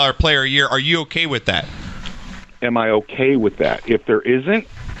 million player a year, are you okay with that? Am I okay with that? If there isn't,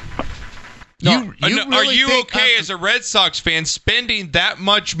 are you okay as a Red Sox fan spending that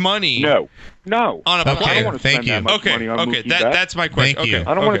much money? No. On a player. I don't want to spend that much money on Mookie Betts. That's my question. Thank you.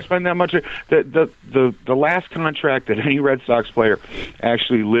 I don't want to spend that much. The last contract that any Red Sox player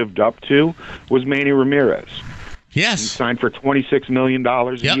actually lived up to was Manny Ramirez. Yes. He signed for $26 million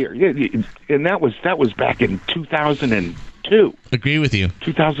a year. Yeah, and that was back in 2002. Agree with you.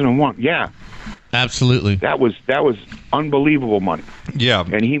 2001. Yeah. Absolutely. That was unbelievable money. Yeah.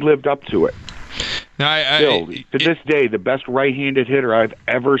 And he lived up to it. Now, to this day, the best right-handed hitter I've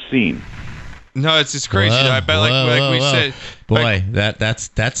ever seen. No, it's crazy. I bet, like we said. Boy,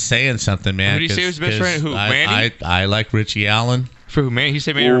 that's saying something, man. Who did you say was the best right-handed? Who, Manny? I like Richie Allen. For who, Manny? He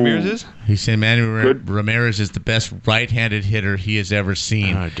said Manny Ramirez is? He said Manny Ramirez is the best right-handed hitter he has ever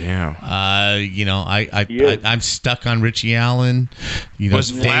seen. Oh, damn. I'm stuck on Richie Allen.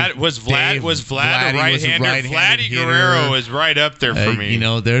 Was Vlad a right-hander? Vladdy Guerrero is right up there for me.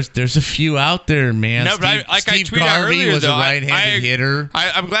 There's a few out there, man. No, but Steve tweeted Garvey earlier, was though, a right-handed hitter.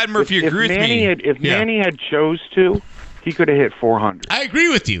 I'm glad Murphy agreed with me. If Manny had chose to, he could have hit 400. I agree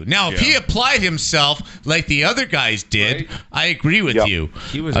with you. Now, if he applied himself like the other guys did, I agree with you.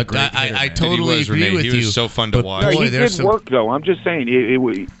 He was a great hitter, I man. totally agree with you. He was so fun to But watch. No, boy, he there's did some work though. I'm just saying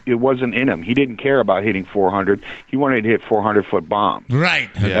it wasn't in him. He didn't care about hitting 400. He wanted to hit 400-foot bombs. right.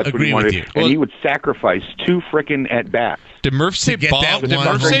 That's what Agree he with wanted. you. And he would sacrifice 2 frickin' at bats. Did Murph say get bomb? that Did one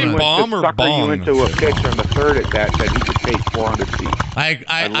Murph say home run. bomb or sucker you bomb? into a pitch on the third at bat that he could take 400 feet.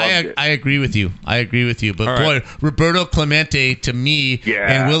 I loved it. I agree with you. I agree with you. But All boy, right. Roberto Clemente to me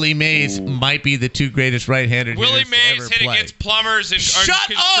Yeah. and Willie Mays might be the 2 greatest right-handed Willie hitters to Mays ever hit play. against plumbers and Shut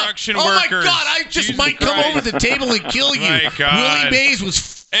construction up! workers. Oh my God! I just Jesus might come Christ. over the table and kill you. My God. Willie Mays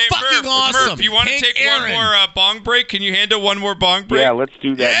was Hey, fucking Murph, awesome. Murph, you want to Hank take Aaron. one more bong break? Can you handle one more bong break? Yeah, let's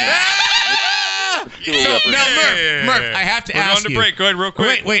do that. So, now, Murph, I have to We're ask going to you. break. Go ahead, real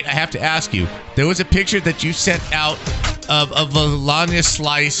quick. Wait, I have to ask you. There was a picture that you sent out of a lasagna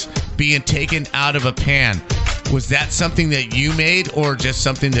slice being taken out of a pan. Was that something that you made or just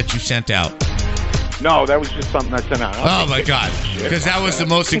something that you sent out? No, that was just something I sent out. Oh my God! Because that was the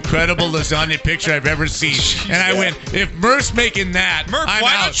most incredible lasagna picture I've ever seen. And I went, if Murph's making that, Murph, I'm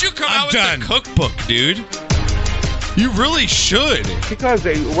why out. don't you come I'm out with done. a cookbook, dude? You really should. Because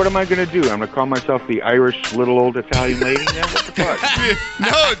what am I going to do? I'm going to call myself the Irish little old Italian lady? Now, what the fuck?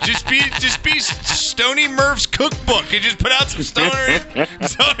 No, just be Stony Murph's cookbook and just put out some stoner hits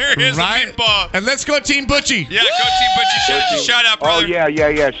Right? and meatball. And let's go Team Butchie. Yeah, go Team Butchie. Shout out, brother. Oh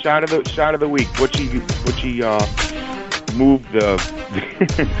yeah. Shot of the week. Butchie moved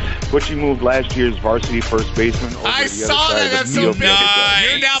Butchie moved last year's varsity first baseman over I to the saw other that. side of That's the so field. big. Nice.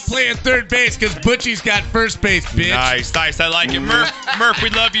 You're now playing third base because Butchie's got first base, bitch. Nice. I like it. Murph, we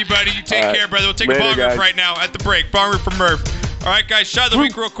love you, buddy. You take All right. care, brother. We'll take Later, a bong rip guys. right now at the break. Bong rip from Murph. All right, guys. Shot of the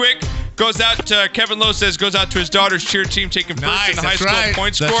week real quick. Goes out to Kevin Lowe says goes out to his daughter's cheer team taking first Nice, in the high that's school right,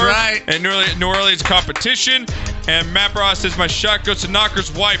 point that's score right. and New Orleans competition. And Matt Ross says my shot goes to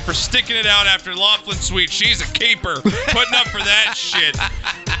Knocker's wife for sticking it out after Laughlin Suite. She's a keeper, putting up for that shit.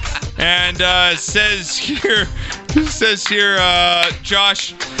 And says here,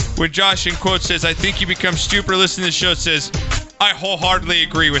 Josh, when Josh in quotes says, I think you become stupider listening to the show, says, I wholeheartedly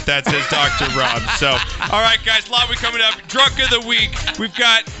agree with that, says Dr. Rob. So, all right, guys, lobby coming up. Drunk of the week. We've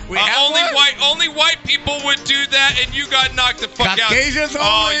got only white people would do that, and you got knocked the fuck out. Caucasians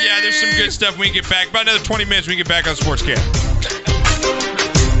Oh, only. yeah, there's some good stuff when we get back. About another 20 minutes, we get back on Sportscast.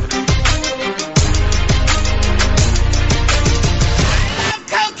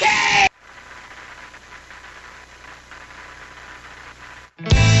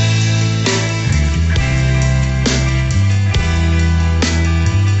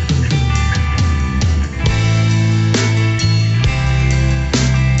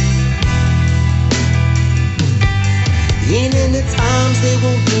 In the times there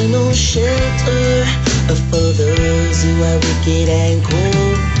won't be no shelter for those who are wicked and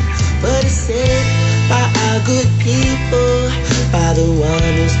cold. But it's said by our good people, by the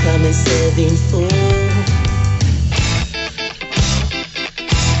one who's coming sevenfold.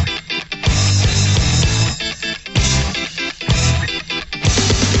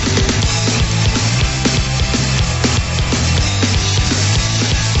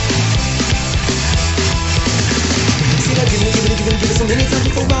 So many times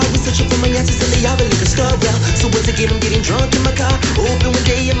before I was searching for my answers in the hour liquor store. Well, so once again I'm getting drunk in my car. Open one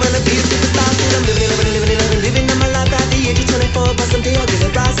day I'm gonna be a superstar. Said I'm living on my life at the age of 24. But someday I'll get a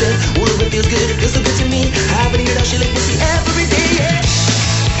rise. All of it feels good, it feels so good to me. Having it all, she like to see every day, yeah.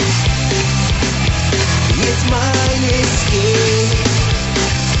 It's my escape.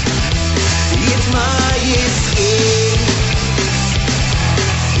 It's my escape.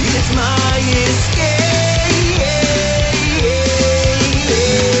 It's my escape.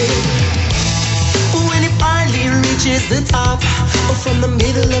 When it finally reaches the top, from the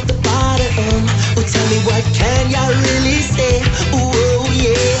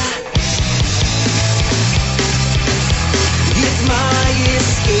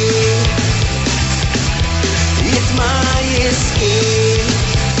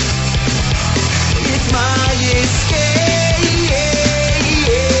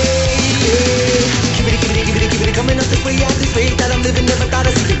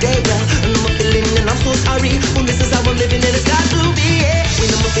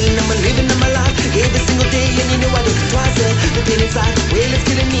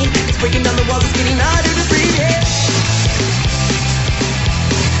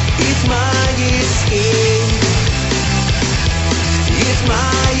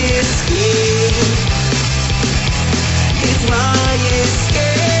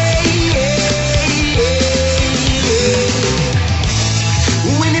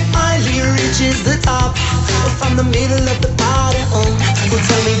from the middle of the party. Well,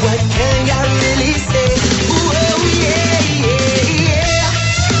 tell me what can y'all really say? Ooh, oh, yeah, yeah, yeah.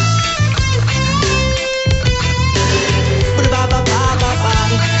 Ba-da-ba-ba-ba-ba-ba.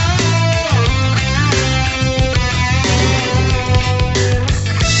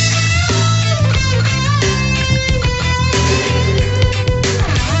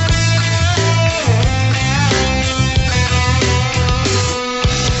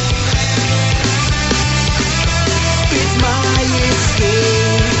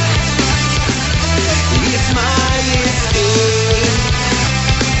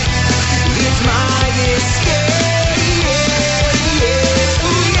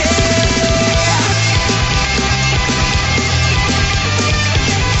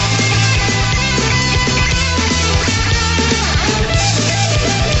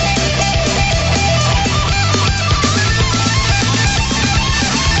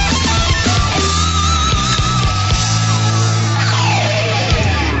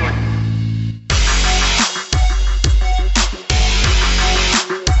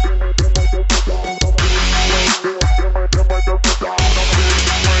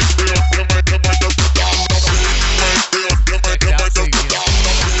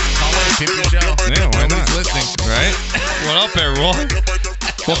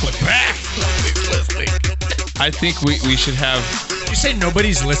 Welcome back. I think we should have. Did you say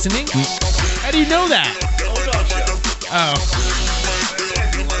nobody's listening? How do you know that? Oh.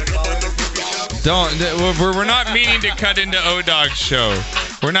 Don't. We're not meaning to cut into O-Dog's show.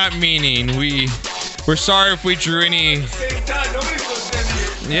 We're not meaning. We're sorry if we drew any.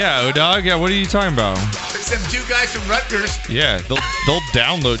 Yeah, O-Dog. Yeah, what are you talking about? Except two guys from Rutgers. Yeah, they'll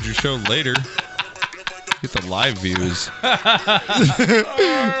download your show later. Get the live views. Welcome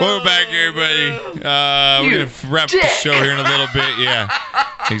back, everybody. We're going to wrap the show here in a little bit. Yeah,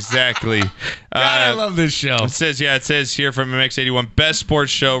 exactly. I love this show. It says here from MX81,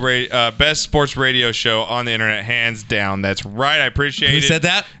 best sports radio show on the internet, hands down. That's right. I appreciate it. Who said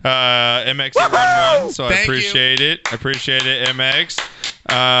that? MX81. So I Thank appreciate it. I appreciate it, MX.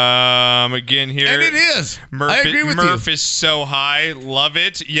 Again here. And it is. I agree with Murph you. is so high. Love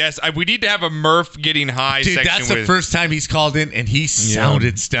it. Yes, we need to have a Murph getting high Dude, section. that's the first time he's called in, and he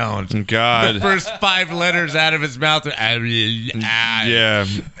sounded stoned. God. The first 5 letters out of his mouth. Yeah.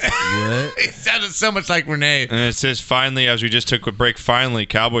 What? It sounded so much like Renee. And it says, finally, as we just took a break, finally,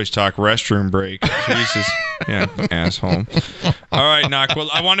 Cowboys talk restroom break. Jesus. Yeah, asshole. All right, Knock. Well,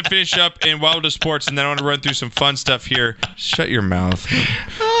 I want to finish up in Wild to Sports, and then I want to run through some fun stuff here. Shut your mouth.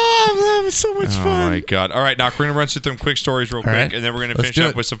 Oh, I'm having so much fun. Oh, my God. All right, Knock. We're going to run through some quick stories real quick, right. and then we're going to Let's finish do up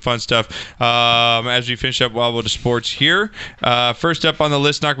it. with some fun stuff as we finish up Wild to Sports here. First up on the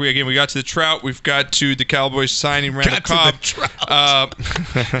list, Knock, we got to the Trout. We've got to the Cowboys signing Randall Cobb.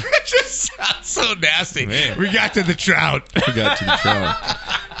 That just sounds so nasty. Man. We got to the Trout. We got to the Trout.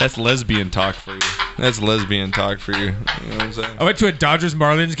 That's lesbian talk for you. That's lesbian talk for you. You know what I'm saying? I went to a Dodgers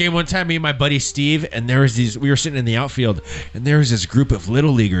Marlins game one time, me and my buddy Steve, and there was we were sitting in the outfield, and there was this group of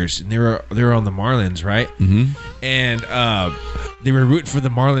little leaguers, and they were on the Marlins, right? Mm-hmm. And they were rooting for the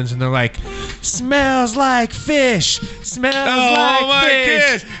Marlins, and they're like, "Smells like fish, smells like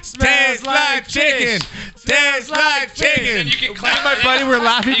fish, smells like chicken, tastes like chicken." You can Me clap. and my buddy were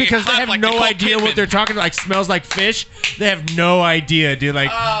laughing You can because they clap have like no Nicole idea Kidman. what they're talking about. Like, smells like fish. They have no idea, dude. Like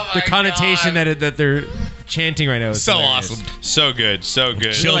the connotation that they're chanting right now is So hilarious. awesome. So good. So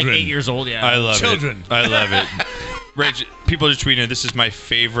good. They're like Children. 8 years old, yeah. I love Children. it. I love it. Reg, people are just tweeting, this is my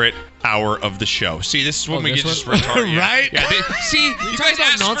favorite hour of the show. See, this is when we this get just one? retarded. Right? Yeah, see, you guys about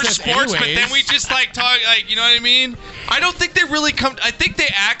ask for nonsense sports, but anyways. then we just like talk, like, you know what I mean? I don't think they really come. I think they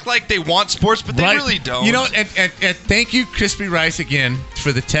act like they want sports, but they Right. really don't. You know, and thank you, Crispy Rice, again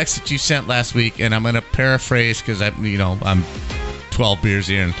for the text that you sent last week. And I'm going to paraphrase because I'm 12 beers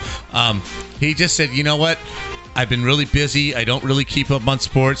in. He just said, you know what? I've been really busy. I don't really keep up on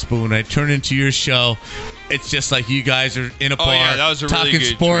sports, but when I turn into your show, it's just like you guys are in a bar yeah, that was a really talking good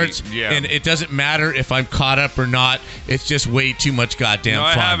sports, tweet. Yeah. and it doesn't matter if I'm caught up or not. It's just way too much goddamn No,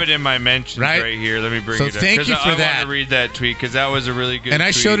 fun. I have it in my mentions Right? right here. Let me bring So it up. thank 'Cause you for I that. want to read that tweet because that was a really good And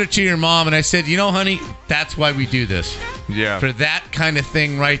I tweet. showed it to your mom, and I said, you know, honey, that's why we do this. Yeah. For that kind of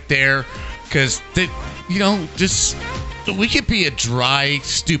thing right there, because, just we could be a dry,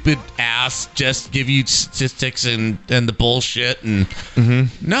 stupid app podcast just give you statistics and the bullshit. And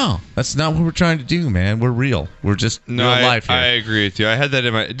no, that's not what we're trying to do, man. We're real. We're just real life here. I agree with you. I had that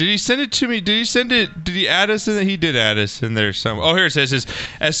in my. Did he send it to me? Did he send it? Did he add us in? He did add us in there somewhere. Oh, here it says,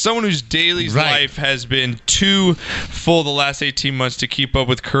 as someone whose daily life has been too full the last 18 months to keep up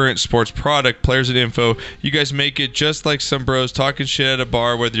with current sports product, players, and info, you guys make it just like some bros talking shit at a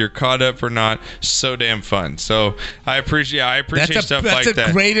bar, whether you're caught up or not. So damn fun. So I appreciate stuff like that. That's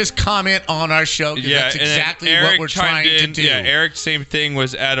the greatest comment on our show. Yeah, that's exactly what we're trying to do. Yeah, Eric, same thing,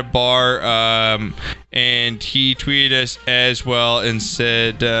 was at a bar, and he tweeted us as well and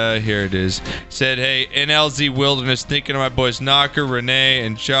said, here it is, said, hey, NLZ Wilderness, thinking of my boys Knocker, Renee,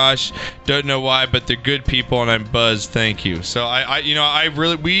 and Josh. Don't know why, but they're good people, and I'm buzzed. Thank you. So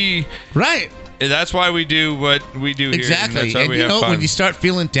that's why we do what we do here. Exactly. And you know, when you start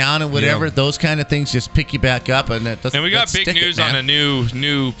feeling down and whatever, those kind of things just pick you back up. And we got big news on a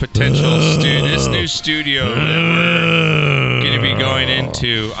new potential this new studio that we're going to be going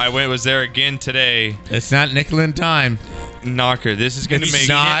into. I was there again today. It's not nickel and dime. Knocker. This is going to make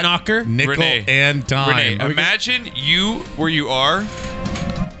not Knocker? Nickel Renee, and dime. Renee, imagine you where you are,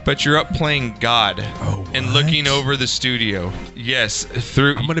 but you're up playing God and looking over the studio. Yes,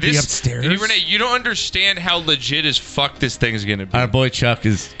 through. I'm gonna be upstairs. Renee, you don't understand how legit as fuck this thing's gonna be. Our boy Chuck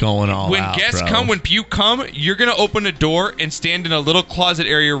is going all when out. Guests bro. come, when you come, you're gonna open a door and stand in a little closet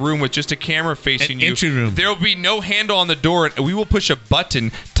area room with just a camera facing you. Entry room. There will be no handle on the door, and we will push a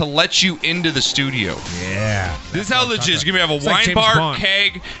button to let you into the studio. Yeah. This is how legit. It's gonna have a wine bar,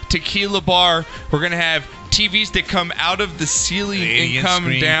 keg, tequila bar. We're gonna have TVs that come out of the ceiling and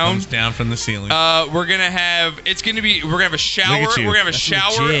come down. Comes down from the ceiling. We're gonna have. We're gonna have a shower. We're gonna have a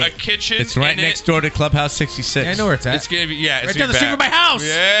shower, legit. a kitchen. It's right next door to Clubhouse 66. Yeah, I know where it's at. It's gonna be right down the street from my house.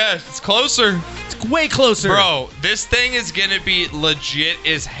 Yes, it's closer. It's way closer, bro. This thing is gonna be legit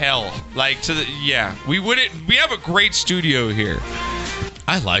as hell. Like we have a great studio here.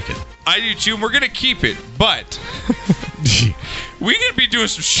 I like it. I do too. And we're gonna keep it, but we're gonna be doing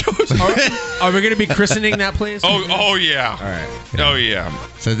some shows. Are we gonna be christening that place? Oh yeah. All right. Oh yeah.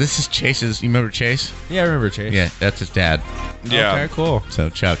 So this is Chase's. You remember Chase? Yeah, I remember Chase. Yeah, that's his dad. Yeah. Okay, cool. So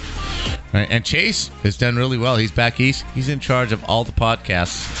Chuck. Right, and Chase has done really well. He's back east. He's in charge of all the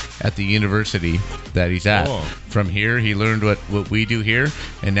podcasts at the university that he's at. Cool. From here, he learned what we do here,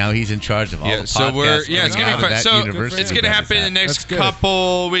 and now he's in charge of all the podcasts. It's gonna be fun. So it's gonna happen in the next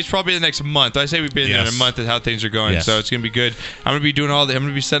couple weeks, probably the next month. I say we've been in a month of how things are going, so it's gonna be good. I'm gonna be doing I'm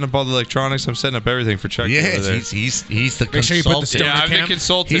gonna be setting up all the electronics. I'm setting up everything for Chuck. Yeah, he's the consultant. Make sure you put the stoner I'm cam. the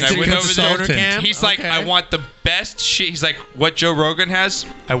consultant. I went over there. He's like, I want the best shit. He's like, what Joe Rogan has,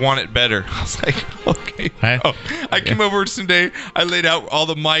 I want it better. I was like, okay. I came over today. I laid out all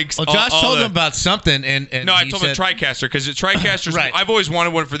the mics. Well, Josh told him about something, and no, I told him TriCaster, because TriCaster's. Right. I've always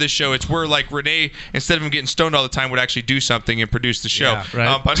wanted one for this show. It's where like Renee, instead of him getting stoned all the time, would actually do something and produce the show. Yeah,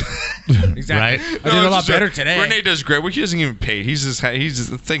 right. But exactly. I did a lot better today. Renee does great. Well, he doesn't even pay. He's just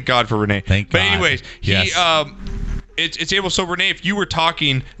thank God for Renee. Thank God. But anyways, Yes. it's able. So Renee, if you were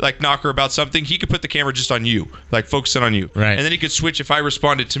talking like Knocker about something, he could put the camera just on you, like focusing on you, right? And then he could switch if I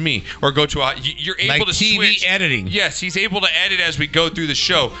responded to me or go to you're able like to TV switch editing. Yes, he's able to edit as we go through the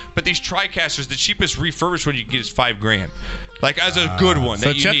show. But these TriCasters, the cheapest refurbished one you can get is $5,000, like as a good one. So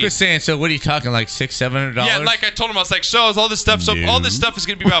that you Chuck need. was saying, so what are you talking, like $600-$700? Yeah, like I told him, I was like, so is all this stuff. So all this stuff is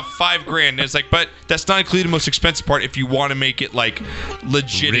going to be about $5,000. And it's like, but that's not including the most expensive part. If you want to make it like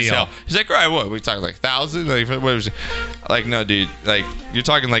legit as hell, he's like, all right, what we talking like $1,000? Like what was it? Like no, dude, like you're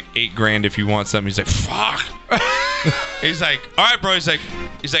talking like $8,000 if you want something. He's like, fuck. He's like, all right, bro. He's like,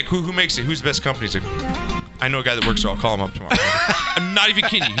 who makes it? Who's the best company? He's like, I know a guy that works there. I'll call him up tomorrow. I'm not even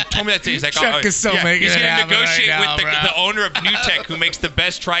kidding you. He told me that today. He's like, Chuck is so making he's it going to happen negotiate right with now, the owner of New Tech, who makes the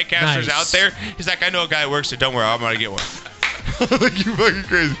best TriCasters out there. He's like, I know a guy that works there. Don't worry, I'm going to get one. Like, you fucking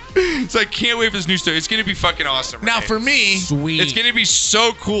crazy. So I can't wait for this new studio. It's going to be fucking awesome. Now, for me, sweet. It's going to be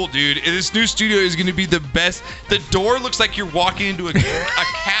so cool, dude. And this new studio is going to be the best. The door looks like you're walking into a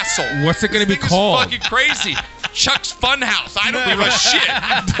castle. What's it going to be called? It's fucking crazy. Chuck's Funhouse. I don't give a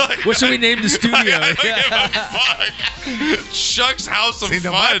shit. What should we name the studio? I don't give a fuck. Chuck's House of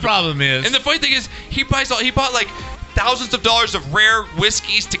Fun. My problem is, and the funny thing is, he bought like thousands of dollars of rare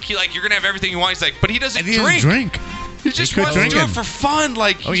whiskeys, tequila. Like you're gonna have everything you want. He's like, but he doesn't drink. He just wants to do it for fun.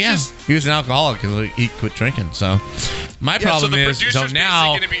 Like, he was an alcoholic. He quit drinking. So my problem is, so now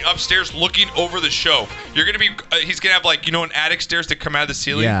going to be upstairs looking over the show. You're going to be. He's going to have like an attic stairs that come out of the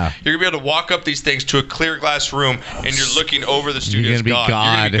ceiling. Yeah. You're going to be able to walk up these things to a clear glass room, and you're looking over the studio. You're gonna be God. You're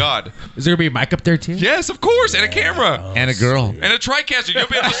going to be God. Is there going to be a mic up there too? Yes, of course, and a camera, and a girl, and a TriCaster. You'll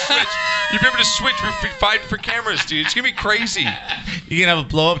be able to switch. You'll be able to switch fight for cameras, dude. It's gonna be crazy. You can have a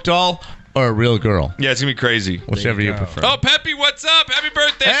blow up doll or a real girl. Yeah, it's gonna be crazy. Whichever you prefer. Oh, Peppy, what's up? Happy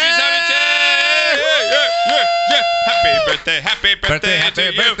birthday! She's having Happy birthday! Happy birthday!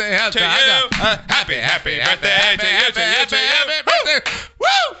 Happy to birthday! you, Happy to you. birthday! Happy birthday! To you, to you, to you. birthday! Woo!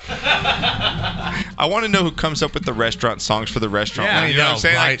 I want to know who comes up with the restaurant songs for the restaurant. Yeah, you know what I'm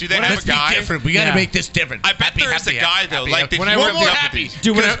saying? right. Like, do they Let's have a be guy? different. We got to make this different. I bet there is a guy though. Like they when keep I coming more up with happy, these.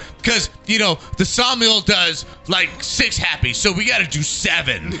 because the Sawmill does like 6 happy, so we got to do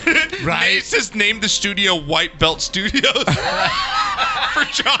 7, right? It says name the studio White Belt Studios for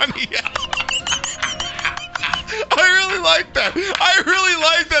Johnny. I really like that. I really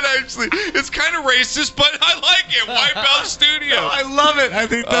like that, actually. It's kind of racist, but I like it. White Belt Studio. I love it. I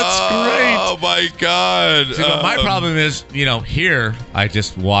think that's great. Oh, my God. See, but my problem is, here, I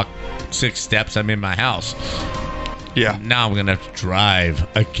just walk 6 steps. I'm in my house. Yeah. Now I'm going to have to drive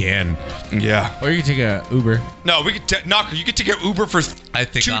again. Yeah. Or you can take a Uber. No, we could Knocker. You could take an Uber for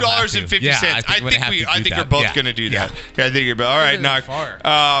 $2.50. Yeah, I think we're both going to do that. Yeah, I think you're both. All right, Knock.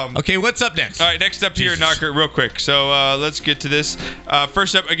 Okay, what's up next? All right, next up here, Knocker, real quick. So let's get to this.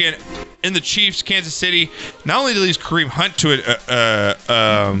 First up, again, in the Chiefs, Kansas City. Not only did he lose Kareem Hunt to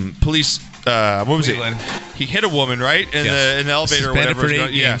a police. What was Cleveland. it? He hit a woman, right? In the elevator or whatever. For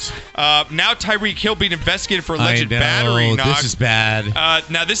 8 games. Now Tyreek Hill being investigated for alleged I know, battery. Knock. This is bad.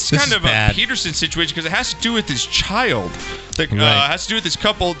 Now this is kind of a Peterson situation because it has to do with his child. Has to do with this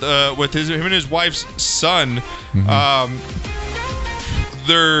couple with him and his wife's son.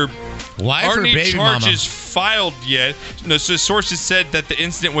 There aren't any charges filed yet. No, so sources said that the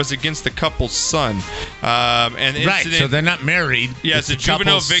incident was against the couple's son. And the right, incident, so they're not married. Yeah, it's a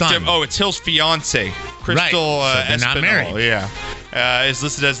juvenile victim. Son. Oh, it's Hill's fiance, Crystal right. So they're not Espinal. married. Yeah. Is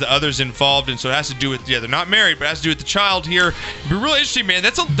listed as the others involved, and so it has to do with they're not married, but it has to do with the child here. It'd be really interesting, man.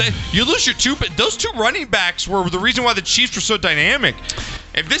 You lose your those 2 running backs were the reason why the Chiefs were so dynamic.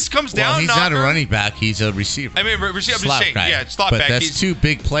 If this comes down, he's not a running back; he's a receiver. I mean, receiver. I'm just saying, slot but back. That's 2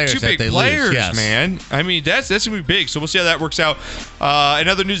 big players. 2 big that they players, lose. Yes. man. I mean, that's gonna be big. So we'll see how that works out. In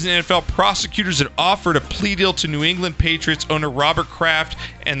other news in the NFL, prosecutors had offered a plea deal to New England Patriots owner Robert Kraft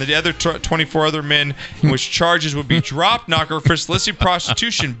and the other 24 other men, in which charges would be dropped, Knocker, for soliciting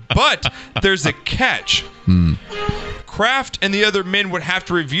prostitution. But there's a catch. Kraft and the other men would have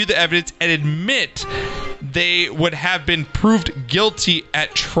to review the evidence and admit they would have been proved guilty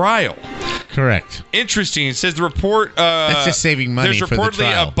at trial. Correct. Interesting. It says the report. That's just saving money. There's for the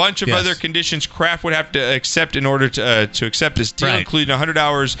reportedly trial. a bunch of other conditions Kraft would have to accept in order to accept this deal, including 100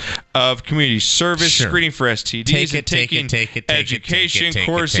 hours of community service, screening for STDs, taking education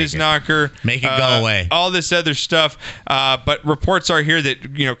courses, Knocker. Make it go away. All this other stuff. But reports are here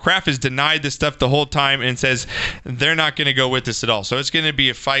that Kraft has denied this stuff the whole time and says they're not going to go with this at all. So it's going to be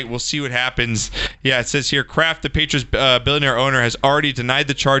a fight. We'll see what happens. Yeah, it says here Kraft, the Patriots billionaire owner, has already denied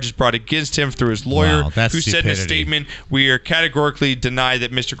the charges brought against him through his lawyer, who said in a statement, "We are categorically deny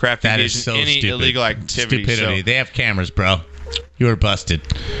that Mr. Kraft engaged in any illegal activity." Stupidity. So, they have cameras, bro. You were busted.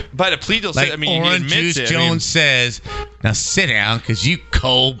 But a plea deal says, Orange he admits Juice it. Jones says, now sit down because you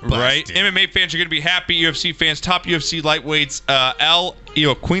cold busted. Right. MMA fans are going to be happy. UFC fans, top UFC lightweights, Al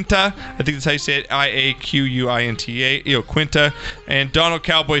Iaquinta, I think that's how you say it, Iaquinta, Iaquinta, and Donald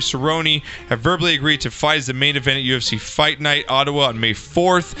Cowboy Cerrone have verbally agreed to fight as the main event at UFC Fight Night, Ottawa, on May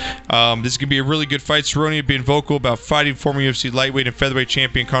 4th. This is going to be a really good fight. Cerrone being vocal about fighting former UFC lightweight and featherweight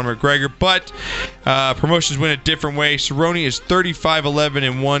champion Conor McGregor, but promotions went a different way. Cerrone is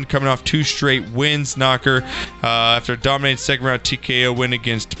 35-11-1, coming off 2 straight wins, Knocker, after a dominating second-round TKO win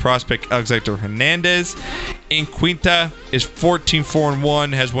against prospect Alexander Hernandez. Quinta is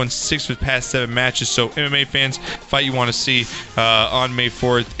 14-4-1, has won 6 of his past 7 matches. So MMA fans, fight you want to see on May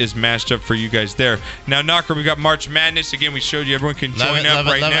 4th is matched up for you guys there. Now, Knocker, we got March Madness. Again, we showed you everyone can join up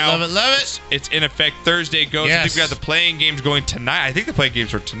right now. Love it. It's in effect Thursday goes. Yes. I think we got the playing games going tonight. I think the playing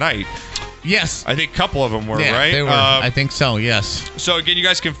games were tonight. Yes. I think a couple of them were, Yeah, right? they were. I think so, yes. So, again, you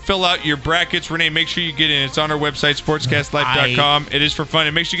guys can fill out your brackets. Renee, make sure you get in. It's on our website, sportscastlife.com. It is for fun.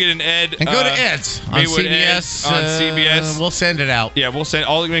 And make sure you get an Ed. And go to Ed's on CBS. On CBS. We'll send it out. Yeah, we'll send.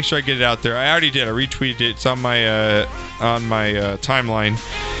 I'll make sure I get it out there. I already did. I retweeted it. It's on my timeline.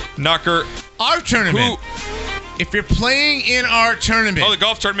 Knocker. Our tournament. If you're playing in our tournament. Oh, the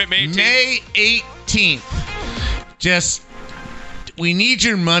golf tournament, May 18th. We need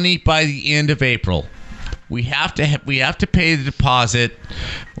your money by the end of April. We have to pay the deposit.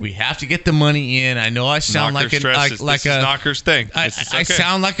 We have to get the money in. I know I sound Knocker like a Knocker's thing. I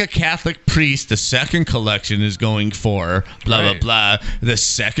sound like a Catholic priest. The second collection is going for blah blah blah. The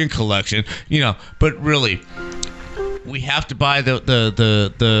second collection, but really, we have to buy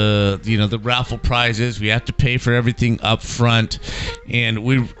the raffle prizes. We have to pay for everything up front,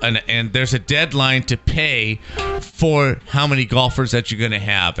 and there's a deadline to pay for how many golfers that you're going to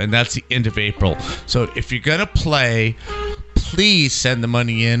have, and that's the end of April. So if you're going to play, please send the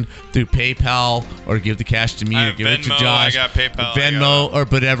money in through PayPal or give the cash to me or give it to Josh. I got PayPal. Venmo or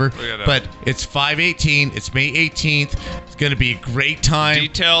whatever. But it's 5/18. It's May 18th. It's going to be a great time.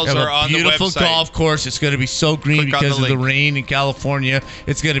 Details We have are on the beautiful website. golf course. It's going to be so green Click on because the of the link. rain in California.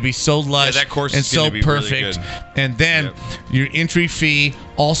 It's going to be so lush that course and is gonna so be really perfect. good. And then your entry fee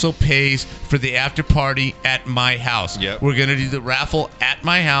also pays for the after party at my house. Yep. We're going to do the raffle at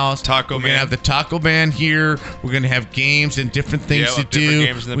my house. We're going to have the Taco Man here. We're going to have games and different things Yeah, to different do.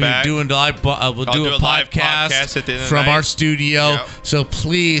 games in the We're back. doing live. We'll I'll do do a a live podcast podcast at the end of the from night. our studio. Yep. So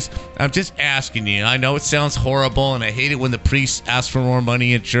please, I'm just asking you. I know it sounds horrible, and I hate it when the priests ask for more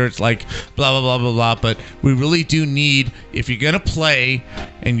money in church, like blah blah blah blah blah. But we really do need, if you're gonna play,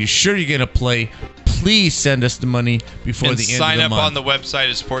 and you're sure you're gonna play, please send us the money before And the end sign of the up month. on the website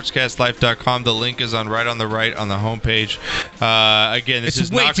at sportscastlife.com. The link is on the right on the homepage. Again, this It's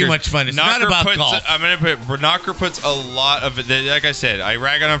is way Knocker. too much fun. It's not about puts, golf. I'm gonna put Knocker puts a lot of it. Like I said, I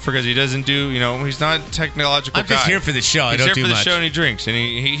rag on him because he doesn't do. He's not a technological. I'm just guy. here for the show. I He's don't here do for the much. show and he drinks and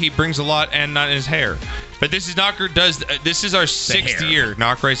he brings a lot and not in his hair. But this is Knocker does. This is our sixth hair. year.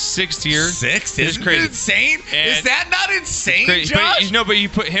 Knocker's sixth year. Sixth? It's Isn't crazy. it insane? Is And- that not insane, Crazy. Josh? But you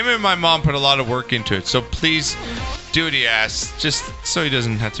put him and my mom put a lot of work into it. So please do what he asks, just so he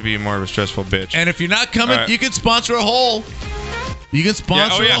doesn't have to be more of a stressful bitch. And if you're not coming, All right. you can sponsor a hole. You can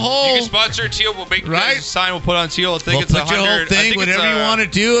sponsor a hole. You can sponsor a teal. We'll make you guys a sign. We'll put on teal. I think We'll it's put 100. your whole I thing, think whatever it's, you want to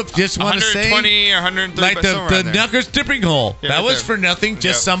do. If you just want to say 120 or 130, like the somewhere around there. Knuckers dipping hole. Yeah, that right was there. for nothing. Just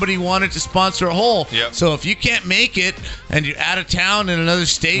Yep. somebody wanted to sponsor a hole. Yep. So if you can't make it and you're out of town in another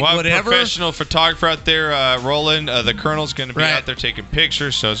state, We'll have a whatever. professional photographer out there, Roland. The Colonel's going to be Right. out there taking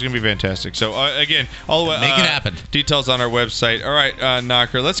pictures, so it's going to be fantastic. So again, all the way Make it happen. Details on our website. All right,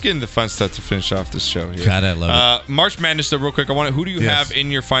 Knocker. Let's get into the fun stuff to finish off this show here. God, I love March Madness, though, real quick. Who do you Yes. have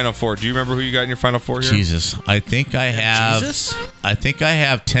in your Final Four? Do you remember who you got in your Final Four here? Jesus, I think I have. Jesus? I think I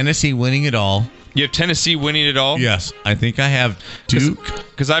have Tennessee winning it all. You have Tennessee winning it all? Yes, I think I have Duke.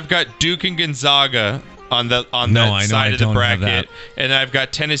 Because I've got Duke and Gonzaga on No, that I know side I of the don't have bracket, that. and I've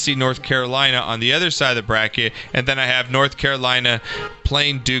got Tennessee, North Carolina on the other side of the bracket, and then I have North Carolina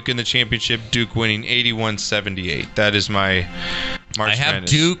playing Duke in the championship. Duke winning 81-78. That is my March I have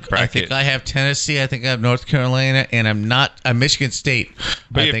Madness Duke. bracket. I think I have Tennessee. I think I have North Carolina, and I'm not Michigan State.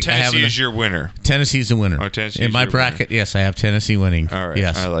 But I you have think Tennessee I as your winner. Tennessee's the winner. Oh, Tennessee in is my your bracket, yes, I have Tennessee winning. All right,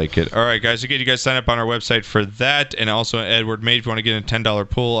 Yes. I like it. All right, guys. Again, you guys sign up on our website for that, and also Edward Made if you want to get in a $10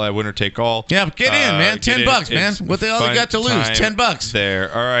 pool, winner take all. Yeah, but get in, man. Get in. $10, man. It's What the hell they fun got to lose? time $10.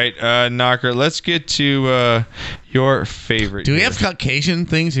 There. All right, Knocker. Let's get to your favorite. Do we here. have Caucasian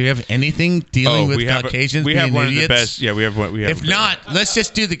things? Do we have anything dealing with we have Caucasians? we have being one of the idiots? best. Yeah, we have one. We have. If not, let's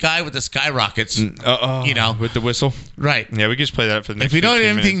just do the guy with the skyrockets. You know, with the whistle. Right. Yeah, we can just play that for the next. If we don't 15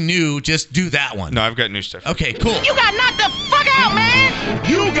 have anything minutes. new, just do that one. No, I've got new stuff. Okay, cool. You got knocked the fuck out, man!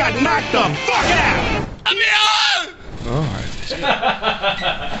 You got knocked the fuck out!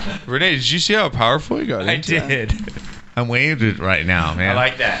 Renee, did you see how powerful you got? I into that? did. I'm waved right now, man. I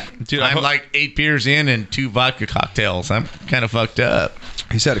like that. Dude, I'm like 8 beers in and 2 vodka cocktails. I'm kind of fucked up.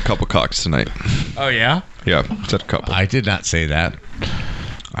 He's had a couple cocks tonight. Oh, yeah? Yeah, he's had a couple. I did not say that.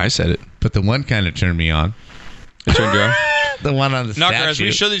 I said it. But the one kind of turned me on. It turned you on? The one on the Knocker, statue. as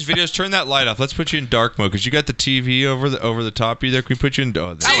we show these videos, turn that light off. Let's put you in dark mode because you got the TV over the top of you there. Can we put you in?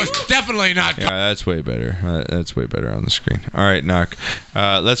 Oh, that was definitely not. yeah, that's way better. That's way better on the screen. All right, Knock.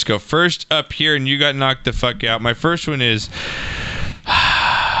 Let's go. First up here, and you got knocked the fuck out. My first one is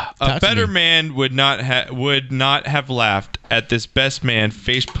a better man would not have laughed at this best man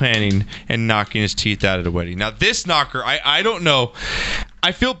face planting and knocking his teeth out at a wedding. Now, this Knocker, I don't know.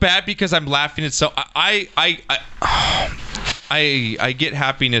 I feel bad because I'm laughing at so I get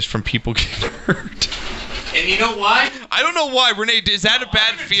happiness from people getting hurt. And you know why? I don't know why, Renee. Is that a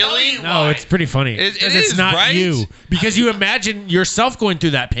bad feeling? No, it's pretty funny. It Because it's is, not right? you. Because you imagine yourself going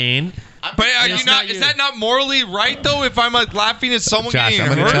through that pain. But are It's you not? not Is you. that not morally right though? If I'm like laughing at someone Josh, getting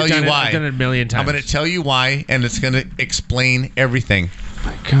I'm going hurt, to tell you why. I've done it a million times. I'm going to tell you why, and it's going to explain everything.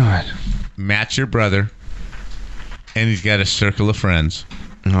 my God. Matt's your brother, and he's got a circle of friends,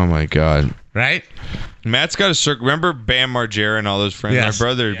 Oh my God. right? Matt's got a circle. Remember Bam Margera and all those friends? Yes. My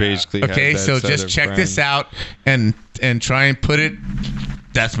brother basically. Okay, has so that set just of check friends. this out and try and put it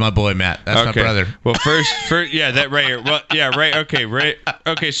That's my boy, Matt. That's my brother. Well, first, yeah, that right here. Well, yeah, right. Okay, right.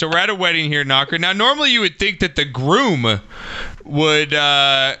 Okay, so we're at a wedding here, Knocker. Now, normally you would think that the groom would go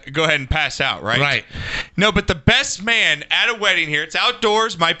ahead and pass out, right? Right. No, but the best man at a wedding here. It's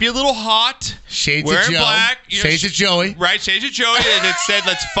outdoors. Might be a little hot. Shades wearing of Joe. black. Shades of Joey. Right, Shades of Joey. That said,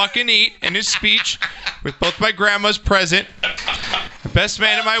 "Let's fucking eat" in his speech, with both my grandmas present. The best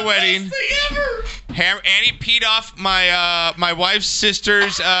man at my wedding. Annie peed off my wife's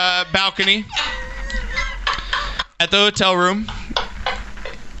sister's balcony at the hotel room.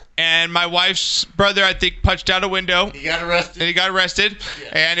 And my wife's brother, I think, punched out a window. He got arrested.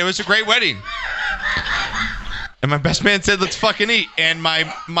 Yeah. And it was a great wedding. And my best man said, "Let's fucking eat." And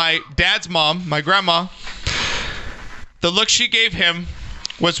my dad's mom, my grandma, the look she gave him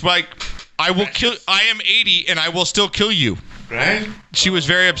was like, I am 80 and I will still kill you. Right? She was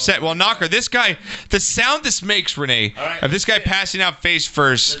very upset. Well, Knocker, this guy, the sound this makes, Renee, of this guy passing out face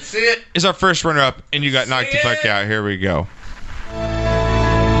first is our first runner-up, and you got knocked the fuck out. Here we go.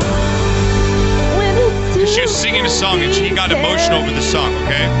 She was singing a song, and he got emotional over the song,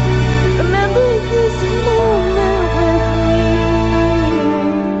 okay? Remember this moment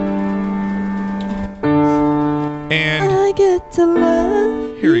And I get to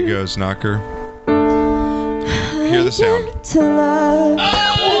love. Here he goes, Knocker. Hear the sound. To love.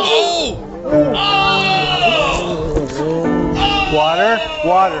 Water.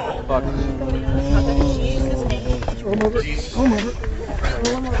 Fuck.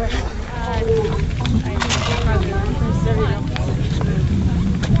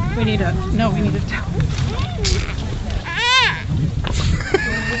 We need a towel.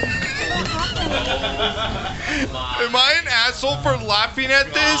 Am I an asshole for laughing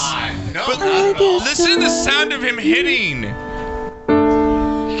at this? No. But listen to the sound of him hitting.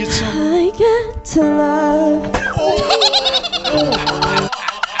 He gets so... I get to love.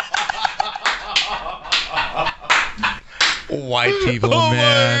 White people,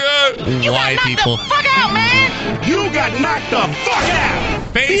 man. White people. Fuck out, man! You got knocked the fuck out!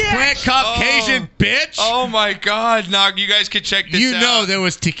 Face plant Caucasian bitch. Oh my God, Knock! You guys can check this out. You know there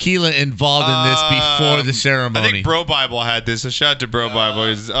was tequila involved in this before the ceremony. I think Bro Bible had this. A shout out to Bro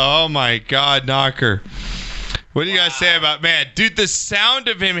Bible. Oh my God, Knocker! What do you guys say about, man, dude? The sound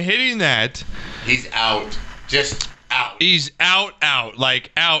of him hitting that. He's out. Just out. He's out,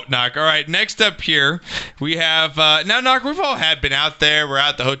 Knock. All right, next up here, we have, now, Knock, we've all been out there. We're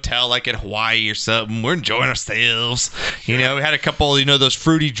at the hotel, like in Hawaii or something. We're enjoying ourselves. You know, we had a couple, those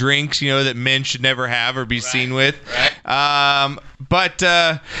fruity drinks, that men should never have or be seen with. Right. But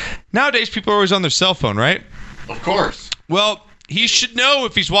nowadays, people are always on their cell phone, right? Of course. Well, he should know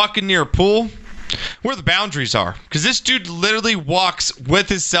if he's walking near a pool where the boundaries are, because this dude literally walks with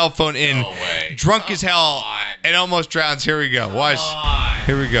his cell phone in, drunk as hell, and almost drowns. Here we go. Watch.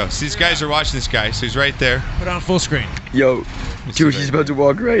 Here we go. So these guys are watching this guy, so he's right there. Put on full screen. Yo, Joshi's about to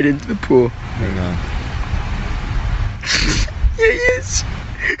walk right into the pool. Hang on. Yeah, he is.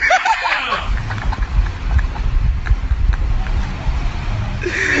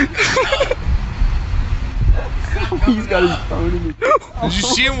 He's got his phone in his... Did you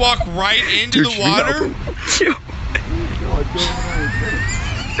see him walk right into the water?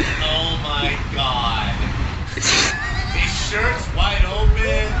 Oh my God. His shirt's wide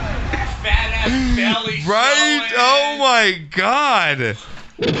open. Fat ass belly. Right? Showing. Oh my God.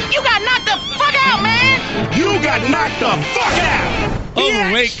 You got knocked the fuck out, man! You got knocked the fuck out!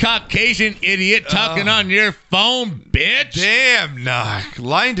 Overweight Caucasian idiot talking on your phone, bitch. Damn, Knock.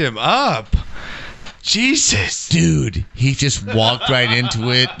 Lined him up. Jesus. Dude, he just walked right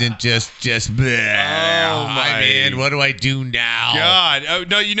into it and just bleh. Oh my. I'm in. What do I do now? God. Oh,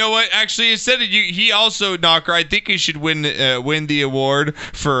 no, you know what? Actually, instead of he also, Knocker, I think he should win the award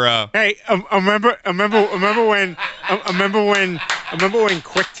for Hey, remember when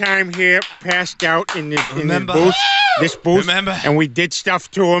QuickTime here passed out in this booth? This booth, Remember? And we did stuff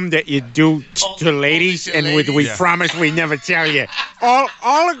to him that you do to ladies, and we promised we'd never tell you. All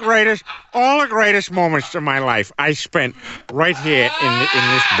the greatest moments of my life I spent right here in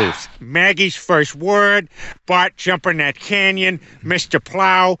this booth. Maggie's first word, Bart jumping that canyon, Mr.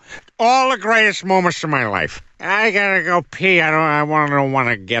 Plow, all the greatest moments of my life. I gotta go pee. I don't want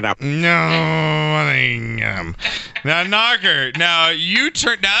to get up. No. morning. Now, Knocker. Now you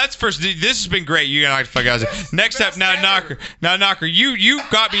turn. Now that's first. This has been great. You got knocked the fuck out. Next up, now Knocker. Now Knocker. You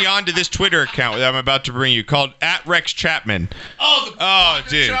got me onto this Twitter account that I'm about to bring you called @RexChapman.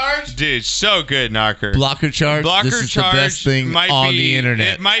 Dude, so good, Knocker. Blocker charge. This is the best thing on the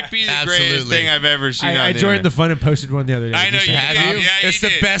internet. It might be the greatest thing I've ever seen. I joined the fun and posted one the other day. I know you Have you? Yeah, it's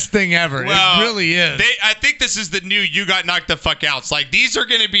the best thing ever. Well, it really is. I think this is the new you got knocked the fuck out. It's like these are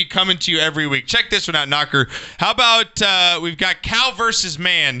going to be coming to you every week. Check this one out, Knocker. How about we've got cow versus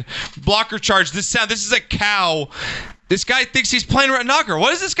man blocker charge. This is a cow. This guy thinks he's playing around. Knocker.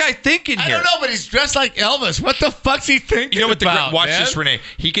 What is this guy thinking here? I don't know, but he's dressed like Elvis. What the fuck's he thinking? You know what? about, Watch man? this, Renee.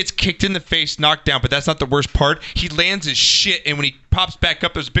 He gets kicked in the face, knocked down, but that's not the worst part. He lands his shit, and when he pops back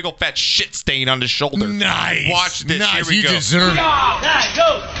up, there's a big old fat shit stain on his shoulder. Nice. Watch this. Nice. Here we you go. deserve it.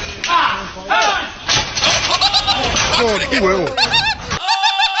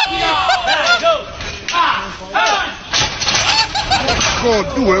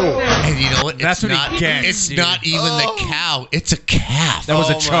 And you know what? That's what he gets, It's dude. not even the cow. It's a calf. That was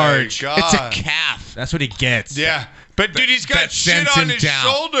a charge. It's a calf. That's what he gets. Yeah. But, dude, he's got That shit sends on him his down.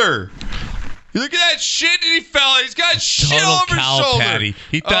 shoulder. Look at that shit that he fell. He's got shit Total all over his cow shoulder. patty.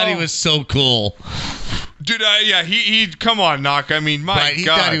 He thought he was so cool. Dude, he come on, Knock. I mean, my Right, he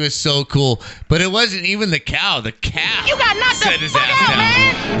God. thought he was so cool. But it wasn't even the cow. The calf. You got knocked set the his fuck ass out, down.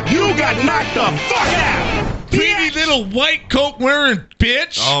 man. You got knocked the fuck out. Petey little white coat wearing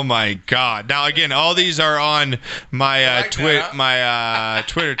bitch. Oh my God! Now again, all these are on my Twitter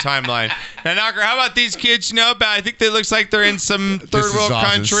timeline. Now, Knocker, how about these kids? You know, I think they looks like they're in some third world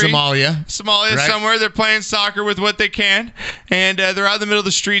country, Somalia, right? Somewhere. They're playing soccer with what they can, and they're out in the middle of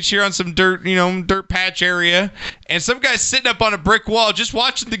the streets here on some dirt patch area. And some guy's sitting up on a brick wall just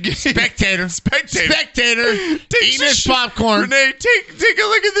watching the game. Spectator. Eating his popcorn. Renee, take a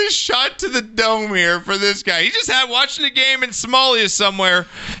look at this shot to the dome here for this guy. He just had watching the game in Somalia somewhere,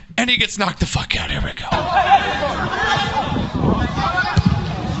 and he gets knocked the fuck out. Here we go.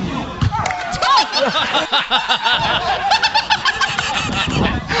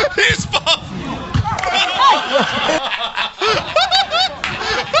 He's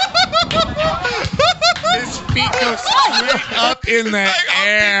His feet go straight up in the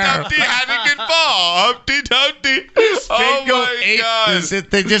air. Humpty Dumpty had a good ball. Humpty Dumpty. Oh my God.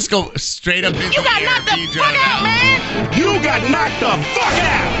 They just go straight up in the air. You got knocked the fuck out, man. You got knocked the fuck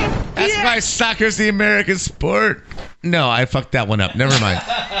out. That's why soccer's the American sport. No, I fucked that one up. Never mind.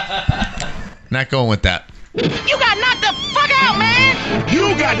 Not going with that. You got knocked the fuck out, man.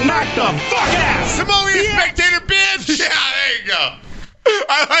 You got knocked the fuck out. Somalia spectator bitch. Yeah, there you go.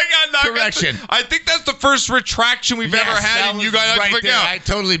 I got knocked. Correction. I think that's the first retraction we've ever had, and you got knocked the fuck out. I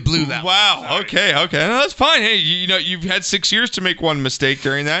totally blew that. Wow. Okay. No, that's fine. Hey, you've had 6 years to make one mistake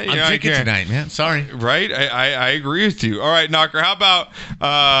during that. I'm drinking tonight, man. Sorry. Right? I agree with you. All right, Knocker. How about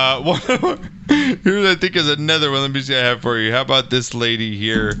here's I think is another one. Let me see what I have for you. How about this lady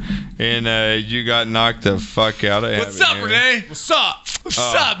here? And you got knocked the fuck out. What's up, Renee? What's up? What's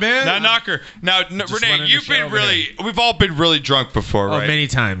up, man? Now, Knocker. Now, Renee, you've been we've all been really drunk before, right? Oh, many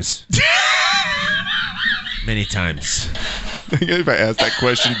times. Many times. If I asked that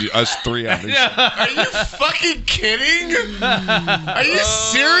question to us three on this show. Are you fucking kidding? Are you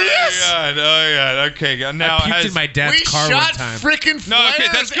serious? Oh God. Okay. Now I puked in my dad's car one shot time. freaking flares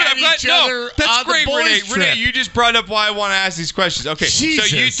that's good. at each other that's on great, the boys' Renee. trip. Renee, you just brought up why I want to ask these questions. Okay, so you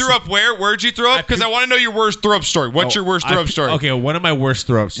Jesus. threw up where? Where'd you throw up? Because I want to know your worst throw up story. What's your worst throw up story? Okay, one of my worst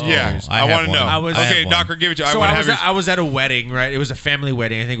throw ups. Yeah, I want to have know. one. Okay, Knocker, give it to you. So I I was at a wedding, right? It was a family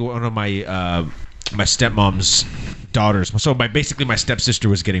wedding. I think one of my my stepmom's daughters. So basically my stepsister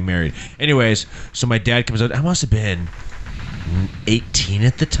was getting married. Anyways, so my dad comes up. I must have been 18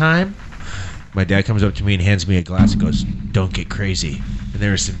 at the time. My dad comes up to me and hands me a glass and goes, "Don't get crazy." And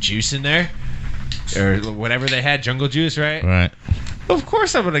there was some juice in there, or whatever they had, jungle juice, right? Right. Of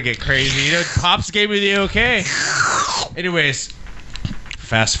course I'm gonna get crazy. You know, Pops gave me the okay. Anyways,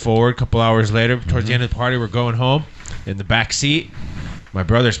 fast forward a couple hours later, towards the end of the party, we're going home. In the back seat, my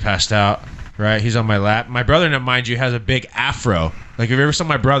brother's passed out. Right, he's on my lap. My brother, now mind you, has a big afro. Like, if you ever saw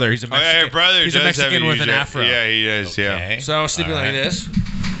my brother, he's a Mexican. your brother he's a does Mexican have with an afro. Yeah, he does. Yeah. So I was sleeping like this.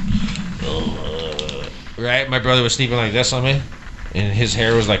 Right, my brother was sleeping like this on me, and his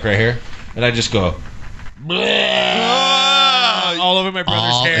hair was like right here, and I just go, all over my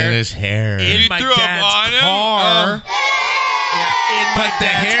brother's All hair. in his hair. In You my threw up dad's on him? car. Yeah, in But the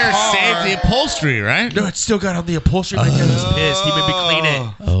hair saved the upholstery, right? No, it still got on the upholstery right there. He was pissed. He made me clean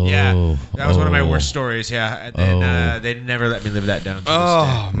it. Oh. Yeah. That was one of my worst stories, yeah. And then they never let me live that down.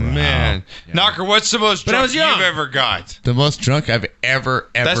 Oh, man. Yeah. Knocker, what's the most drunk you've ever got? The most drunk I've ever.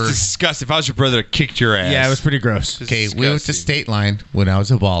 That's disgusting. If I was your brother, I kicked your ass. Yeah, it was pretty gross. Okay, we went to State Line when I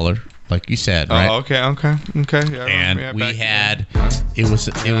was a baller, like you said, right? Oh, okay. Yeah, and we had, it was.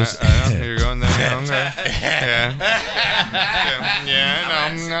 You're going there.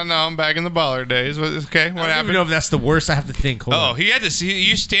 Yeah, I know. I'm back in the baller days. Okay, what I don't happened? even know if that's the worst. I have to think. Hold on. He had to see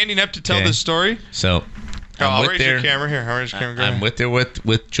you standing up to tell this story? So, I'll raise your camera here. I'll raise your camera. I'm with there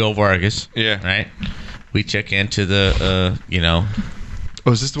with Joe Vargas. Yeah. Right? We check into the,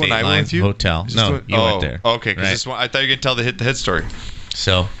 Oh, is this the one I went with you? Hotel. No, you went there. Okay, because this one, I thought you were going to tell the head story.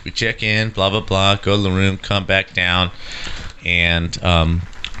 So we check in, blah, blah, blah, go to the room, come back down, and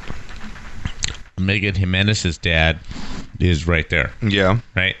Megan Jimenez's dad is right there. Yeah.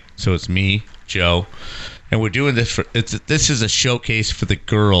 Right? So it's me, Joe, and we're doing this this is a showcase for the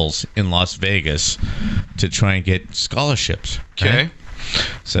girls in Las Vegas to try and get scholarships. Okay. Right?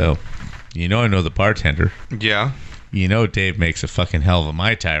 So, I know the bartender. Yeah. Dave makes a fucking hell of a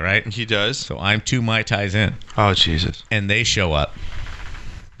Mai Tai, right? He does. So I'm 2 Mai Tais in. Oh, Jesus. And they show up.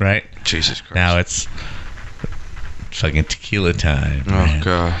 Right? Jesus Christ. Now it's fucking tequila time. Oh, man.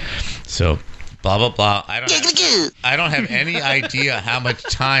 God. So, blah, blah, blah. I don't have any idea how much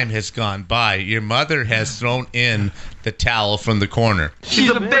time has gone by. Your mother has thrown in the towel from the corner. She's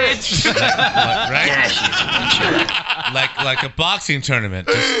a bitch. Right? Yeah, she's a bitch. Like a boxing tournament.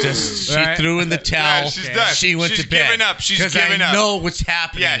 Just she threw in the towel. Yeah, she's done. She went she's to bed. Giving up. She's Because giving I up. know what's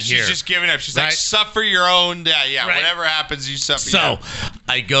happening Yeah, she's here. just giving up. She's Right? like, suffer your own. Yeah. Right. Whatever happens, you suffer. So,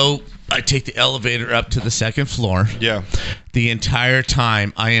 I take the elevator up to the second floor. Yeah. The entire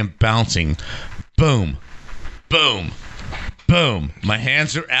time I am bouncing. Boom. Boom. Boom. My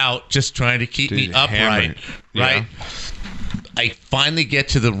hands are out just trying to keep me upright. hammered. Right? I finally get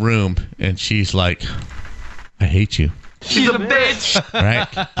to the room and she's like, I hate you. She's a bitch. Right?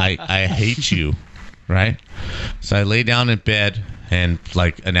 I hate you. Right? So I lay down in bed and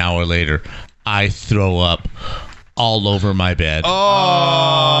like an hour later, I throw up all over my bed.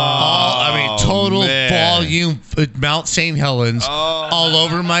 Total volume, Mount St. Helens, all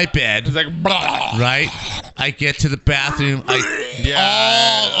over my bed. It's like, right? I get to the bathroom, all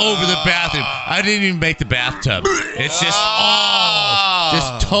over the bathroom. I didn't even make the bathtub. It's just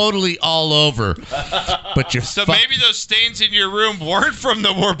totally all over. But you're maybe those stains in your room weren't from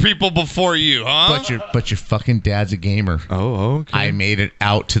the more people before you, huh? But your fucking dad's a gamer. Oh, okay. I made it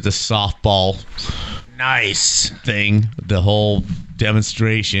out to the softball thing, the whole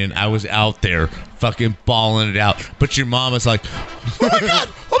demonstration. I was out there fucking balling it out. But your mom was like, oh my god.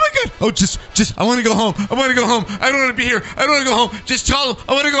 Oh, just I want to go home. I don't want to be here. I don't want to go home. Just tell them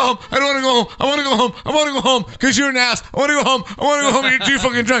I want to go home. I don't want to go home. I want to go home because you're an ass. I want to go home. You're too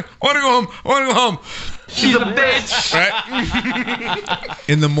fucking drunk. I want to go home. She's a bitch. Right?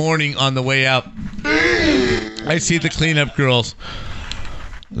 In the morning on the way out, I see the cleanup girls.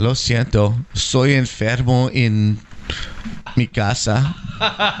 Lo siento, soy enfermo en mi casa.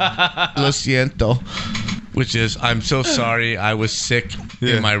 Lo siento. Which is, I'm so sorry, I was sick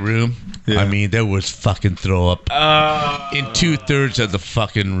in my room. Yeah. I mean, there was fucking throw up in 2/3 of the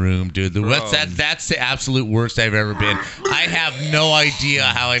fucking room, dude. That's the absolute worst I've ever been. I have no idea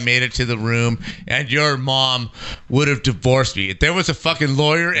how I made it to the room, and your mom would have divorced me. If there was a fucking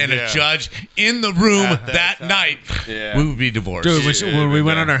lawyer and a judge in the room that night, we would be divorced. Dude, when we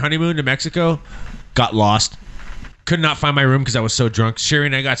went on our honeymoon to Mexico, got lost. Could not find my room because I was so drunk. Sherry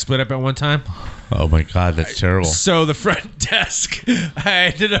and I got split up at one time. Oh my god, that's terrible. So the front desk,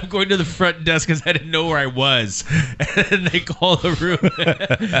 I ended up going to the front desk because I didn't know where I was. And they call the room.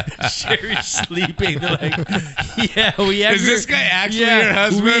 Sherry's sleeping. They're like, yeah, we have this guy actually your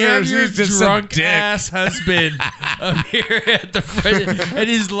husband? We have or your is just drunk some dick? ass husband up here at the front. And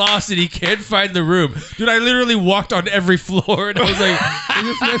he's lost and he can't find the room. Dude, I literally walked on every floor and I was like, is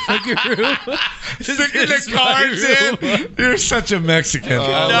this my fucking room? Sticking the cards in. You're such a Mexican. I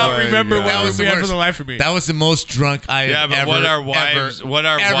cannot remember what was we had for the life of me. That was the most drunk I have but ever, what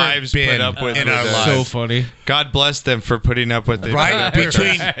our wives been put up with in our lives. So funny. God bless them for putting up with it. Right?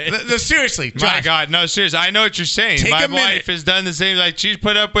 Between seriously, Josh, my God, no, seriously. I know what you're saying. My wife has done the same. Like she's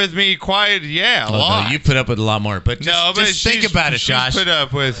put up with me quiet. Yeah, a lot. No, you put up with a lot more. But just think about it, Josh. Put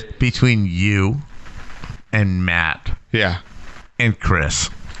up with between you and Matt. Yeah. And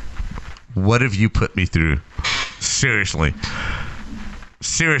Chris. What have you put me through? Seriously.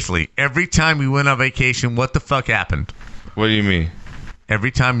 Every time we went on vacation, what the fuck happened? What do you mean?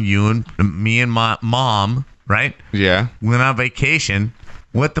 Every time me and my mom right? Yeah. Went on vacation.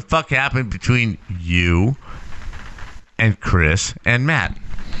 What the fuck happened between you and Chris and Matt?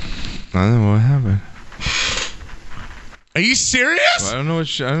 I don't know what happened. Are you serious? Well, I don't know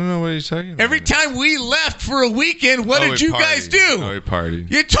what he's talking about. Every time we left for a weekend, what did you guys do? Oh, we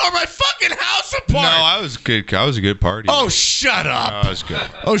partied. You tore my fucking house apart. No, I was good. I was a good party. Oh, shut up. No, I was good.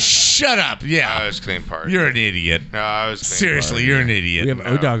 Oh, shut up. Yeah. I was clean party. You're an idiot. No, I was clean Seriously, party. you're an idiot. We have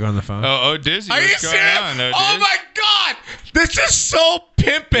O-Dog on the phone. Oh, Dizzy. Are you What's going serious? on? Oh, Oh, my God. This is so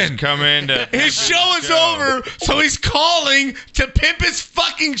pimping. Come in to His show is over, so he's calling to pimp his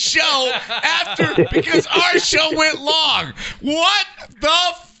fucking show after because our show went long. What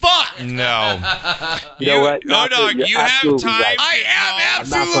the fuck? No. You know what? O-Dog, you have absolutely time. right. I am I'm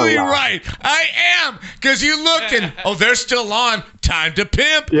not absolutely gonna lie. right. I am. Because you looked and, oh, they're still on. Time to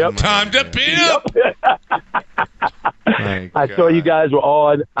pimp. Yep. Time to pimp. I saw you guys were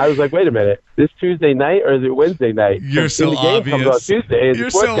on. I was like, wait a minute. This Tuesday night or is it Wednesday night? You're Because so the game comes on obvious. Tuesday and You're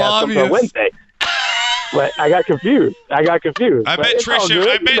the so sportscast comes obvious. on Wednesday. But I got confused. I But bet it's all Trisha. good,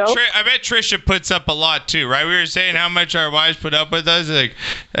 I bet. you know? I bet Trisha puts up a lot too, right? We were saying how much our wives put up with us,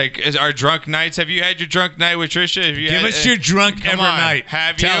 like is our drunk nights. Have you had your drunk night with Trisha? Have you Give had, us your drunk come ever on. night.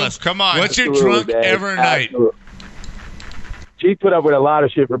 Have Tell you? us. Come on. What's your Absolutely, drunk man. ever night? Absolutely. She put up with a lot of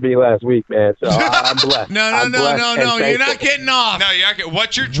shit for me last week, man. So I'm blessed. No. I'm blessed and You're not thankful. getting off. No, you're not getting.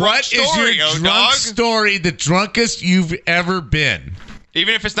 What's your drunk What is story, your drunk O-Dog? story, the drunkest you've ever been?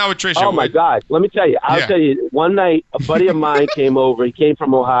 Even if it's not with Trisha. Oh my God! Let me tell you. I'll Yeah. tell you. One night, a buddy of mine came over. He came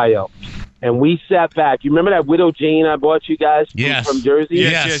from Ohio, and we sat back. You remember that Widow Jane I bought you guys from Jersey?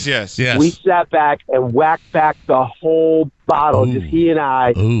 Yes. We sat back and whacked back the whole bottle, just he and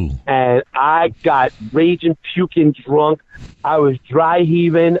I. And I got raging, puking drunk. I was dry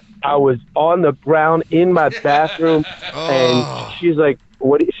heaving. I was on the ground in my bathroom, and she's like,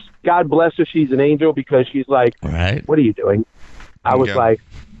 "What?" God bless her. She's an angel because she's like, right. "What are you doing?" I was like,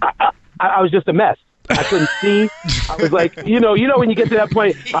 I was just a mess. I couldn't see. I was like, you know when you get to that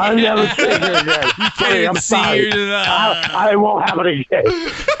point, I'll never see it again. Hey, I'm sorry. I won't have it again.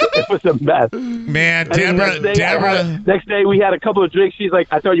 It was a mess. Man, And the next day we had a couple of drinks. She's like,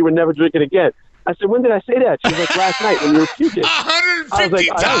 I thought you were never drinking again. I said, when did I say that? She's like, last night when you were puking. 150 I was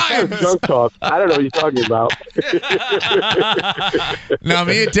like, that was drunk talk. I don't know what you're talking about. No,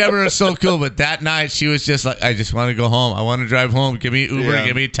 me and Deborah are so cool, but that night she was just like, I just want to go home. I want to drive home. Give me Uber. Yeah.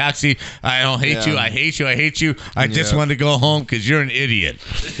 Give me a taxi. I don't hate you. I hate you. I hate you. I just Yeah. want to go home because you're an idiot.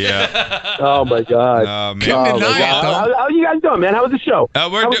 Yeah. Oh, my God. Man. Good Oh, my night, God. though. How you guys doing, man? How was the show? How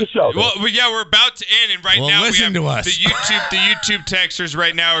was the show? Well, we're about to end, and right Well, now we listen have to us. the YouTube texters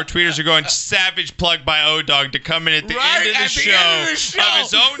right now, or tweeters are going savage plug by O-Dog to come in at the Right end of the at the show, end of the show. of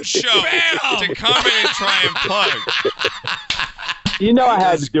his own show Bam. to come in and try and plug. You know I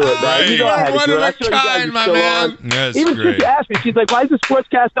had to do it, man. You know I had to do it. I saw you guys were still on. That's Even great. Trisha asked me, she's like, why is the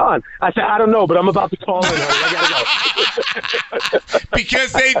sportscast on? I said, I don't know, but I'm about to call in. I gotta go.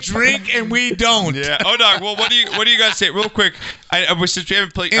 Because they drink and we don't. Yeah. O-Dog, well, what do you guys say? Real quick, since we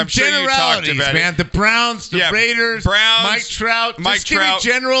haven't played, In I'm sure you talked generalities, about man. it. The Browns, the Raiders, Browns, Mike Trout. Mike Just give me Trout.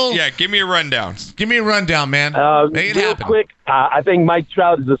 general. Yeah, give me a rundown. Give me a rundown, man. Make it Real happen. quick, I think Mike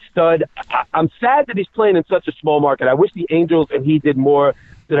Trout is a stud. I'm sad that he's playing in such a small market. I wish the Angels and he did more,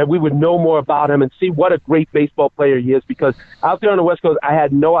 so that we would know more about him and see what a great baseball player he is, because out there on the West Coast, I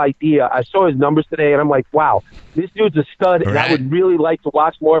had no idea. I saw his numbers today, and I'm like, wow, this dude's a stud, and I would really like to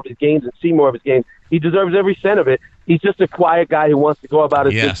watch more of his games and see more of his games. He deserves every cent of it. He's just a quiet guy who wants to go about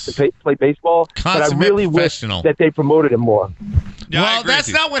his business to play baseball, but I Consummate really wish professional. that they promoted him more. Yeah, I well, agree that's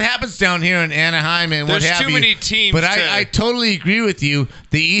with you. not what happens down here in Anaheim and There's what have too you. many teams But to- I totally agree with you.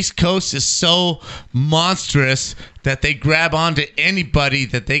 The East Coast is so monstrous that they grab onto anybody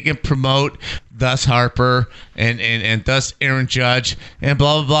that they can promote. Thus Harper and thus Aaron Judge and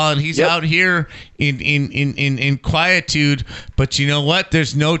blah blah blah. And he's out here in quietude. But you know what?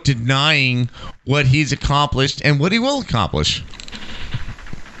 There's no denying what he's accomplished and what he will accomplish.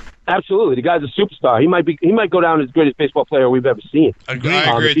 Absolutely, the guy's a superstar. He might go down as the greatest baseball player we've ever seen. I agree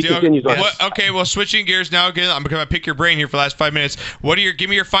with He you. continues on. Okay, well, switching gears now. Again, I'm gonna pick your brain here for the last 5 minutes. Give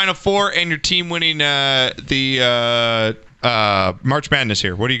me your final four and your team winning the March Madness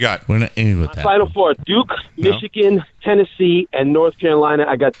here. What do you got? We're not in with that. Final four: Duke, Michigan, Tennessee, and North Carolina.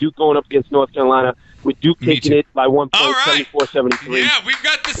 I got Duke going up against North Carolina, with Duke taking it by 1 point, 74-73. Yeah, we've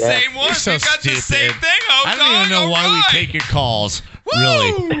got the same one. You're so We've got stupid. the same thing. I don't even know why we take your calls.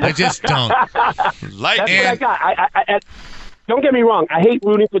 Really, I just don't. That's what I got. I don't get me wrong. I hate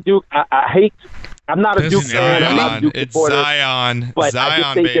rooting for Duke. I I'm not a Duke fan. I'm not a Duke It's supporter. Zion. But Zion, I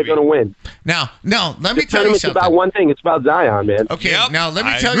just think baby. they're going to win. Now, let me The tell you tournament's something. about one thing. It's about Zion, man. Okay, now let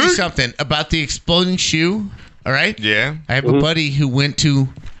me tell you something about the exploding shoe. All right? Yeah. I have a buddy who went to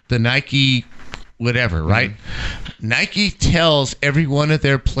the Nike whatever, right? Nike tells every one of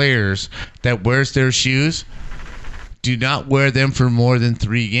their players that wears their shoes, do not wear them for more than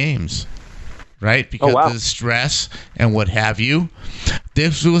 3 games. Right? Because of the stress and what have you.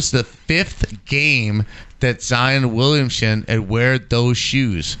 This was the 5th game that Zion Williamson had wear those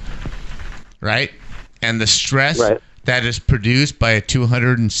shoes. Right? And the stress that is produced by a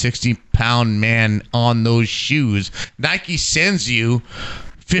 260-pound man on those shoes. Nike sends you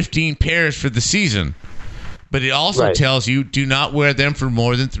 15 pairs for the season. But it also tells you do not wear them for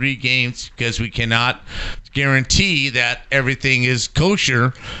more than 3 games because we cannot guarantee that everything is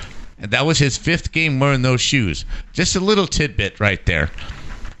kosher. And that was his 5th game wearing those shoes. Just a little tidbit right there.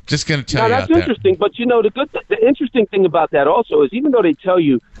 Just going to tell you that's out there. interesting. But, the interesting thing about that also is even though they tell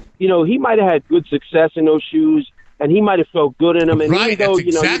you, he might have had good success in those shoes and he might have felt good in them. And Right, even though, that's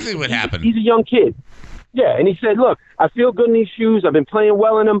exactly what happened. He's a young kid. Yeah, and he said, look, I feel good in these shoes. I've been playing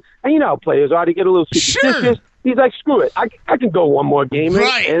well in them. And you know how players are to get a little superstitious. He's like, screw it. I can go one more game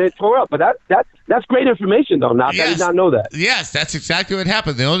and it tore up. But that's great information, though. I did not know that. Yes, that's exactly what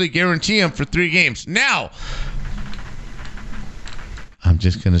happened. They only guarantee him for 3 games. Now, I'm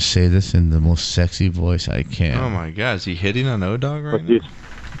just going to say this in the most sexy voice I can. Oh, my God. Is he hitting on O-Dog right now?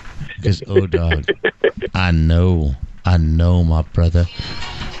 Because O-Dog, I know, my brother,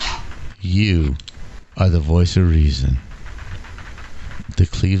 you are the voice of reason. The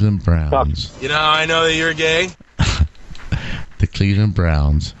Cleveland Browns. You know how I know that you're gay? The Cleveland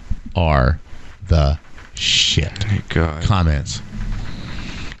Browns are the shit. God. Comments.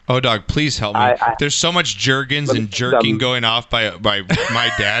 O-Dog, please help me. There's so much Jergens and jerking going off by my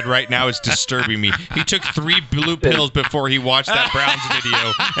dad right now. It's disturbing me. He took 3 blue pills before he watched that Browns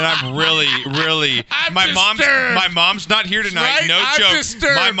video, and I'm really. My mom's not here tonight. Right? No I'm joke.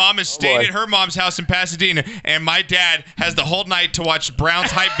 disturbed. My mom is staying at her mom's house in Pasadena, and my dad has the whole night to watch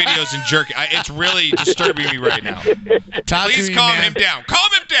Browns hype videos and jerk. It's really disturbing me right now. Please calm him down.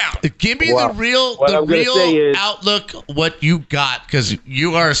 Calm him down. Give me the real outlook, what you got, because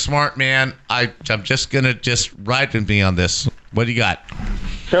you are a smart man. I'm just gonna ride with me on this. What do you got?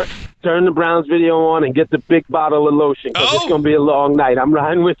 Turn the Browns video on and get the big bottle of lotion because it's gonna be a long night. I'm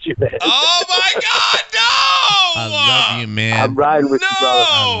riding with you, man. Oh my God, no! I love you, man. I'm riding with you, brother.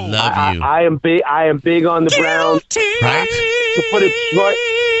 I love you. I am big on the Browns. Right? To put it short,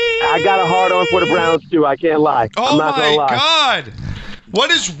 I got a hard on for the Browns too. I can't lie. I'm not gonna lie. God. What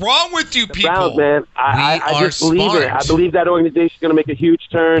is wrong with you people? Browns, man. I just believe it. I believe that organization is going to make a huge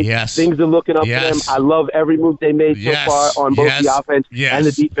turn. Yes. Things are looking up for them. I love every move they made so far on both the offense and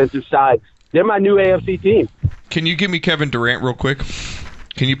the defensive side. They're my new AFC team. Can you give me Kevin Durant real quick?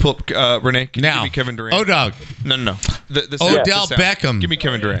 Can you pull up, Renee? Can you give me Kevin Durant? O-Dog. No. Odell Beckham. Give me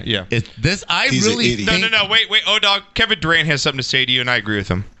Kevin Durant, yeah. He's really think... No, wait, O-Dog. Kevin Durant has something to say to you, and I agree with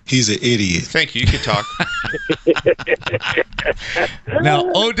him. He's an idiot. Thank you. You can talk. Now,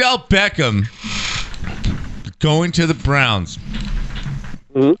 Odell Beckham going to the Browns.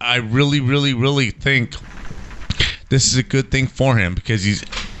 I really think this is a good thing for him because he's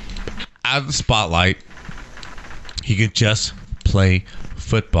out of the spotlight. He can just play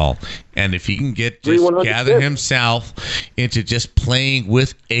football. And if he can gather himself into just playing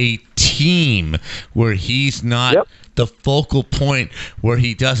with a team where he's not the focal point, where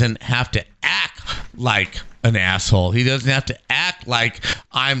he doesn't have to act like an asshole. He doesn't have to act like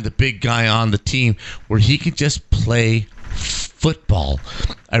I'm the big guy on the team, where he can just play football.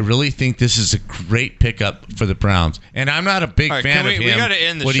 I really think this is a great pickup for the Browns. And I'm not a big fan of him. We got to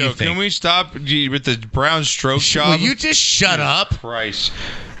end the what show. Do you think? Can we stop with the Browns stroke job? Will you just shut up? Christ.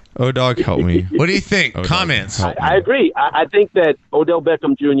 O-Dog, help me. What do you think? O-Dog, Comments. I agree. I think that Odell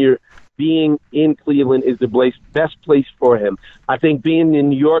Beckham Jr. being in Cleveland is the best place for him. I think being in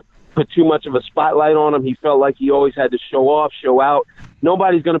New York put too much of a spotlight on him. He felt like he always had to show off, show out.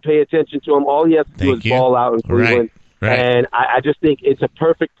 Nobody's going to pay attention to him. All he has to do is ball out in Cleveland. Right. And I just think it's a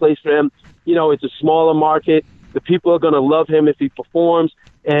perfect place for him. You know, it's a smaller market. The people are going to love him if he performs.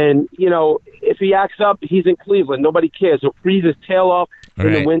 And, you know, if he acts up, he's in Cleveland. Nobody cares. He'll freeze his tail off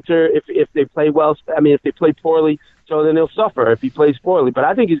in the winter if they play well. I mean, if they play poorly. So then he'll suffer if he plays poorly. But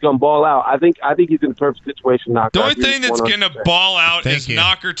I think he's going to ball out. I think he's in the perfect situation. Knocker. The only thing that's going to ball out Thank is you.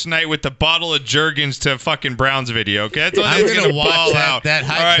 Knocker tonight with the bottle of Jergens to fucking Browns video. Okay, that's the only I'm thing that's gonna going to watch ball out. that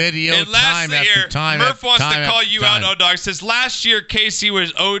hype All right. video And lastly time after here, time Murph after wants time to call after you out, time. O-Dog. Says last year Casey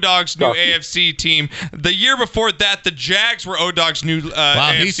was O-Dog's new AFC team. The year before that, the Jags were O-Dog's new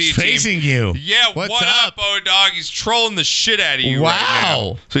Wow, AFC he's team. praising you. Yeah, What's what up, O-Dog? He's trolling the shit out of you right now.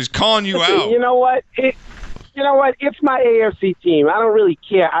 Wow. So he's calling you Listen, out. You know what? It's my AFC team. I don't really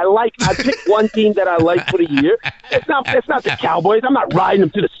care. I pick one team that I like for the year. It's not the Cowboys. I'm not riding them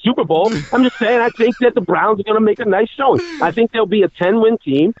to the Super Bowl. I'm just saying I think that the Browns are going to make a nice showing. I think they'll be a 10-win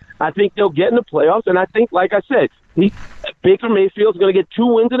team. I think they'll get in the playoffs, and I think, like I said, Baker Mayfield's going to get 2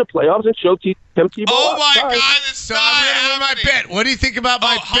 wins in the playoffs and show Tim Tebow. Oh my Sorry. God! It's not happening. My bet. What do you think about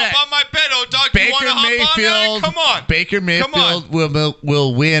my bet? Hop on my bet, O-Dog. You Baker want to hop on Mayfield. that? Come on. Baker Mayfield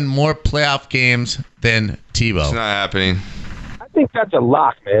will win more playoff games than Tebow. It's not happening. I think that's a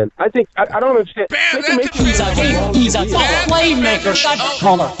lock, man. I don't understand. He's a gamer. He's a playmaker. Shot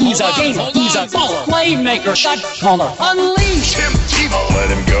caller. He's a gamer. He's a playmaker. Shot caller. Unleash Tim Tebow. Let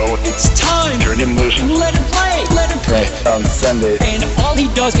him go. It's time. Turn him loose. Let him play. Let him play. On Sunday. And all he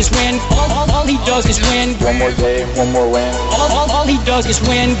does is win. All he does is win. One more day, one more win. All he does is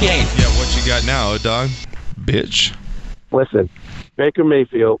win games. Yeah, what you got now, O-Dog? Bitch. Listen, Baker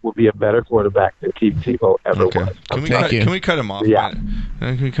Mayfield will be a better quarterback than Tim Tebow ever was. Can we cut him off? Yeah.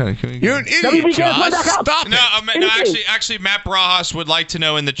 You're an idiot, Josh. Stop No, it. actually, Matt Barajas would like to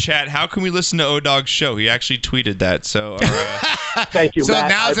know in the chat, how can we listen to O-Dog's show? He actually tweeted that. So, Thank you, So Matt.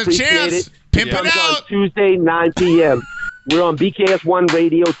 now's I a appreciate chance. It. Pimp It it comes out. on Tuesday, 9 p.m. We're on BKS1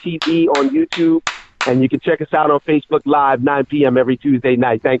 Radio TV on YouTube. And you can check us out on Facebook Live, 9 p.m. every Tuesday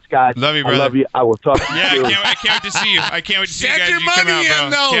night. Thanks, guys. Love you, brother. I love you. I will talk to you yeah, soon. I can't wait to see you. I can't wait to see you Send guys. your You come money out, in,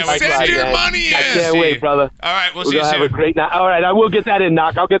 bro. though. Can't wait to Send see your you. money in. I can't wait, brother. All right, we'll We're see you going to have soon. a great night. All right, I will get that in,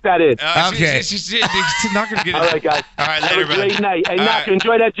 Knock. I'll get that in. Okay. She's not going to get it. All right, guys. All right, Have later, a brother. great night. Hey, All Knock, right.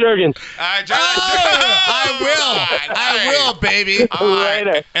 enjoy that Jergens. I will, baby. All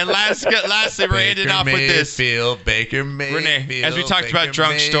right. And lastly, we're ending off with this. Baker Mayfield. Renee, as we talked about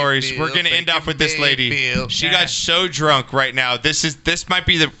drunk stories, we're going to end off with this lady. She got so drunk right now. This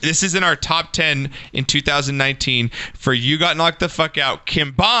is in our top 10 in 2019 for You Got Knocked the Fuck Out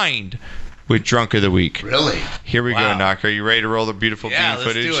combined with Drunk of the Week. Really? Here we go, Wow. Knock. Are you ready to roll the beautiful bean let's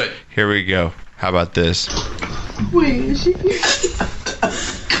footage? do it. Here we go. How about this? Wait, is she here?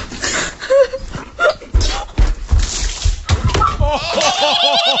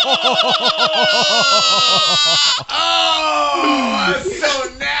 Oh, that's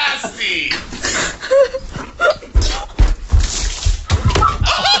so nasty.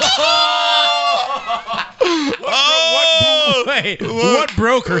 What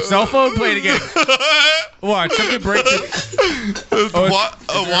broke her cell phone? Play it again. Watch, something breaks it. Oh,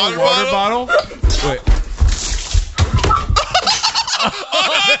 a water bottle? Wait.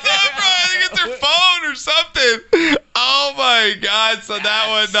 I think it's their phone or something. Oh my God! So that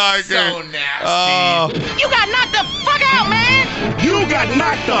one knocker. So nasty. Oh, You got knocked the fuck out, man! You got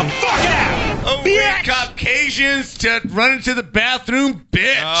knocked the fuck out. Bitch. Caucasians to run into the bathroom,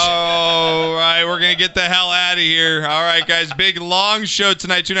 bitch. all right, we're gonna get the hell out of here. All right, guys, big long show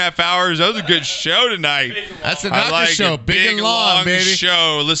tonight, 2.5 hours. That was a good show tonight. That's a I knocker like show, it. big and long, baby.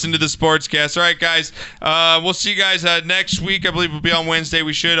 Show. Listen to the Sportscast. All right, guys. We'll see you guys next week. I believe we'll be on Wednesday.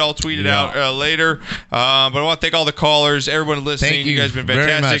 We should. I'll tweet it out later. But I want to thank all the callers, everyone listening. Thank you you guys have been very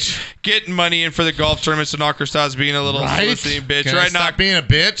fantastic. much. Getting money in for the golf tournament. So Knocker Styles being a little soliciting bitch. Can I Right, stop Knock? being a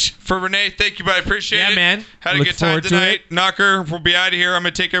bitch? For Renee, thank you, buddy. Appreciate it. man. Had a Look good time forward to tonight. it. Knocker, we'll be out of here. I'm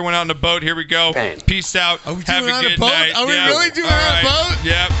going to take everyone out on a boat. Here we go. Peace out. Are we Have doing a it on a good boat? night. Are we Yeah. really doing All it on a boat?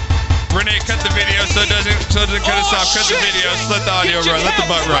 Yep. Renee, cut the video so it doesn't cut us off. Cut the video. Just let the audio run. Let the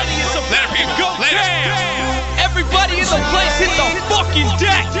butt run. Later, people. Later. Everybody in the place hit the fucking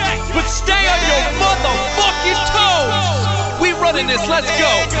deck, but stay on your motherfucking toes. We running this, let's go.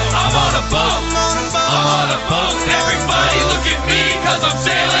 I'm on a boat. I'm on a boat. Everybody look at me, cause I'm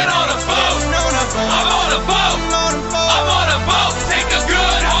sailing on a boat. I'm on a boat. I'm on a boat. Take a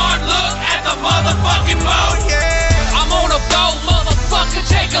good hard look at the motherfucking boat. I'm on a boat, motherfucker,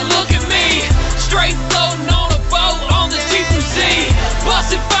 take a look at me. Straight floating on a boat on the deep blue sea.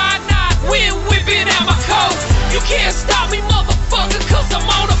 Bustin' 5-9, wind whipping out my coat. You can't stop me, motherfucker, cause I'm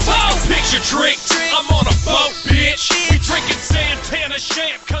on a boat. Picture trick, I'm on a boat, bitch. We drinking Santana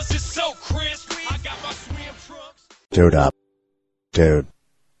champ, cause it's so crisp. I got my swim trunks. Dude up. Dude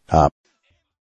up.